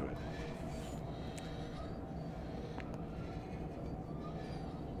grab onto it.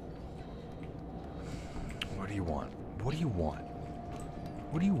 What do you want? What do you want?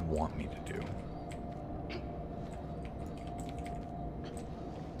 What do you want me to do?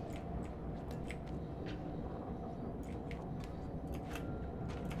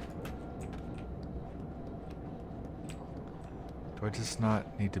 Do I just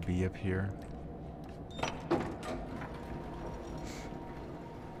not need to be up here?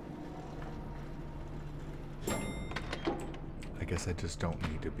 I guess I just don't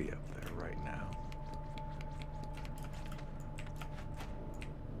need to be up there right now.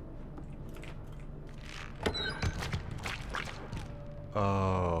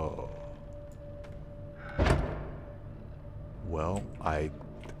 Oh. Well, I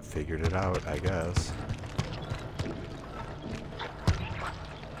figured it out, I guess.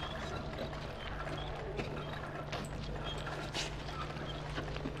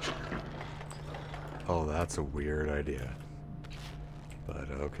 Oh, that's a weird idea. But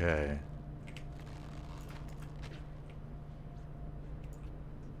okay.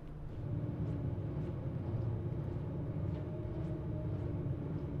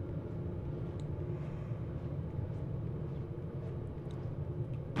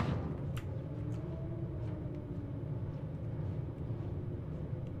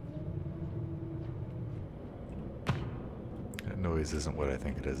 That noise isn't what I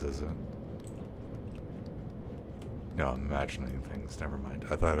think it is it? No, I'm imagining things. Never mind.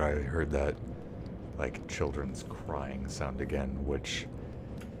 I thought I heard that, like, children's crying sound again, which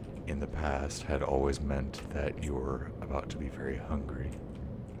in the past had always meant that you were about to be very hungry.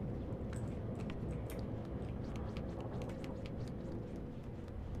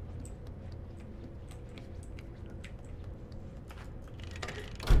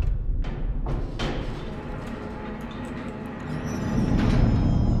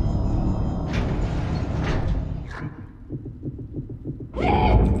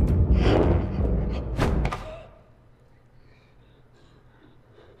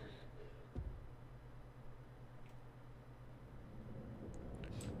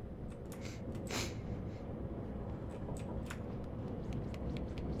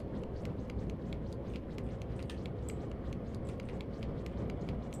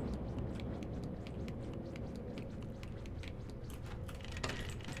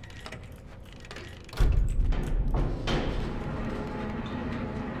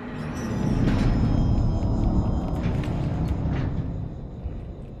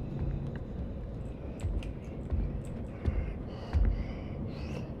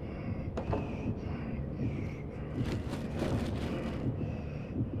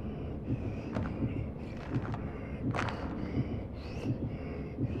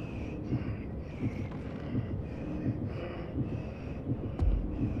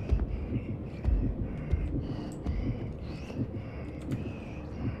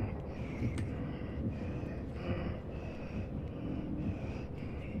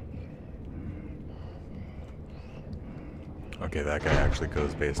 Okay, that guy actually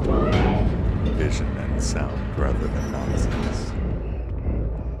goes based on vision and sound rather than nonsense.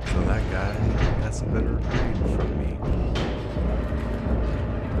 So that guy, that's a better read from me.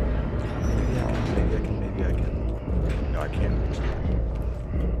 Maybe I can. No, I can't reach it.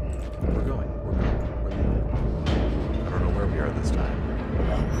 We're going. I don't know where we are this time.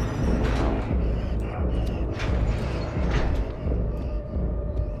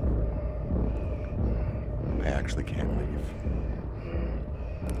 I actually can't leave.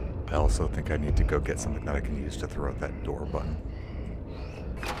 I also think I need to go get something that I can use to throw out that door button.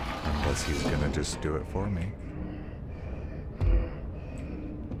 Unless he's gonna just do it for me.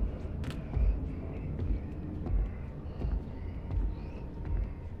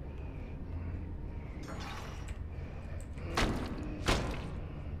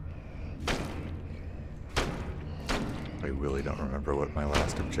 I really don't remember what my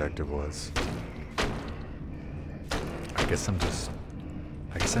last objective was. I guess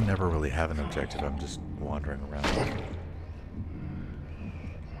I never really have an objective. I'm just wandering around.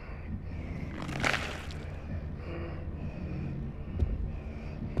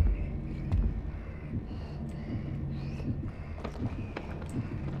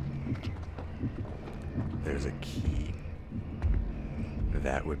 there's a key.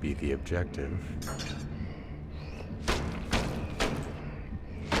 That would be the objective.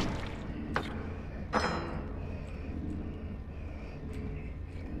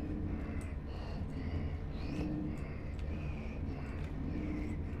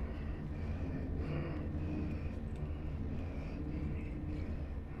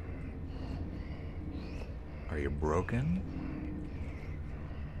 Are you broken?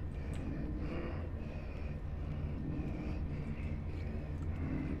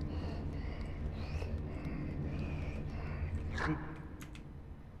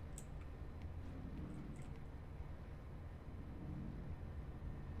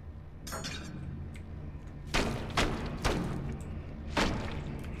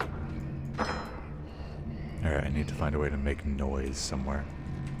 Alright, I need to find a way to make noise somewhere.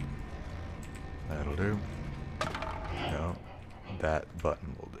 That'll do. No, that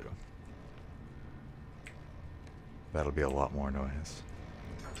button will do. That'll be a lot more noise.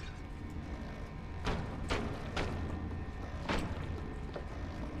 We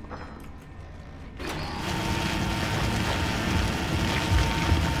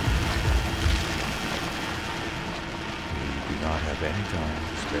do not have any time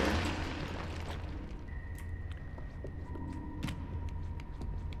to spare.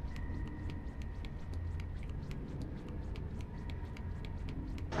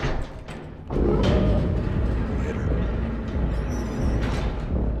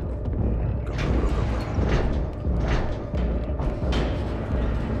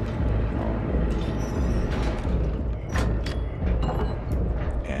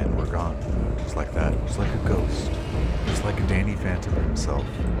 Himself.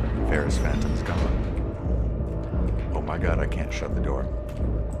 Ferris Phantom's gone. Oh my god, I can't shut the door.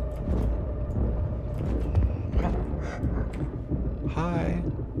 Hi.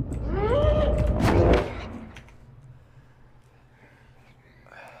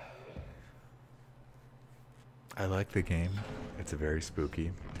 I like the game. It's very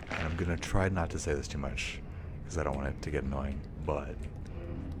spooky. And I'm gonna try not to say this too much because I don't want it to get annoying, but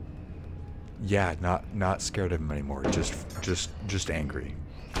yeah, not scared of him anymore. Just angry.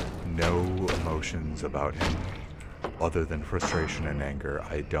 No emotions about him other than frustration and anger.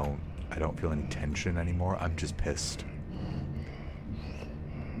 I don't feel any tension anymore. I'm just pissed.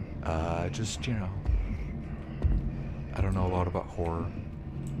 Just, you know, I don't know a lot about horror,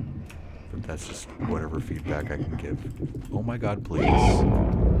 but that's just whatever feedback I can give. Oh my god, please.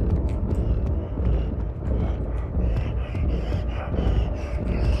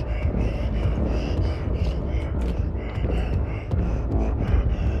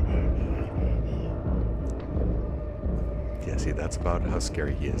 Yeah, see, that's about how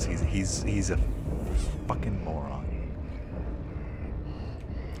scary he is. He's a fucking moron.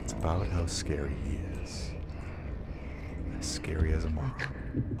 It's about how scary he is. As scary as a moron.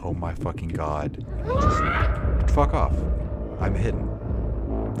 Oh my fucking god. Just fuck off. I'm hidden.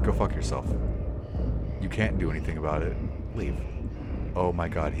 Go fuck yourself. You can't do anything about it. Leave. Oh my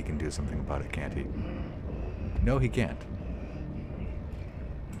god, he can do something about it, can't he? No, he can't.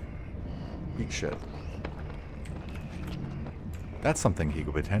 Eat shit. That's something he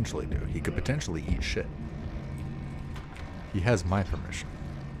could potentially do. He could potentially eat shit. He has my permission.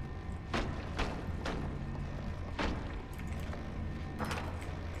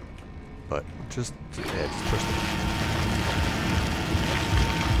 But just push the...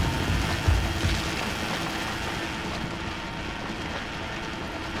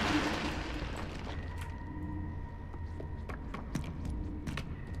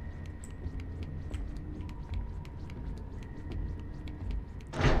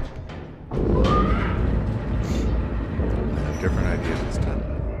 different idea this time.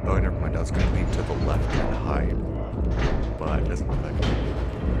 Oh, never mind. I was going to leave to the left and hide, but it doesn't look like it.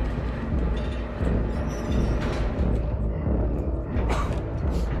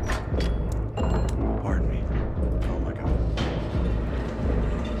 Pardon me. Oh my god.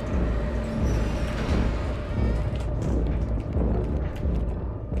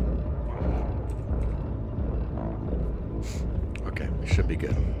 Okay, we should be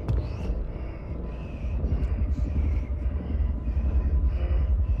good.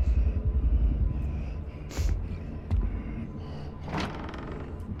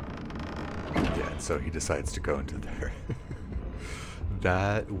 So he decides to go into there.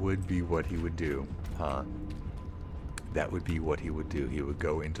 That would be what he would do, huh? That would be what he would do. He would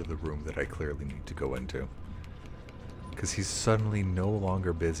go into the room that I clearly need to go into. Because he's suddenly no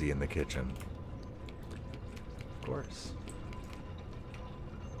longer busy in the kitchen. Of course.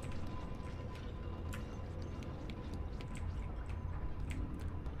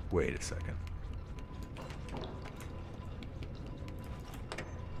 Wait a second.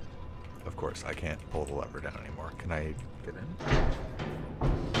 course, I can't pull the lever down anymore. Can I get in?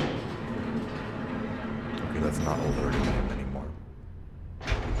 Okay, that's not alerting him anymore.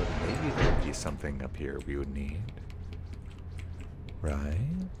 But maybe there'd be something up here we would need. Right?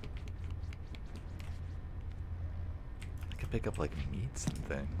 I could pick up, like, meats and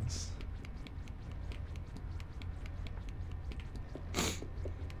things.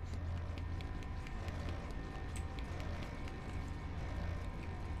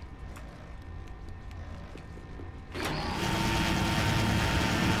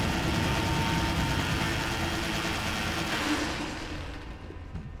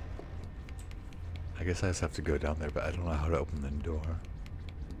 I guess I just have to go down there, but I don't know how to open the door.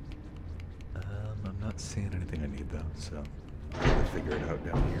 I'm not seeing anything I need though, so I'll figure it out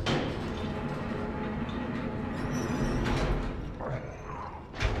down here.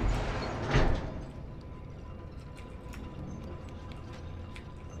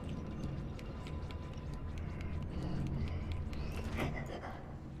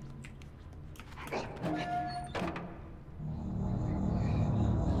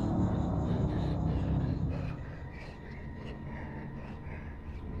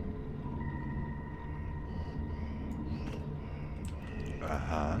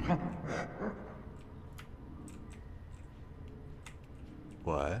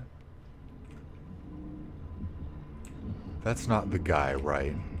 What? That's not the guy,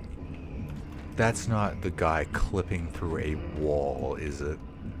 right? That's not the guy clipping through a wall, is it?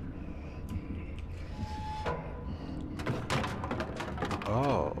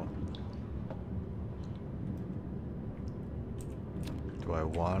 Oh. Do I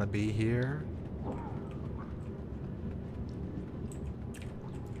want to be here?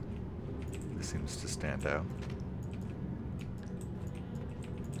 This seems to stand out.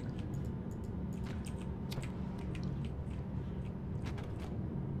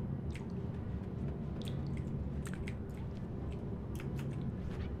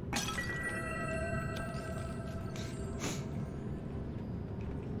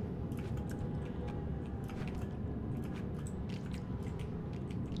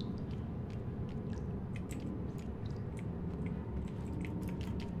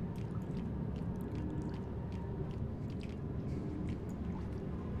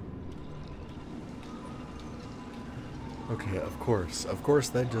 Okay, of course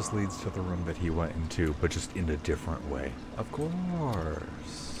that just leads to the room that he went into, but just in a different way. Of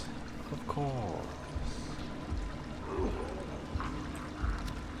course.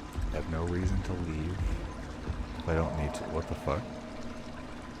 I have no reason to leave. I don't need to. What the fuck?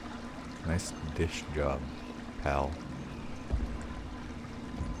 Nice dish job, pal.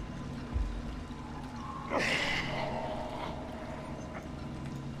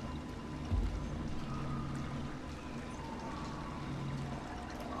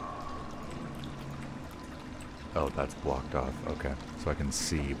 Oh, that's blocked off. Okay. So I can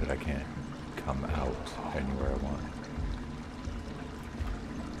see, but I can't come out anywhere I want.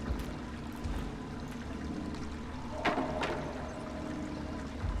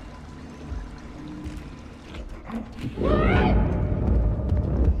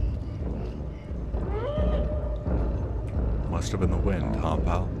 Must have been the wind, huh,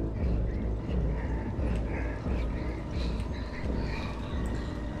 pal?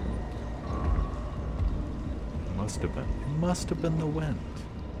 It must have been the wind.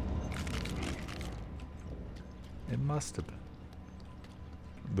 It must have been.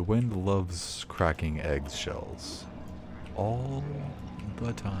 The wind loves cracking eggshells. All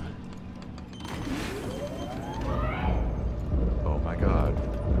the time. Oh my god.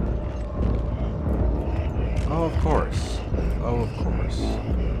 Oh, of course. Oh, of course.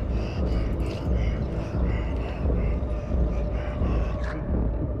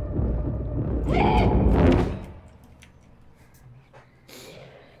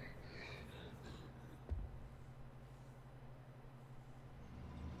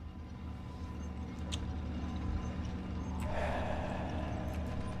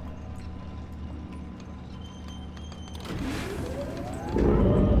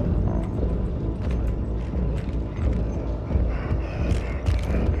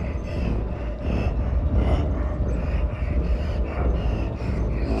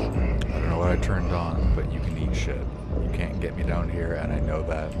 Turned on, but you can eat shit. You can't get me down here, and I know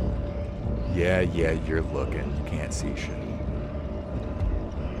that. Yeah, you're looking. You can't see shit.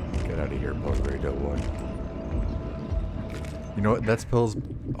 Get out of here, Pillsbury Doughboy. You know what? That's Pills.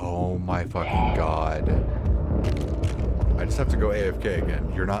 Oh my fucking god. I just have to go AFK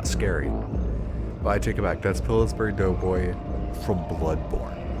again. You're not scary. But I take it back. That's Pillsbury Doughboy from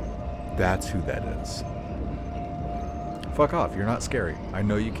Bloodborne. That's who that is. Fuck off. You're not scary. I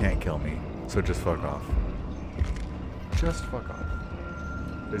know you can't kill me. So just fuck off. Just fuck off.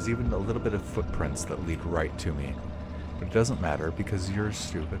 There's even a little bit of footprints that lead right to me. But it doesn't matter because you're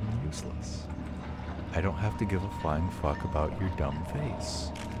stupid and useless. I don't have to give a flying fuck about your dumb face.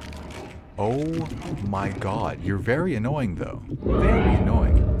 Oh my god, you're very annoying though. Very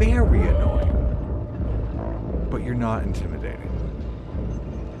annoying. Very annoying. But you're not intimidating.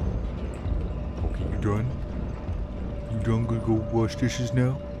 Okay, you done? You done gonna go wash dishes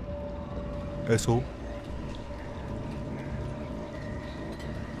now? Asshole?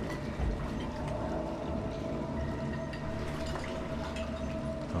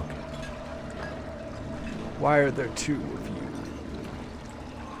 Okay. Why are there two of you?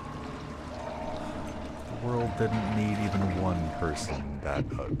 The world didn't need even one person that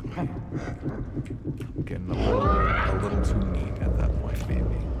ugly. Getting a little too mean at that point,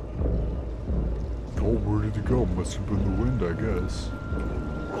 maybe. Oh, where did it go? Must have been the wind, I guess.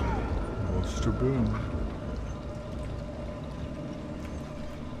 Must have been.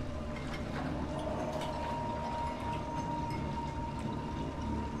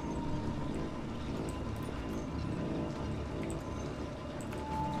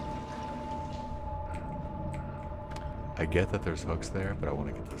 I get that there's hooks there, but I want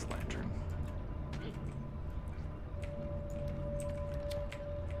to get this lantern.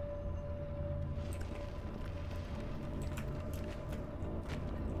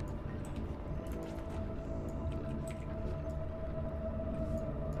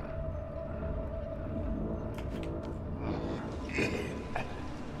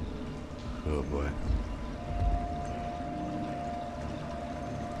 Oh boy.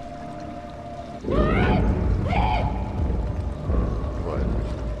 What?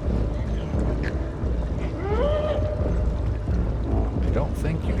 I don't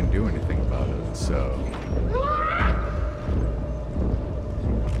think you can do anything about it, so...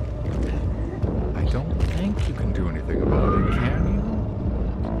 I don't think you can do anything about it, can you?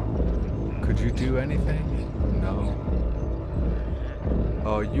 Could you do anything? No.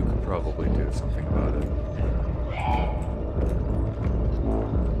 Oh, you could probably do something about it.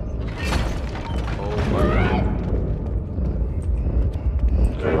 Oh my god.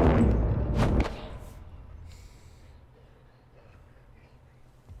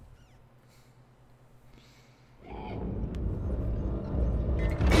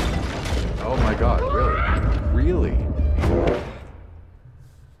 Oh my god, really? Really?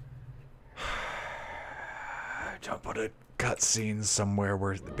 Don't put a cutscene somewhere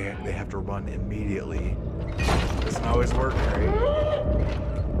where they have to run immediately. Doesn't always work, right?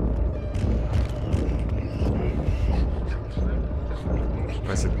 If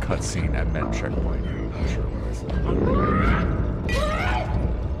I said cutscene, I meant checkpoint. I'm not sure what I said.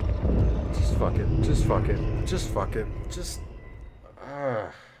 Just fuck it. Just fuck it. Just fuck it. Just...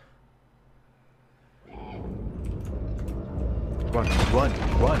 Run.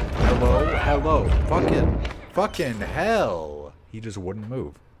 Hello. Fucking hell. He just wouldn't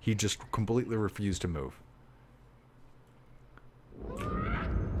move. He just completely refused to move.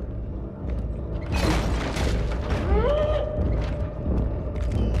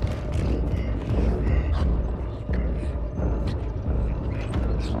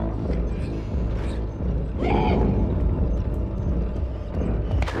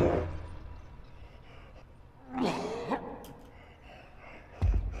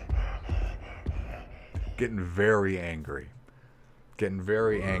 Getting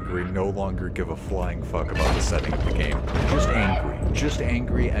very angry, no longer give a flying fuck about the setting of the game. Just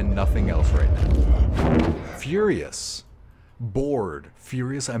angry and nothing else right now. Furious. Bored.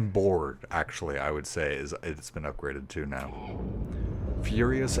 Furious and bored, actually, I would say, it's been upgraded to now.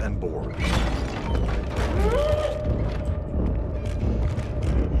 Furious and bored.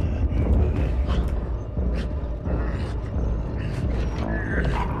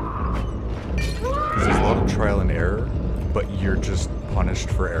 There's a lot of trial and error, but you're just punished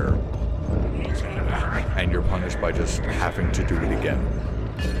for error. And you're punished by just having to do it again.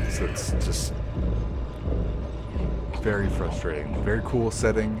 So it's just very frustrating. Very cool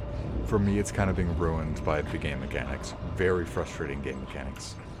setting. For me, it's kind of being ruined by the game mechanics. Very frustrating game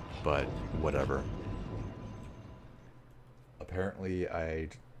mechanics. But whatever. Apparently, I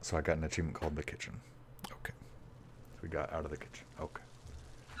got an achievement called The Kitchen. Okay. So we got out of the kitchen. Okay.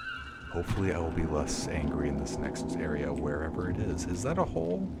 Hopefully I will be less angry in this next area, wherever it is. Is that a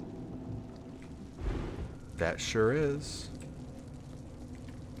hole? That sure is.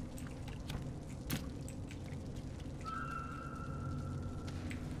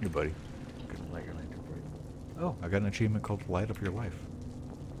 Hey, buddy. Gonna light your lantern for you. Oh, I got an achievement called Light Up Your Life.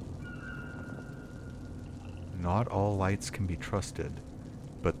 Not all lights can be trusted.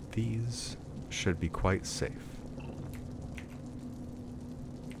 but these should be quite safe.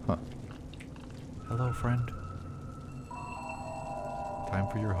 Huh. Hello, friend. Time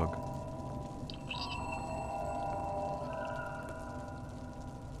for your hug.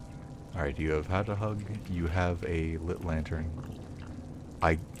 Alright, you have had a hug. You have a lit lantern.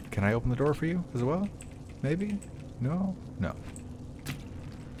 Can I open the door for you as well? Maybe? No? No.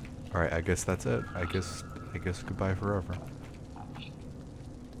 Alright, I guess that's it. I guess goodbye forever.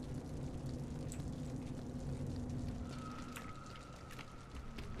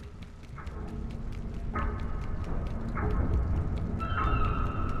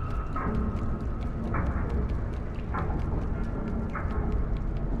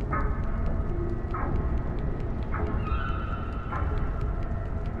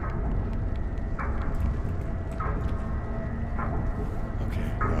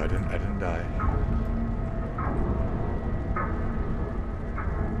 I didn't die.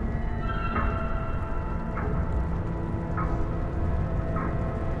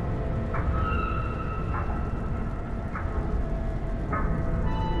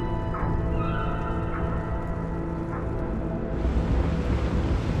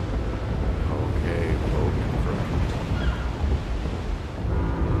 Okay, boat confirmed.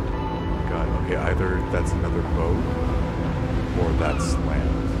 God, okay, either that's another boat or that's land.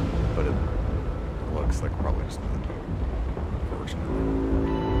 But it looks like probably just another boat, unfortunately.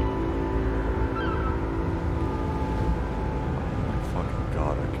 My fucking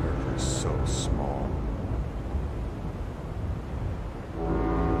god, our character is so small.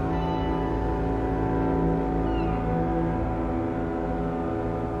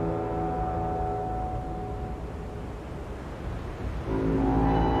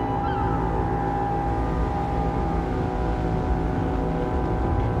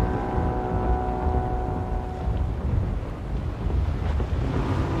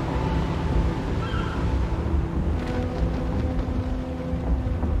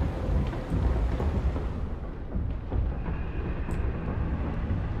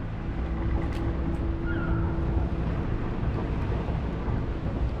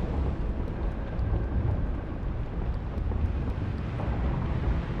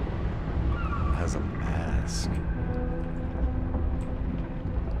 Has a mask.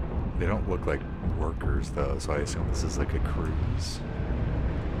 They don't look like workers though, so I assume this is like a cruise.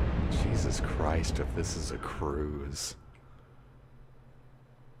 Jesus Christ, if this is a cruise.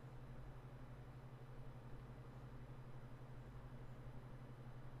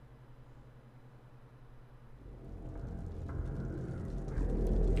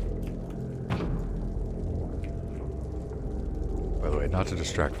 By the way, not to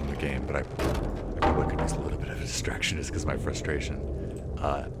distract from the game, but I probably could use a little bit of a distraction just because of my frustration.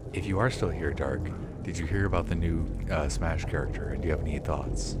 If you are still here, Dark, did you hear about the new Smash character, and do you have any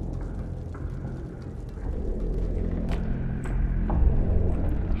thoughts?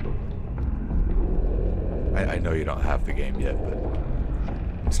 I know you don't have the game yet, but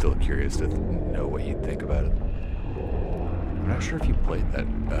I'm still curious to know what you'd think about it. I'm not sure if you played that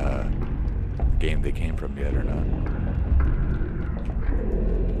game they came from yet or not.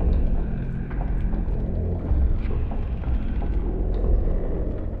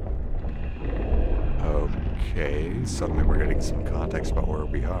 Okay, suddenly we're getting some context about where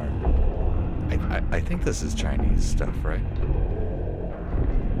we are. I think this is Chinese stuff, right?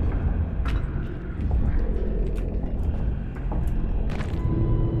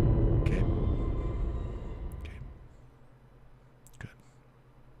 Okay. Okay. Good.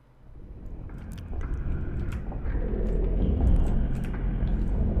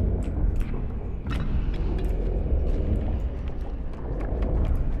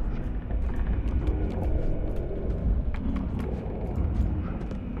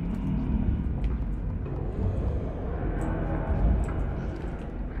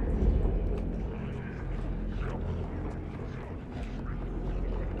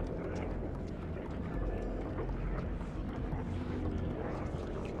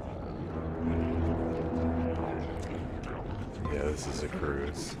 Yeah, this is a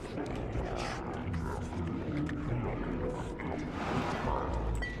cruise. For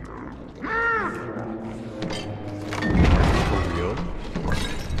real?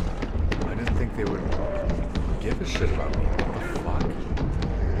 I didn't think they would give a shit about me. What the fuck?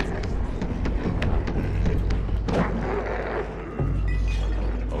 Okay.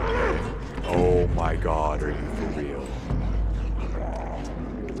 Oh my god, are you for real?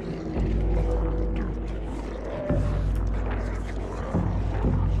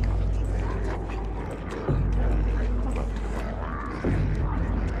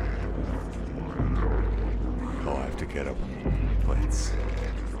 Oh, I have to get up plates.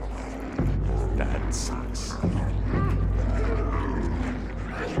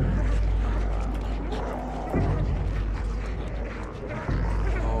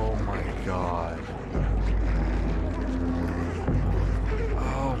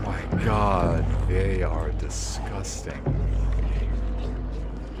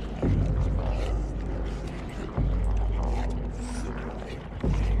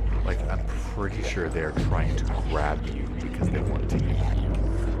 pretty sure they're trying to grab you because they want to eat you.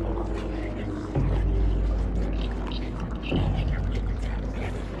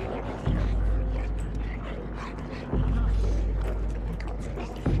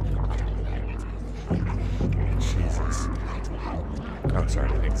 Jesus. Oh, sorry,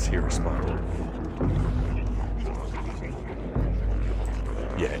 thanks. He responded.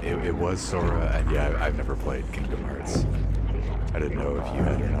 Yeah, it was Sora, and yeah, I've never played Kingdom Hearts. I didn't know if you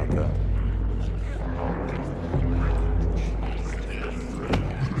had or not, though.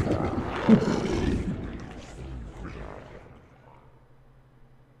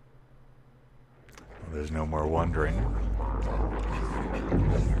 Well, there's no more wondering.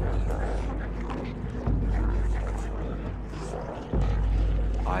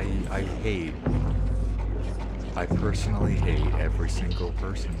 I personally hate every single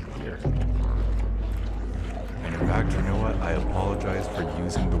person here. And in fact, you know what? I apologize for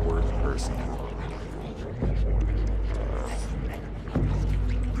using the word person.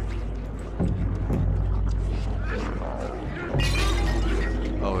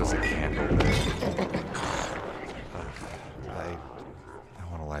 Oh, there's a candle there. I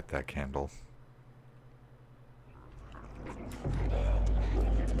want to light that candle.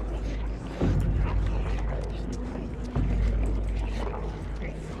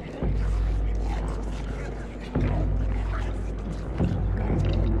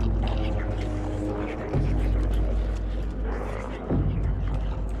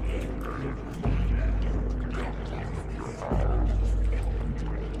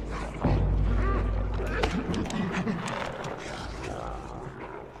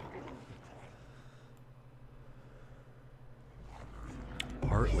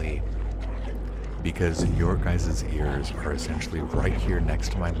 Partly because your guys' ears are essentially right here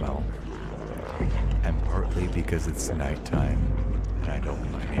next to my mouth, and partly because it's nighttime and I don't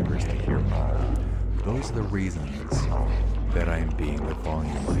want my neighbors to hear me. Those are the reasons that I am being the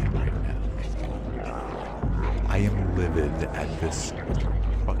volume I am right now. I am livid at this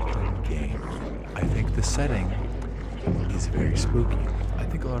fucking game. I think the setting is very spooky. I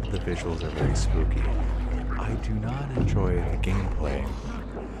think a lot of the visuals are very spooky. I do not enjoy the gameplay,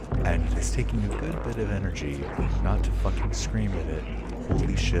 and it's taking a good bit of energy not to fucking scream at it.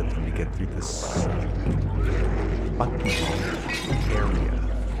 Holy shit, let me get through this fucking area.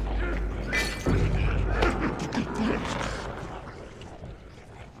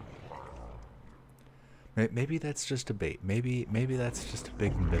 Maybe that's just a bait. Maybe that's just a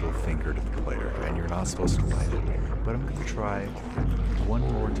big middle finger to the player, and you're not supposed to light it. But I'm gonna try one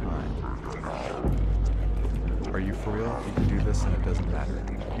more time. Are you for real? You can do this and it doesn't matter.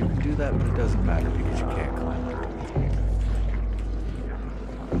 You can do that, but it doesn't matter because you can't climb it.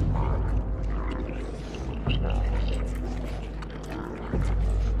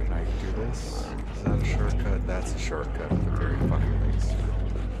 Can I do this? Is that a shortcut? That's a shortcut at the very fucking least.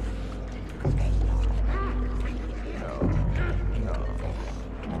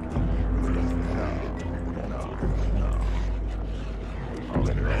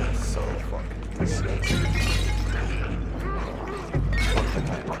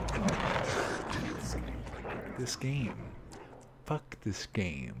 This game. Fuck this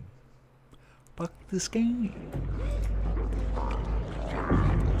game. Fuck this game.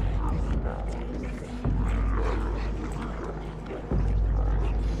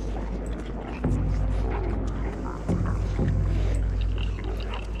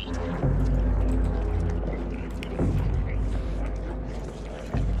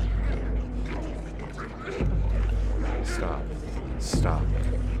 Stop. Stop.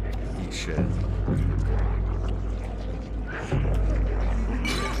 Eat shit.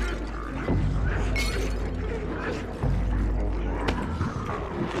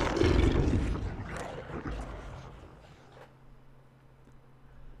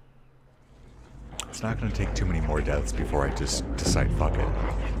 It's not going to take too many more deaths before I just decide fuck it.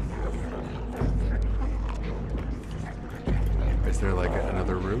 Is there like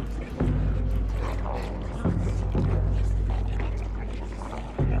another route?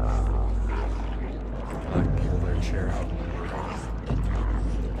 Pull their chair out.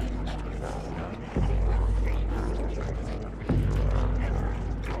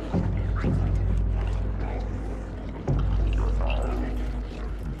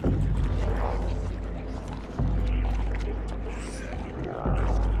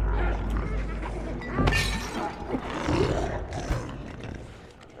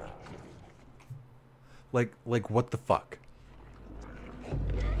 Like what the fuck?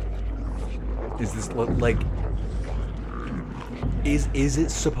 Is this like Is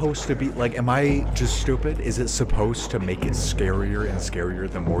it supposed to be like, am I just stupid? Is it supposed to make it scarier and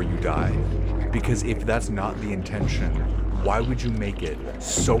scarier the more you die? Because if that's not the intention, why would you make it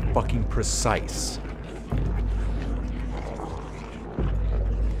so fucking precise?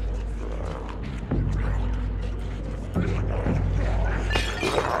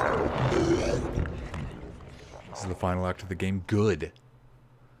 This is the final act of the game. Good.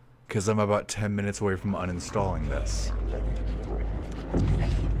 Because I'm about 10 minutes away from uninstalling this.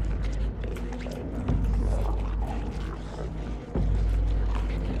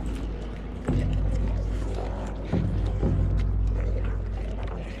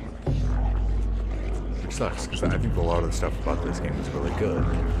 Which sucks, because I think a lot of the stuff about this game is really good.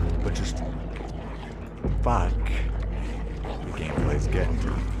 But just... fuck. The gameplay's getting to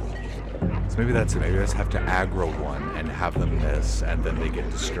me. So maybe that's it. Maybe I just have to aggro one and have them miss, and then they get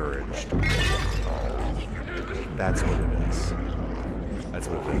discouraged. That's what it is. That's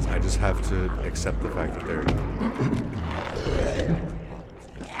what it is. I just have to accept the fact that they're...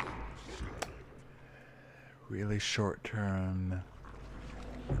 really short-term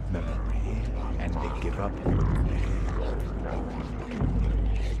memory, and they give up.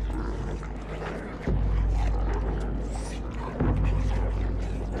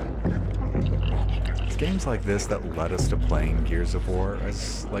 It's games like this that led us to playing Gears of War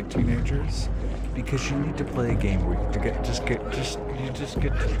as like teenagers, because you need to play a game where you just get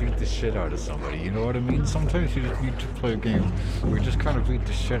to beat the shit out of somebody. You know what I mean? Sometimes you just need to play a game where you just kind of beat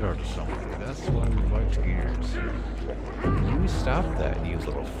the shit out of somebody. That's why we liked Gears. You stop that, you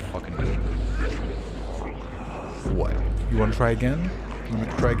little fucking dude. What? You want to try again? You want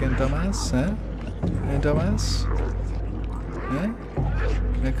to try again, dumbass? Eh? Eh, dumbass? Eh?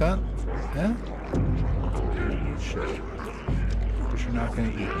 You can't? Eh? Shit. Because you're not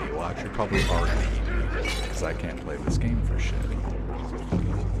going to eat me. Well, actually, probably are going to eat me. Because I can't play this game for shit.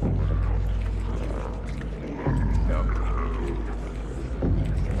 No.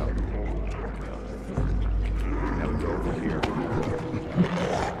 Now we go over here.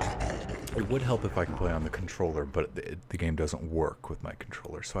 It would help if I could play on the controller, but the game doesn't work with my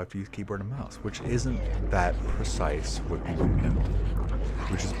controller, so I have to use keyboard and mouse, which isn't that precise with movement,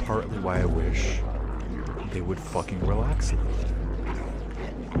 which is partly why I wish they would fucking relax a little.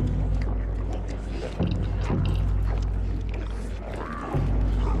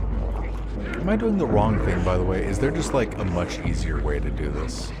 Am I doing the wrong thing, by the way? Is there just like a much easier way to do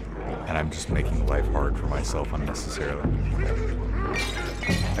this? And I'm just making life hard for myself unnecessarily.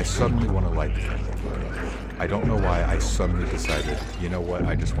 I suddenly want to light the candle. I don't know why I suddenly decided, you know what,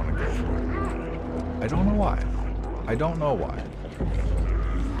 I just want to go for it. I don't know why. I don't know why.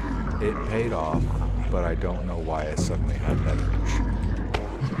 It paid off, but I don't know why I suddenly had that urge.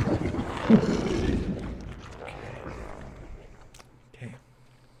 Okay.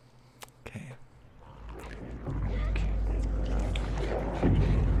 Okay.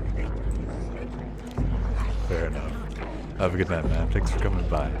 Fair enough. Have a good night, man. Thanks for coming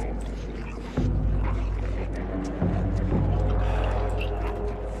by.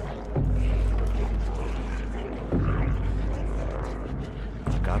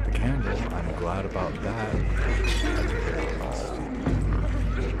 I got the candle. I'm glad about that.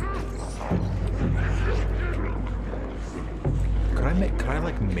 Could I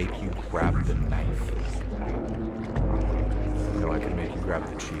like make you grab the knife? No, I could make you grab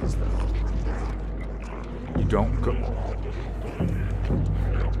the cheese though. You don't go.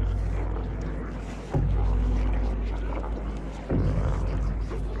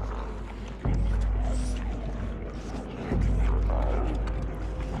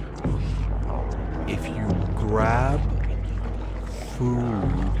 If you grab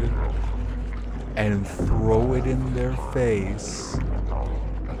food and throw it in their face,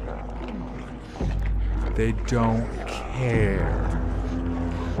 they don't care.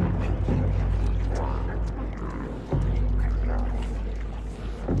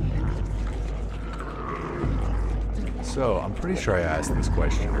 So, I'm pretty sure I asked this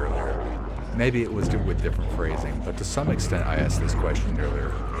question earlier. Maybe it was with different phrasing, but to some extent I asked this question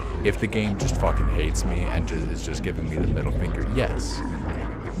earlier. If the game just fucking hates me and is just giving me the middle finger, yes.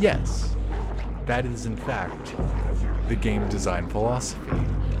 Yes. That is, in fact, the game design philosophy.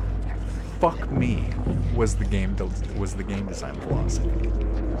 Fuck me was the game design philosophy.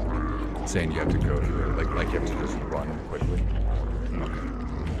 Saying you have to go through it, like you have to just run quickly.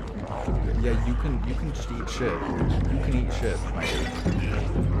 Yeah, you can just eat shit. You can eat shit, my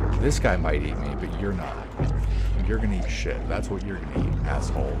dude. This guy might eat me, but you're not. You're gonna eat shit. That's what you're gonna eat,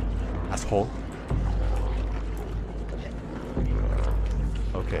 asshole. Asshole.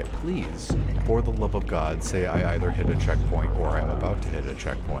 Okay, please, for the love of God, say I either hit a checkpoint or I'm about to hit a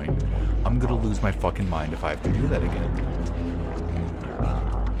checkpoint. I'm gonna lose my fucking mind if I have to do that again.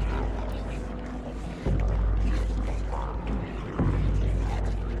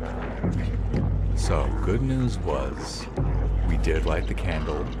 So, good news was, we did light the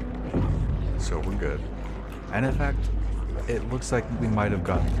candle, so we're good. And in fact, it looks like we might have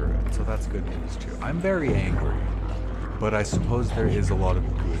gotten through it, so that's good news too. I'm very angry, but I suppose there is a lot of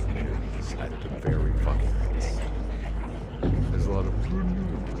good news at the very fucking least. There's a lot of good news.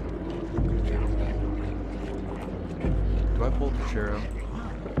 Do I pull the chair out?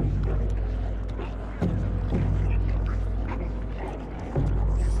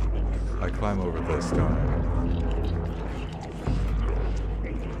 I climb over this, don't I?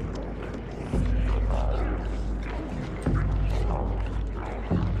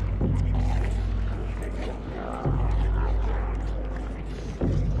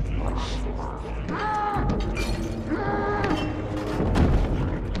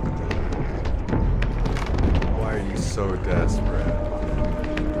 Why are you so desperate?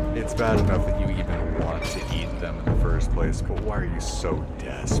 It's bad enough that you even want to eat them in the first place, but why are you so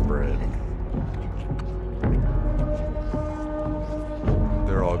desperate?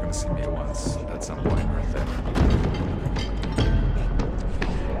 They're all gonna see me once at some point, aren't they?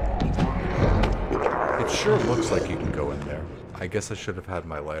 It sure looks like you can go in there. I guess I should have had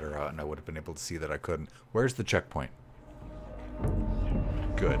my lighter out and I would have been able to see that I couldn't. Where's the checkpoint?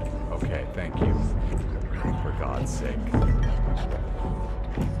 Good. Okay, thank you. For God's sake.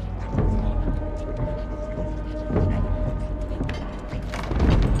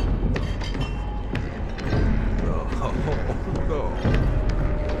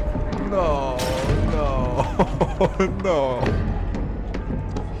 No, no.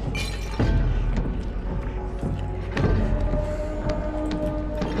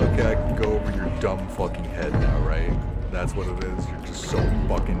 Okay, I can go over your dumb fucking head now, right? That's what it is. You're just so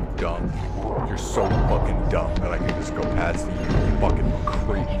fucking dumb. You're so fucking dumb that I can just go past you, you fucking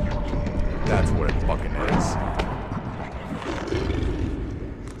creep. That's what it fucking is.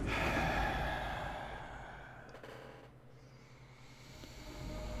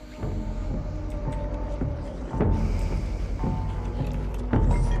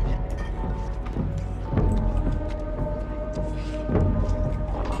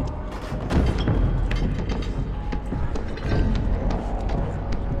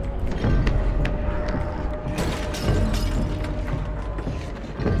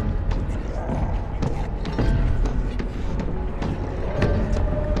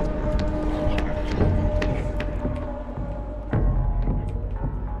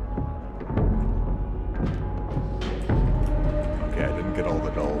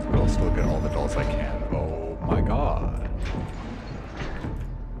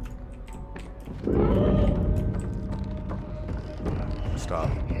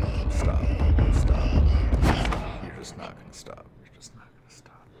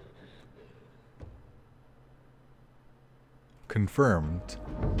 Confirmed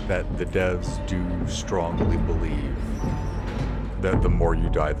that the devs do strongly believe that the more you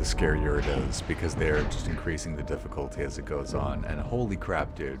die, the scarier it is, because they're just increasing the difficulty as it goes on. And holy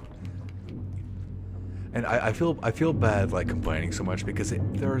crap, dude! And I feel bad like complaining so much because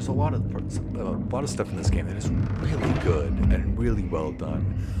there's a lot of stuff in this game that is really good and really well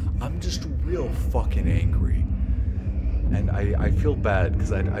done. I'm just real fucking angry. And I feel bad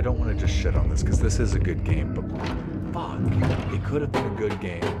because I don't want to just shit on this because this is a good game, but fuck, it could have been a good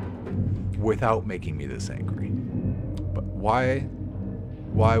game without making me this angry. But why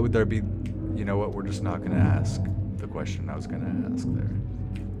would there be, you know what, we're just not going to ask the question I was going to ask there.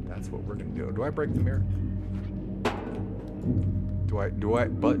 That's what we're going to do. Do I break the mirror? Do I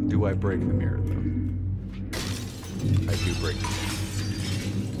break the mirror though? I do break the mirror.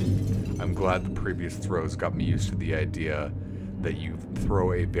 I'm glad the previous throws got me used to the idea that you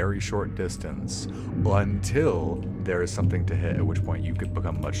throw a very short distance until there is something to hit, at which point you could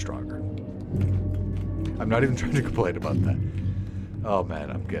become much stronger. I'm not even trying to complain about that. Oh man,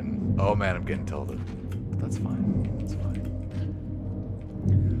 I'm getting tilted. But that's fine. That's fine.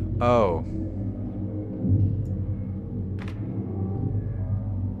 Oh.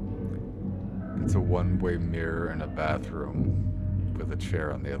 It's a one-way mirror in a bathroom with a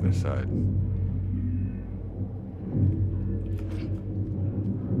chair on the other side.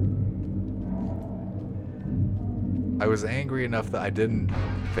 I was angry enough that I didn't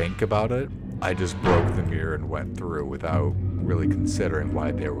think about it. I just broke the mirror and went through without really considering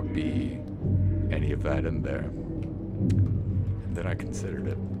why there would be any of that in there. And then I considered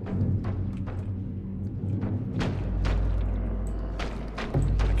it.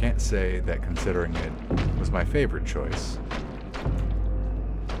 can't say that considering it was my favorite choice.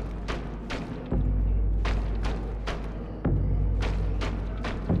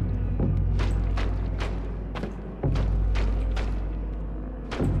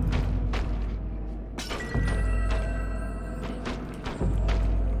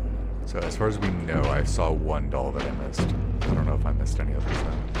 So as far as we know, I saw one doll that I missed. I don't know if I missed any others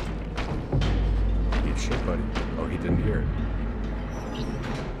though. Eat shit, buddy. Oh, he didn't hear it.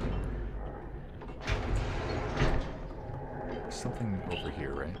 There's something over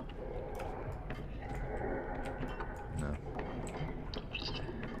here, right? No.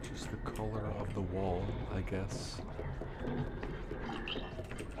 Just the color of the wall, I guess.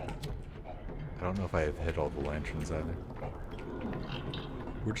 I don't know if I have hit all the lanterns either.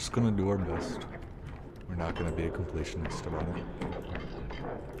 We're just gonna do our best. We're not gonna be a completionist about it.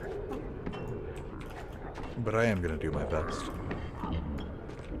 But I am gonna do my best.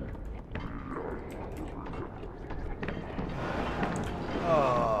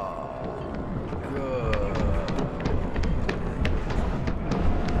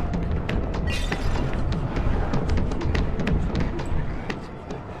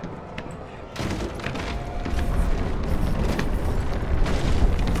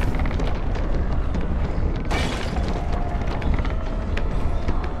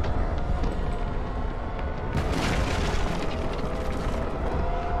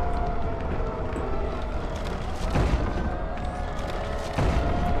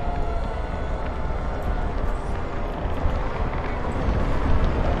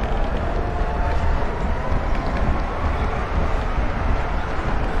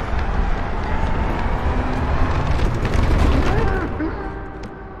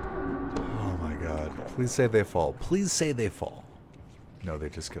 Please say they fall. Please say they fall. No, they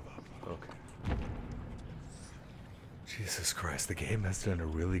just give up. Okay. Jesus Christ, the game has done a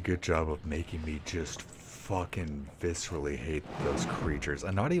really good job of making me just fucking viscerally hate those creatures.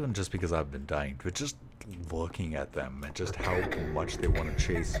 And not even just because I've been dying, but just looking at them and just how much they want to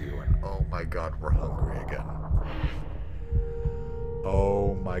chase you. And oh my god, we're hungry again.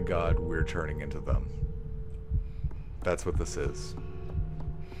 Oh my god, we're turning into them. That's what this is.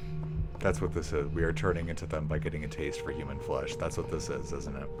 That's what this is. We are turning into them by getting a taste for human flesh. That's what this is,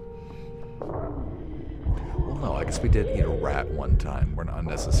 isn't it? Well, no, I guess we did eat a rat one time. We're not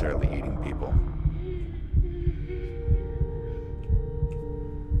necessarily eating people.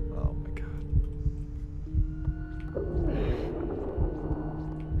 Oh my god.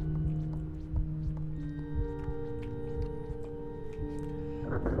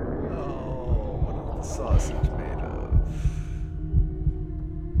 Oh, what is the sausage made of?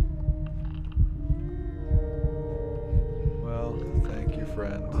 Thank you,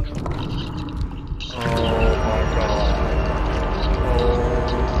 friend. Oh my god. Oh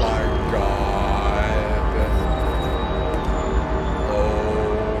my god. Oh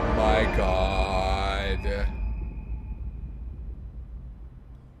my god.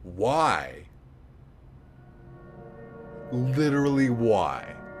 Why? Literally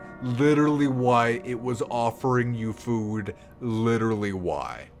why? Literally why it was offering you food? Literally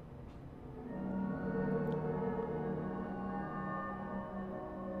why?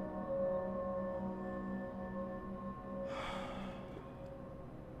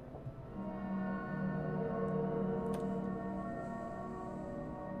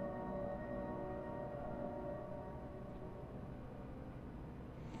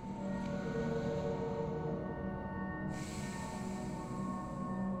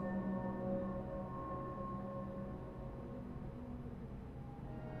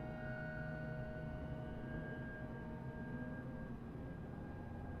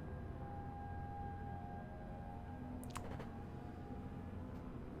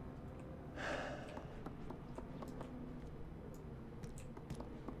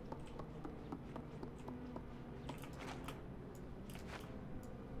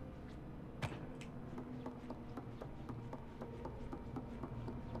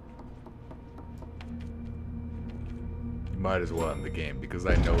 Might as well end the game because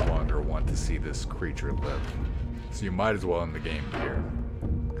I no longer want to see this creature live. So you might as well end the game here.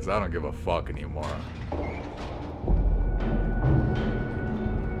 Because I don't give a fuck anymore.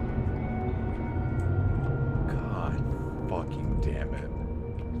 God fucking damn it.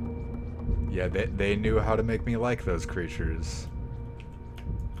 Yeah, they knew how to make me like those creatures.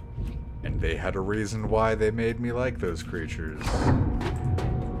 And they had a reason why they made me like those creatures.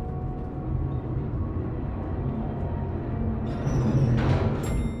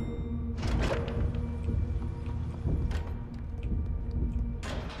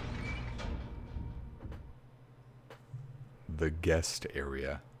 The guest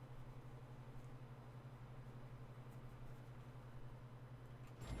area.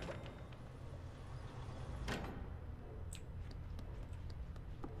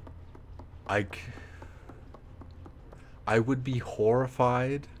 I would be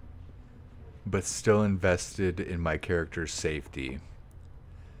horrified, but still invested in my character's safety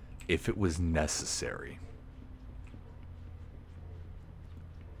if it was necessary.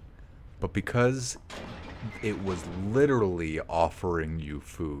 But because it was literally offering you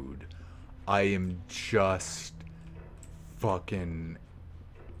food, I am just fucking...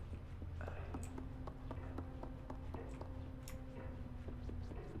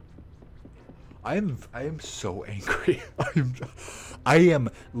 I am so angry. I am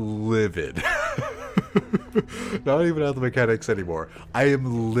livid. Not even at the mechanics anymore. I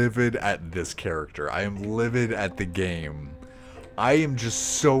am livid at this character. I am livid at the game. I am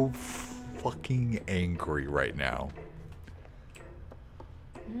just so fucking angry right now.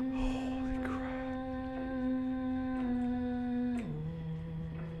 Holy crap.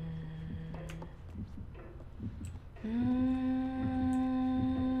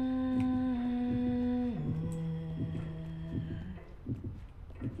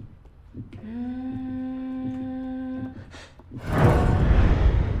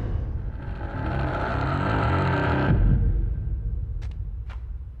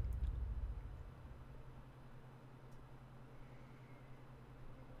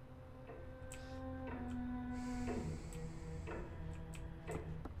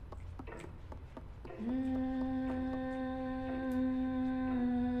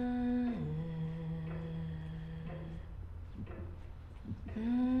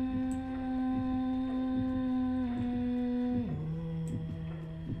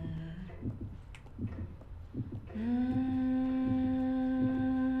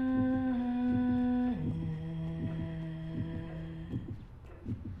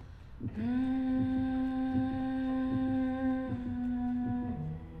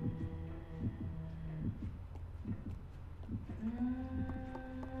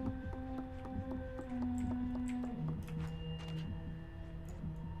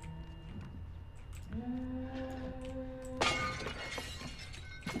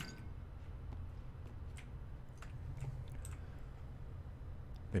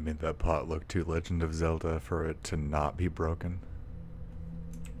 They made that pot look too Legend of Zelda for it to not be broken.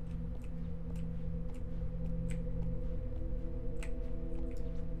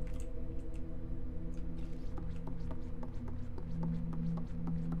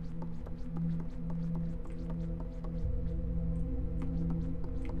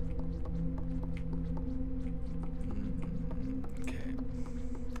 Okay.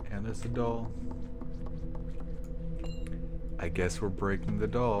 And there's the doll. I guess we're breaking the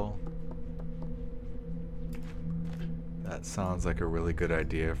doll. That sounds like a really good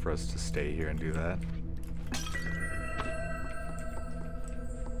idea for us to stay here and do that.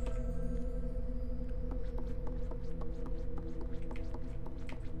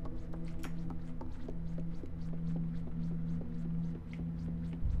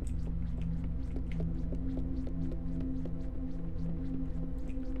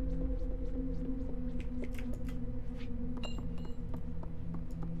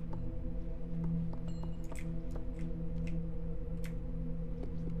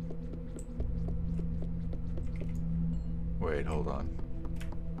 Wait, hold on.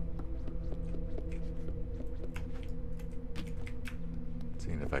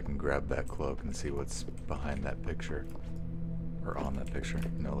 Seeing if I can grab that cloak and see what's behind that picture. Or on that picture.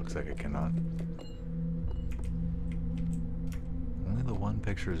 No, looks like I cannot. Only the one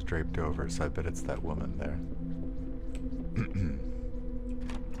picture is draped over, so I bet it's that woman there.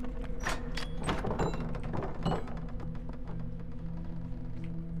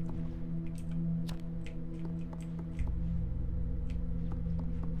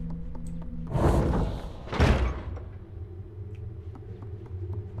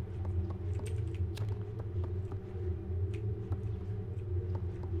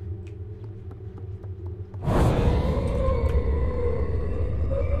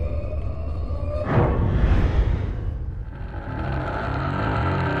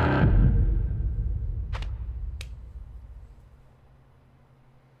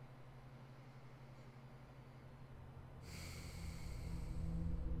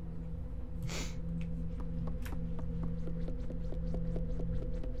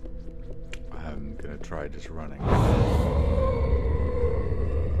 I'm gonna try just running.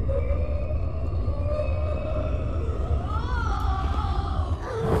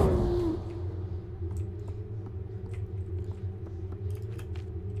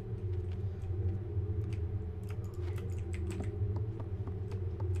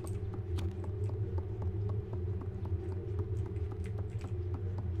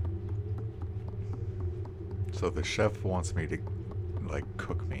 So the chef wants me to, like,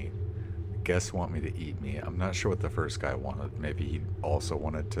 cook me. guess want me to eat me. I'm not sure what the first guy wanted. Maybe he also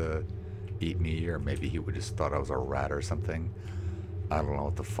wanted to eat me, or maybe he would just thought I was a rat or something. I don't know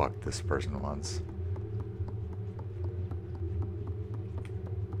what the fuck this person wants.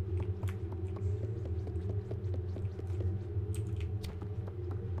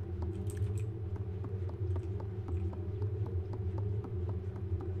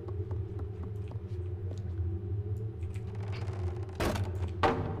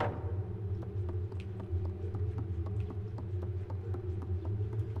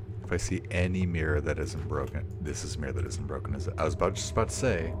 If I see any mirror that isn't broken, this is a mirror that isn't broken. Is it? I was just about to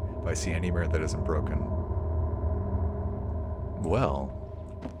say, if I see any mirror that isn't broken, well,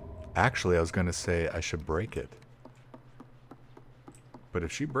 actually, I was going to say I should break it. But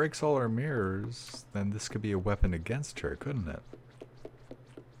if she breaks all her mirrors, then this could be a weapon against her, couldn't it?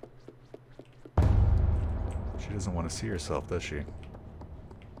 She doesn't want to see herself, does she?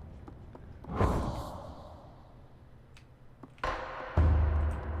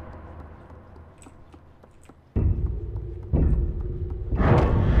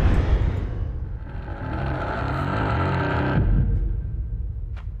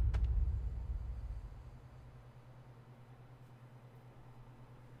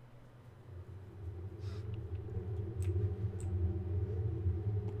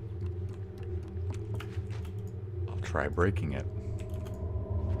 Try breaking it.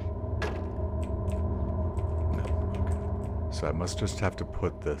 No. Okay. So I must just have to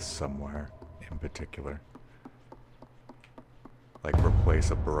put this somewhere in particular. Like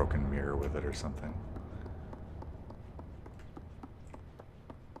replace a broken mirror with it or something.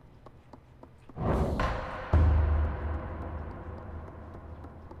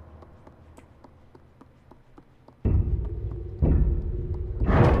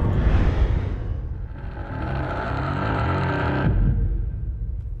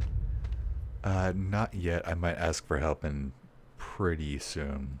 Not yet. I might ask for help in pretty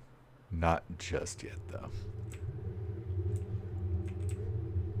soon. Not just yet, though.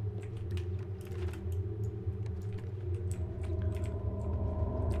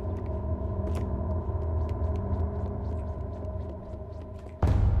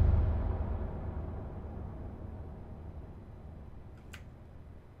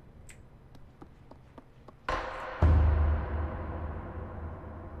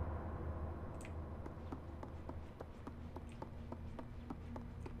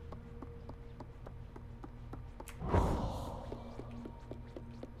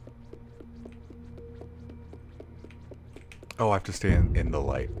 Oh, I have to stay in the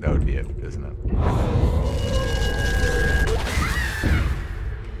light. That would be it, isn't it?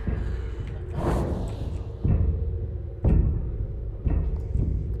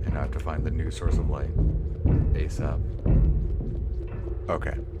 And I have to find the new source of light. ASAP.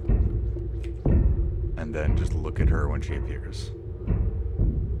 Okay. And then just look at her when she appears.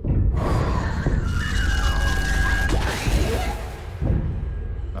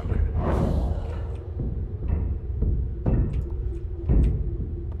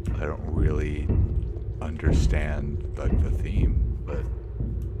 Understand like the theme, but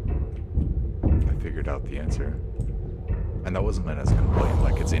I figured out the answer, and that wasn't meant as a complaint.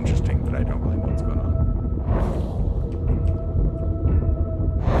 Like, it's interesting, but I don't really know what's going on.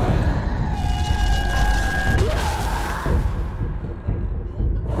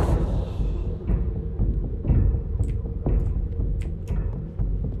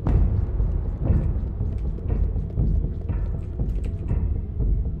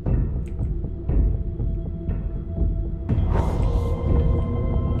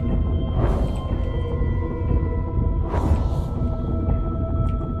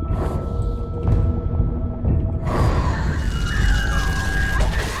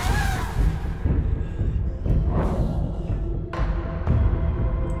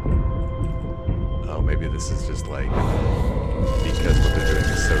 This is just like, because what they're doing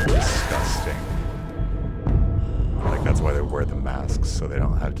is so disgusting. Like, that's why they wear the masks, so they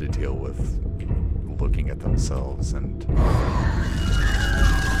don't have to deal with looking at themselves, and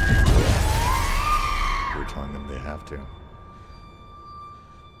we're telling them they have to.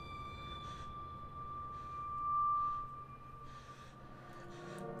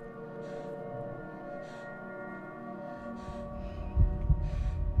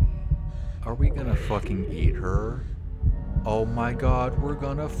 Are we gonna fucking eat her? Oh my god, we're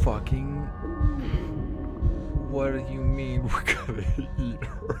gonna fucking... What do you mean we're gonna eat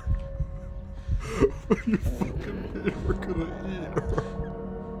her? What do you fucking mean we're gonna eat her?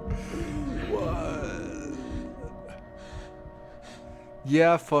 What?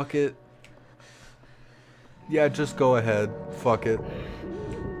 Yeah, fuck it. Yeah, just go ahead. Fuck it.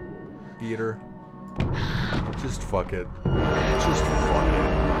 eater. Just fuck it. Just fuck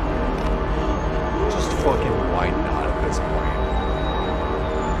it. Just fucking why not at this point?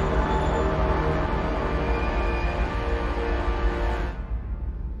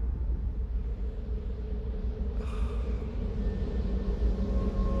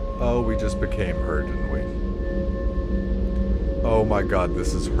 Oh, we just became her, didn't we? Oh my god,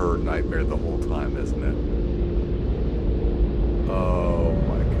 this is her nightmare the whole time, isn't it? Oh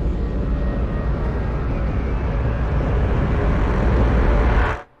my god.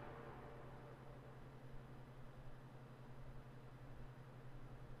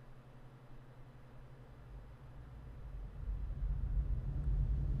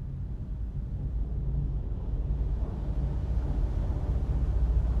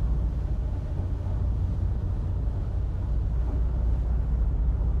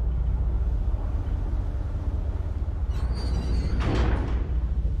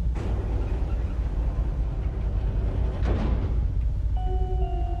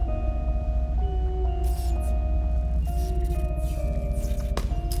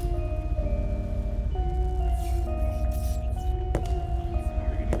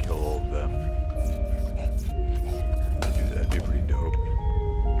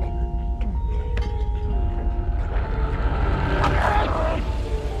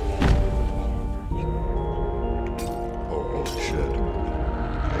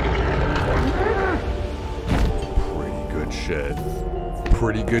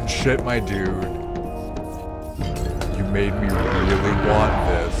 Pretty good shit, my dude. You made me really want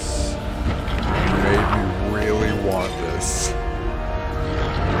this. You made me really want this.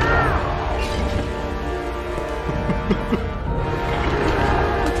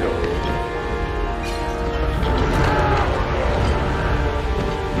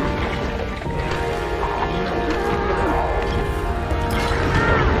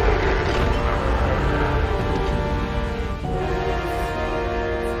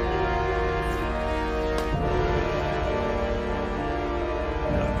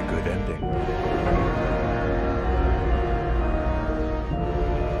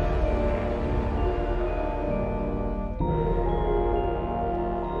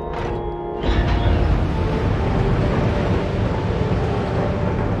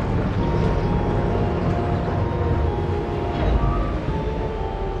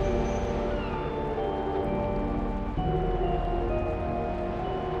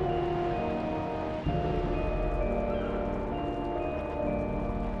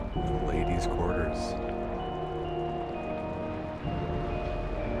 Quarters.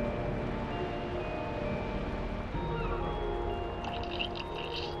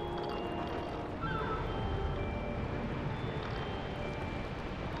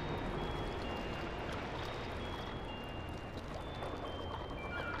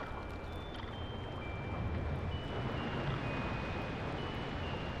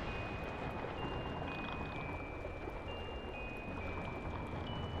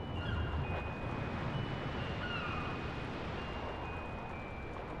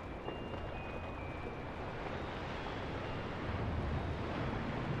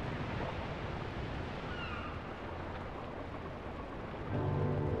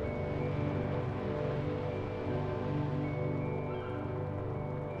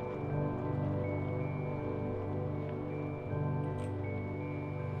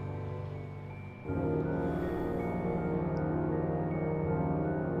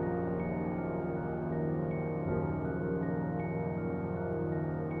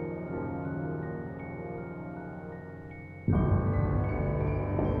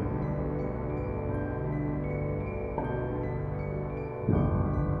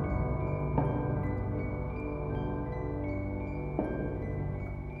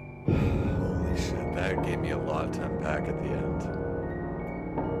 That gave me a lot to unpack at the end.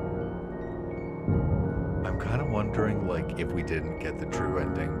 I'm kind of wondering, like, if we didn't get the true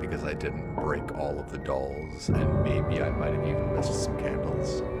ending because I didn't break all of the dolls, and maybe I might have even missed some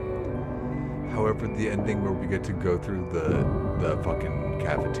candles. However, the ending where we get to go through the fucking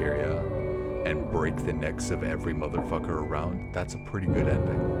cafeteria and break the necks of every motherfucker around, that's a pretty good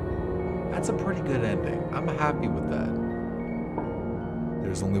ending. That's a pretty good ending. I'm happy with that.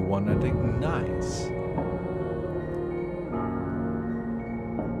 There's only one ending? Nice.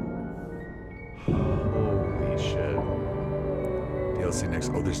 Holy shit. DLC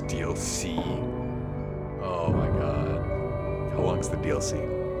next. Oh, there's DLC. Oh my god. How long's the DLC?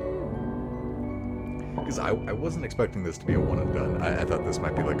 Because I wasn't expecting this to be a one and done. I thought this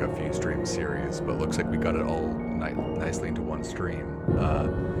might be like a few stream series, but it looks like we got it all nicely into one stream.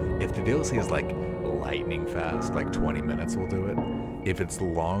 If the DLC is like lightning fast, like 20 minutes will do it. If it's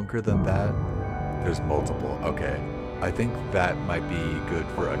longer than that, there's multiple. Okay, I think that might be good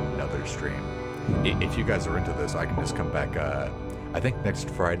for another stream. If you guys are into this, I can just come back. I think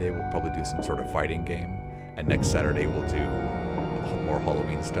next Friday we'll probably do some sort of fighting game, and next Saturday we'll do more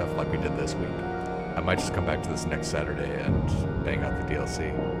Halloween stuff like we did this week. I might just come back to this next Saturday and bang out the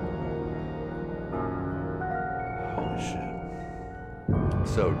DLC. Holy shit.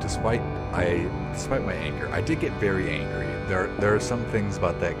 So despite my anger, I did get very angry. There are some things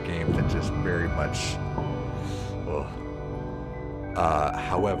about that game that just very much. Ugh.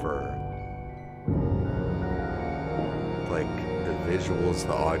 However, like the visuals,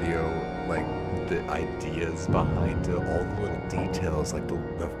 the audio, like the ideas behind it, all the little details, like the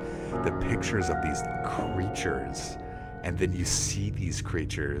pictures of these creatures, and then you see these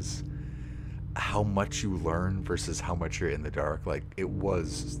creatures, how much you learn versus how much you're in the dark. Like it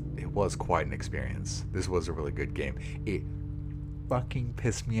was quite an experience. This was a really good game. It fucking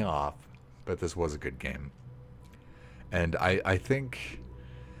pissed me off, but this was a good game. And I think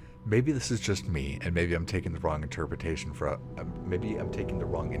maybe this is just me, and maybe I'm taking the wrong interpretation from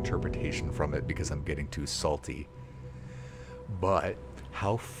it because I'm getting too salty. But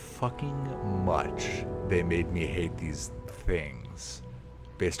how fucking much they made me hate these things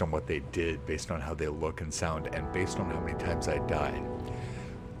based on what they did, based on how they look and sound, and based on how many times I died,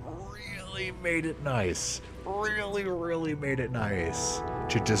 really made it nice. Really made it nice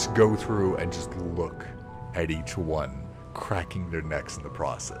to just go through and just look at each one, cracking their necks in the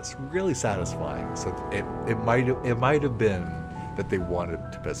process. Really satisfying. So it might have been that they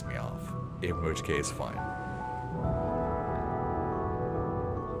wanted to piss me off, in which case, fine.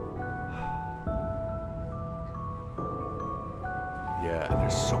 Yeah, and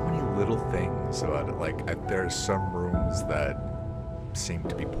there's so many little things about it. Like, there are some rooms that seem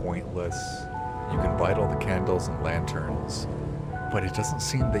to be pointless. You can light all the candles and lanterns, but it doesn't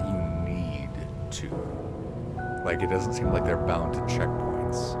seem that you need to. Like, it doesn't seem like they're bound to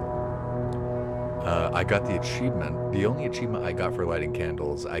checkpoints. I got the achievement. The only achievement I got for lighting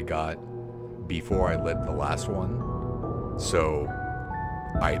candles, I got before I lit the last one. So,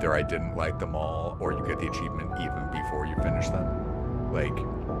 either I didn't light them all, or you get the achievement even before you finish them. Like,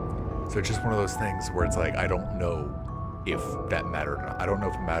 so it's just one of those things where it's like, I don't know if that mattered or not. I don't know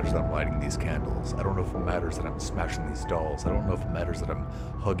if it matters that I'm lighting these candles. I don't know if it matters that I'm smashing these dolls. I don't know if it matters that I'm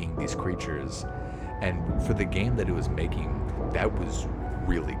hugging these creatures. And for the game that it was making, that was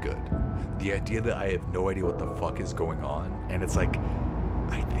really good. The idea that I have no idea what the fuck is going on, and it's like,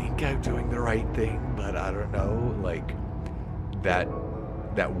 I think I'm doing the right thing, but I don't know, like, that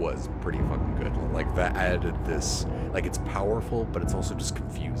was pretty fucking good. Like, that added this, like, it's powerful, but it's also just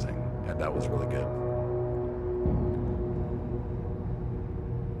confusing, and that was really good.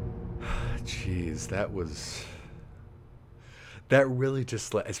 Jeez, that really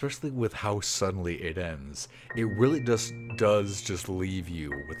just, especially with how suddenly it ends, it really does just leave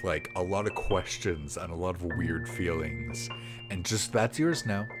you with, like, a lot of questions and a lot of weird feelings, and just, that's yours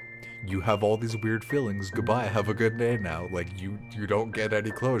now. You have all these weird feelings. Goodbye. Have a good day now. Like, you don't get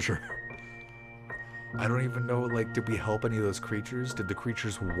any closure. I don't even know, like, did we help any of those creatures? Did the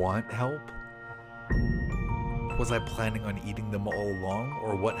creatures want help? Was I planning on eating them all along?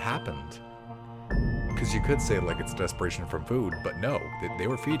 Or what happened? Because you could say, like, it's desperation from food, but no. They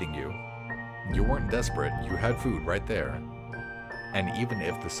were feeding you. You weren't desperate. You had food right there. And even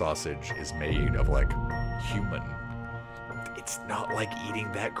if the sausage is made of, like, human, it's not like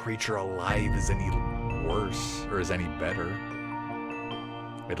eating that creature alive is any worse or is any better.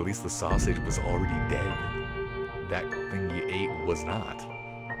 At least the sausage was already dead. That thing you ate was not.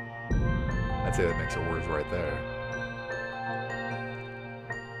 I'd say that makes it worse right there.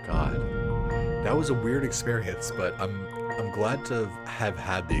 God, that was a weird experience, but I'm glad to have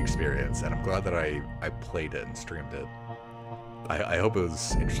had the experience, and I'm glad that I played it and streamed it. I hope it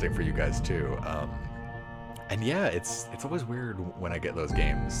was interesting for you guys too. And yeah, it's always weird when I get those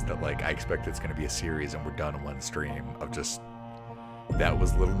games that, like, I expect it's going to be a series and we're done in one stream of just, that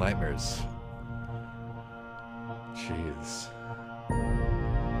was Little Nightmares. Jeez.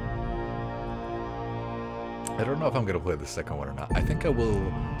 I don't know if I'm going to play the second one or not. I think I will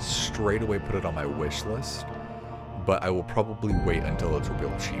straight away put it on my wish list, but I will probably wait until it's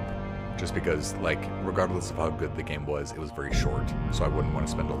real cheap. Just because, like, regardless of how good the game was, it was very short, so I wouldn't want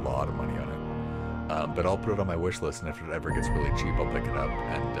to spend a lot of money on it. But I'll put it on my wish list, and if it ever gets really cheap, I'll pick it up.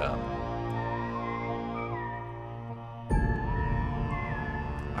 And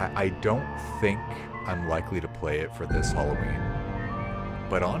I don't think I'm likely to play it for this Halloween.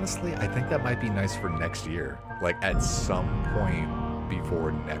 But honestly, I think that might be nice for next year. Like, at some point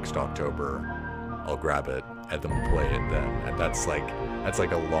before next October, I'll grab it and then play it then. And that's like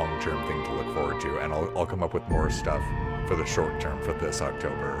a long-term thing to look forward to. And I'll come up with more stuff for the short term for this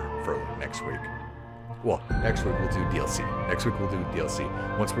October for next week. Well, next week we'll do DLC. Next week we'll do DLC.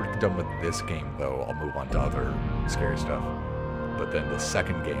 Once we're done with this game, though, I'll move on to other scary stuff. But then the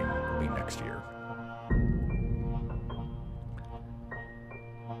second game will be next year.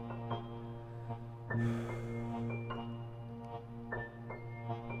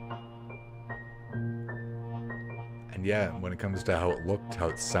 And yeah, when it comes to how it looked, how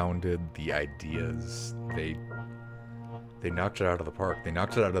it sounded, the ideas, they knocked it out of the park. They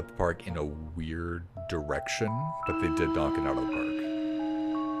knocked it out of the park in a weird direction, but they did knock it out of the park.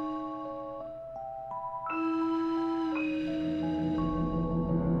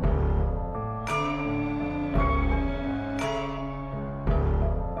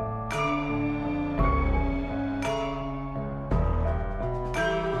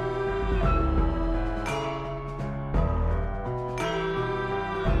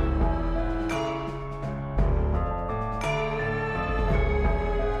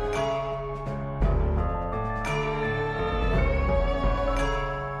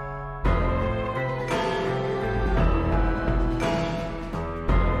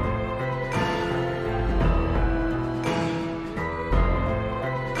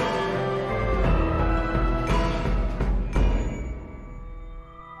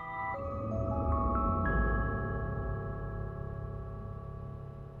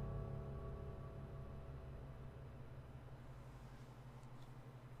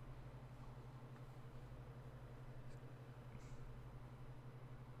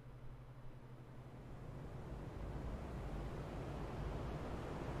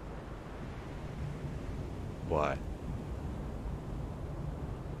 Why?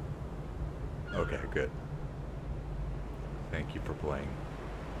 Okay, good. Thank you for playing.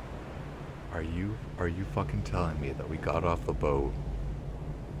 Are you fucking telling me that we got off the boat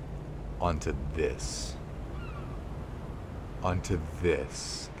onto this? Onto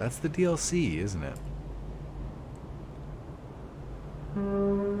this. That's the DLC, isn't it?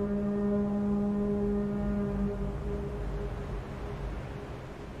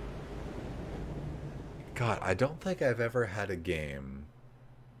 God, I don't think I've ever had a game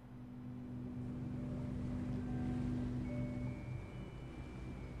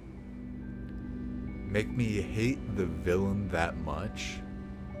make me hate the villain that much,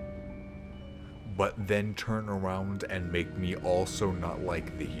 but then turn around and make me also not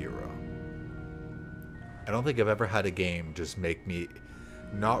like the hero. I don't think I've ever had a game just make me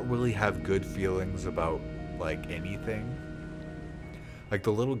not really have good feelings about, like, anything. Like,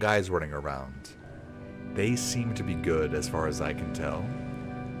 the little guys running around, they seem to be good as far as I can tell.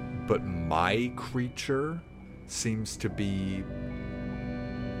 But my creature seems to be...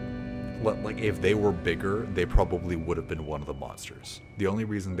 like, if they were bigger, they probably would have been one of the monsters. The only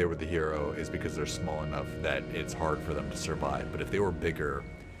reason they were the hero is because they're small enough that it's hard for them to survive. But if they were bigger,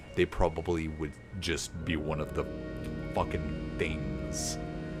 they probably would just be one of the fucking things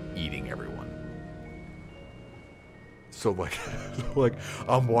eating everyone. So, like, like,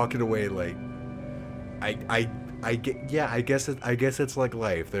 I'm walking away like... I get, yeah, I guess it's like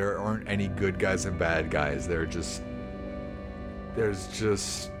life. There aren't any good guys and bad guys. There's just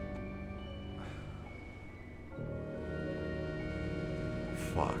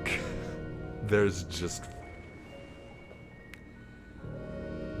fuck. There's just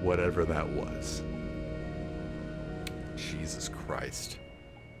whatever that was. Jesus Christ.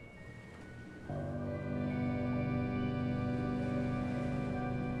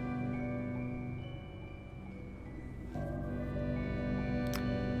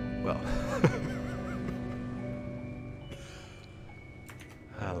 Well,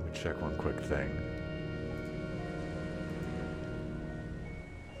 let me check one quick thing.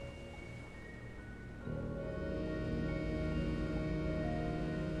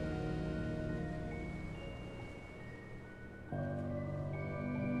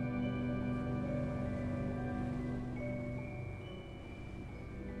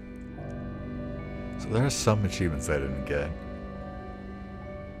 So there are some achievements I didn't get.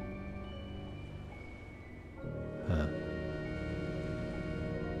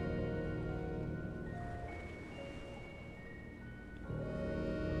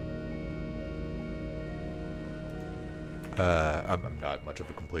 I'm not much of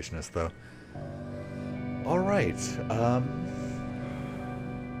a completionist, though. Alright,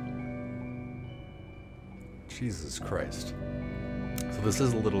 Jesus Christ. So this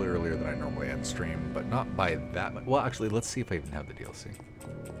is a little earlier than I normally end stream, but not by that much. Well, actually, let's see if I even have the DLC.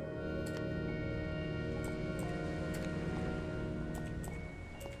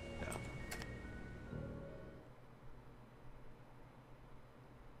 No.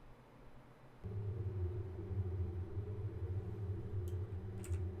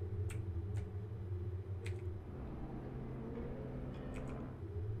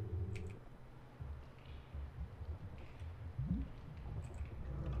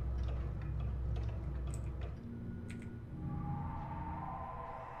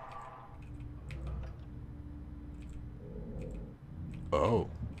 Oh.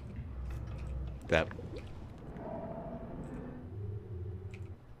 That...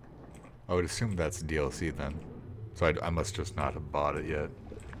 I would assume that's DLC then. So I must just not have bought it yet.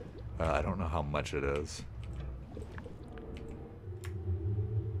 I don't know how much it is.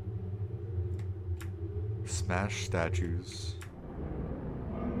 Smash statues.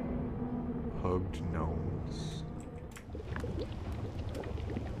 Hugged gnomes.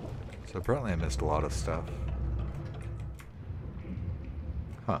 So apparently I missed a lot of stuff.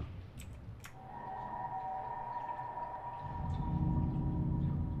 Huh.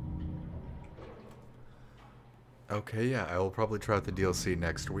 Okay, yeah, I will probably try out the DLC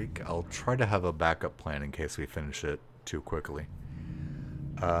next week. I'll try to have a backup plan in case we finish it too quickly.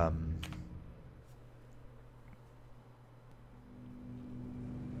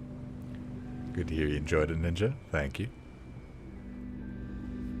 Good to hear you enjoyed it, Ninja. Thank you.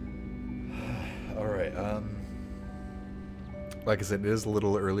 Alright, like I said, it is a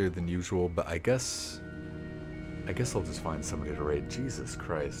little earlier than usual, but I guess I'll just find somebody to raid. Jesus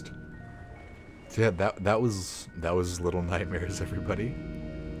Christ. So yeah, that was Little Nightmares, everybody.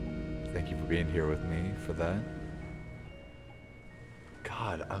 Thank you for being here with me for that.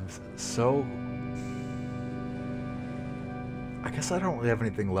 God, I'm so... I guess I don't really have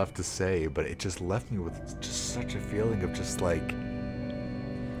anything left to say, but it just left me with just such a feeling of just like...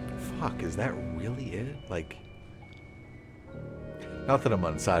 Fuck, is that really it? Like... Not that I'm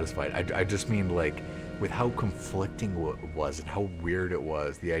unsatisfied, I just mean like... With how conflicting it was and how weird it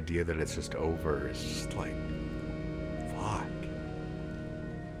was, the idea that it's just over is just like... Fuck.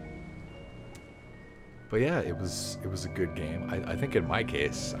 But yeah, it was a good game. I think in my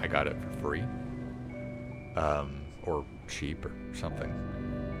case, I got it for free. Or cheap or something.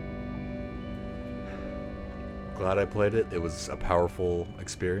 Glad I played it. It was a powerful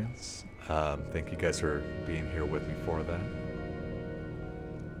experience. Thank you guys for being here with me for that.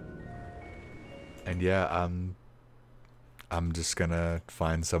 And yeah, I'm just gonna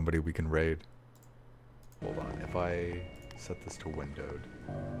find somebody we can raid. Hold on, if I set this to windowed,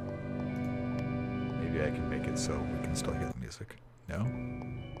 maybe I can make it so we can still hear the music. No?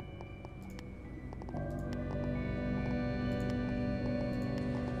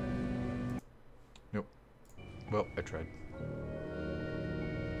 Nope. Well, I tried.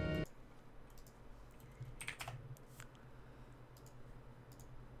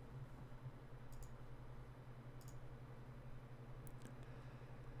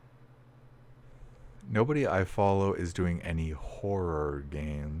 Nobody I follow is doing any horror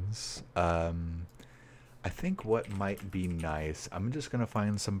games. I think what might be nice, I'm just gonna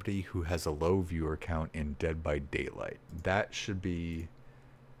find somebody who has a low viewer count in Dead by Daylight. That should be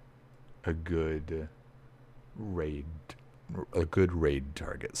a good raid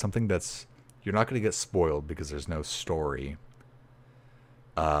target. Something that's, you're not gonna get spoiled because there's no story.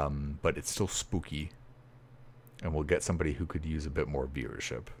 But it's still spooky. And we'll get somebody who could use a bit more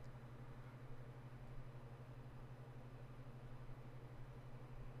viewership.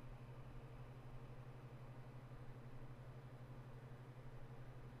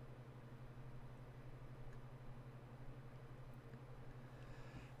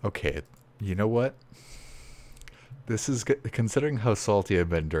 Okay, you know what? This is, considering how salty I've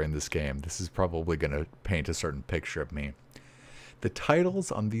been during this game, this is probably going to paint a certain picture of me. The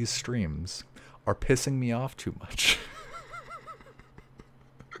titles on these streams are pissing me off too much.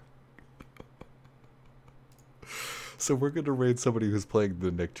 So we're going to raid somebody who's playing the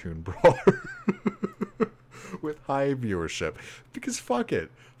Nicktoon Brawler with high viewership. Because fuck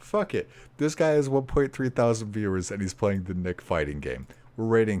it. Fuck it. This guy has 1.3 thousand viewers and he's playing the Nick fighting game. We're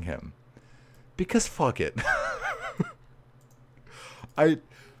rating him. Because fuck it.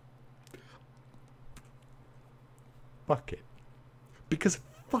 Fuck it. Because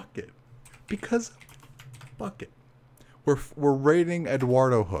fuck it. Because fuck it. We're rating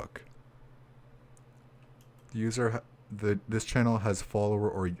Eduardo Hook. The user this channel has follower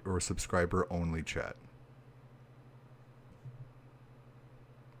or subscriber only chat.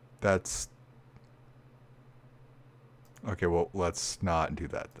 That's okay, well, let's not do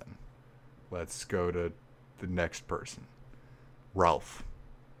that then. Let's go to the next person. Ralph.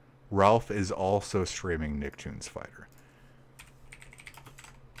 Ralph is also streaming Nicktoons Fighter.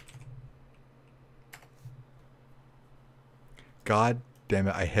 God damn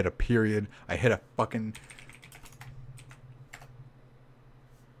it, I hit a period. I hit a fucking...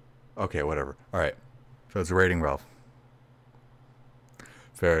 Okay, whatever. Alright. So it's rating Ralph.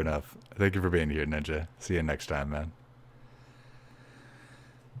 Fair enough. Thank you for being here, Ninja. See you next time, man.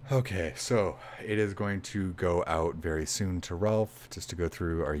 Okay, so it is going to go out very soon to Ralph, just to go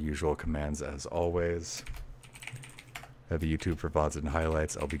through our usual commands as always. have a YouTube for VODs and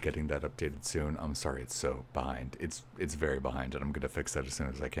highlights. I'll be getting that updated soon. I'm sorry it's so behind. It's very behind, and I'm going to fix that as soon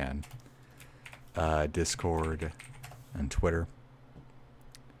as I can. Discord and Twitter.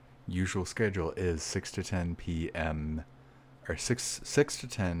 Usual schedule is 6 to 10 p.m. or 6 to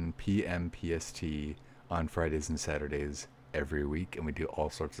 10 p.m. PST on Fridays and Saturdays every week, and we do all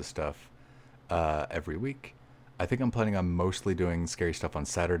sorts of stuff every week. I think I'm planning on mostly doing scary stuff on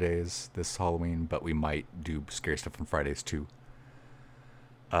Saturdays this Halloween, but we might do scary stuff on Fridays too.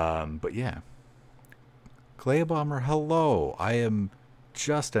 But yeah. Clay Bomber, hello. I am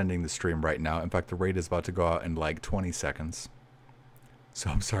just ending the stream right now. In fact, the raid is about to go out in like 20 seconds. So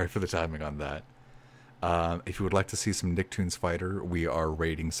I'm sorry for the timing on that. If you would like to see some Nicktoons Fighter, we are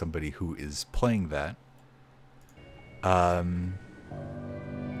raiding somebody who is playing that. Yeah,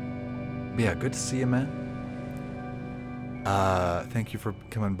 good to see you, man. Thank you for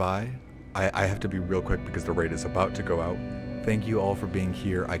coming by. I have to be real quick because the raid is about to go out. Thank you all for being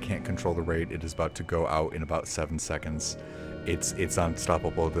here. I can't control the raid. It is about to go out in about 7 seconds. It's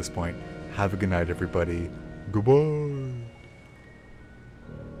unstoppable at this point. Have a good night, everybody. Goodbye.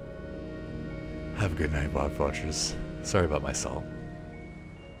 Have a good night, VOD watchers. Sorry about my soul.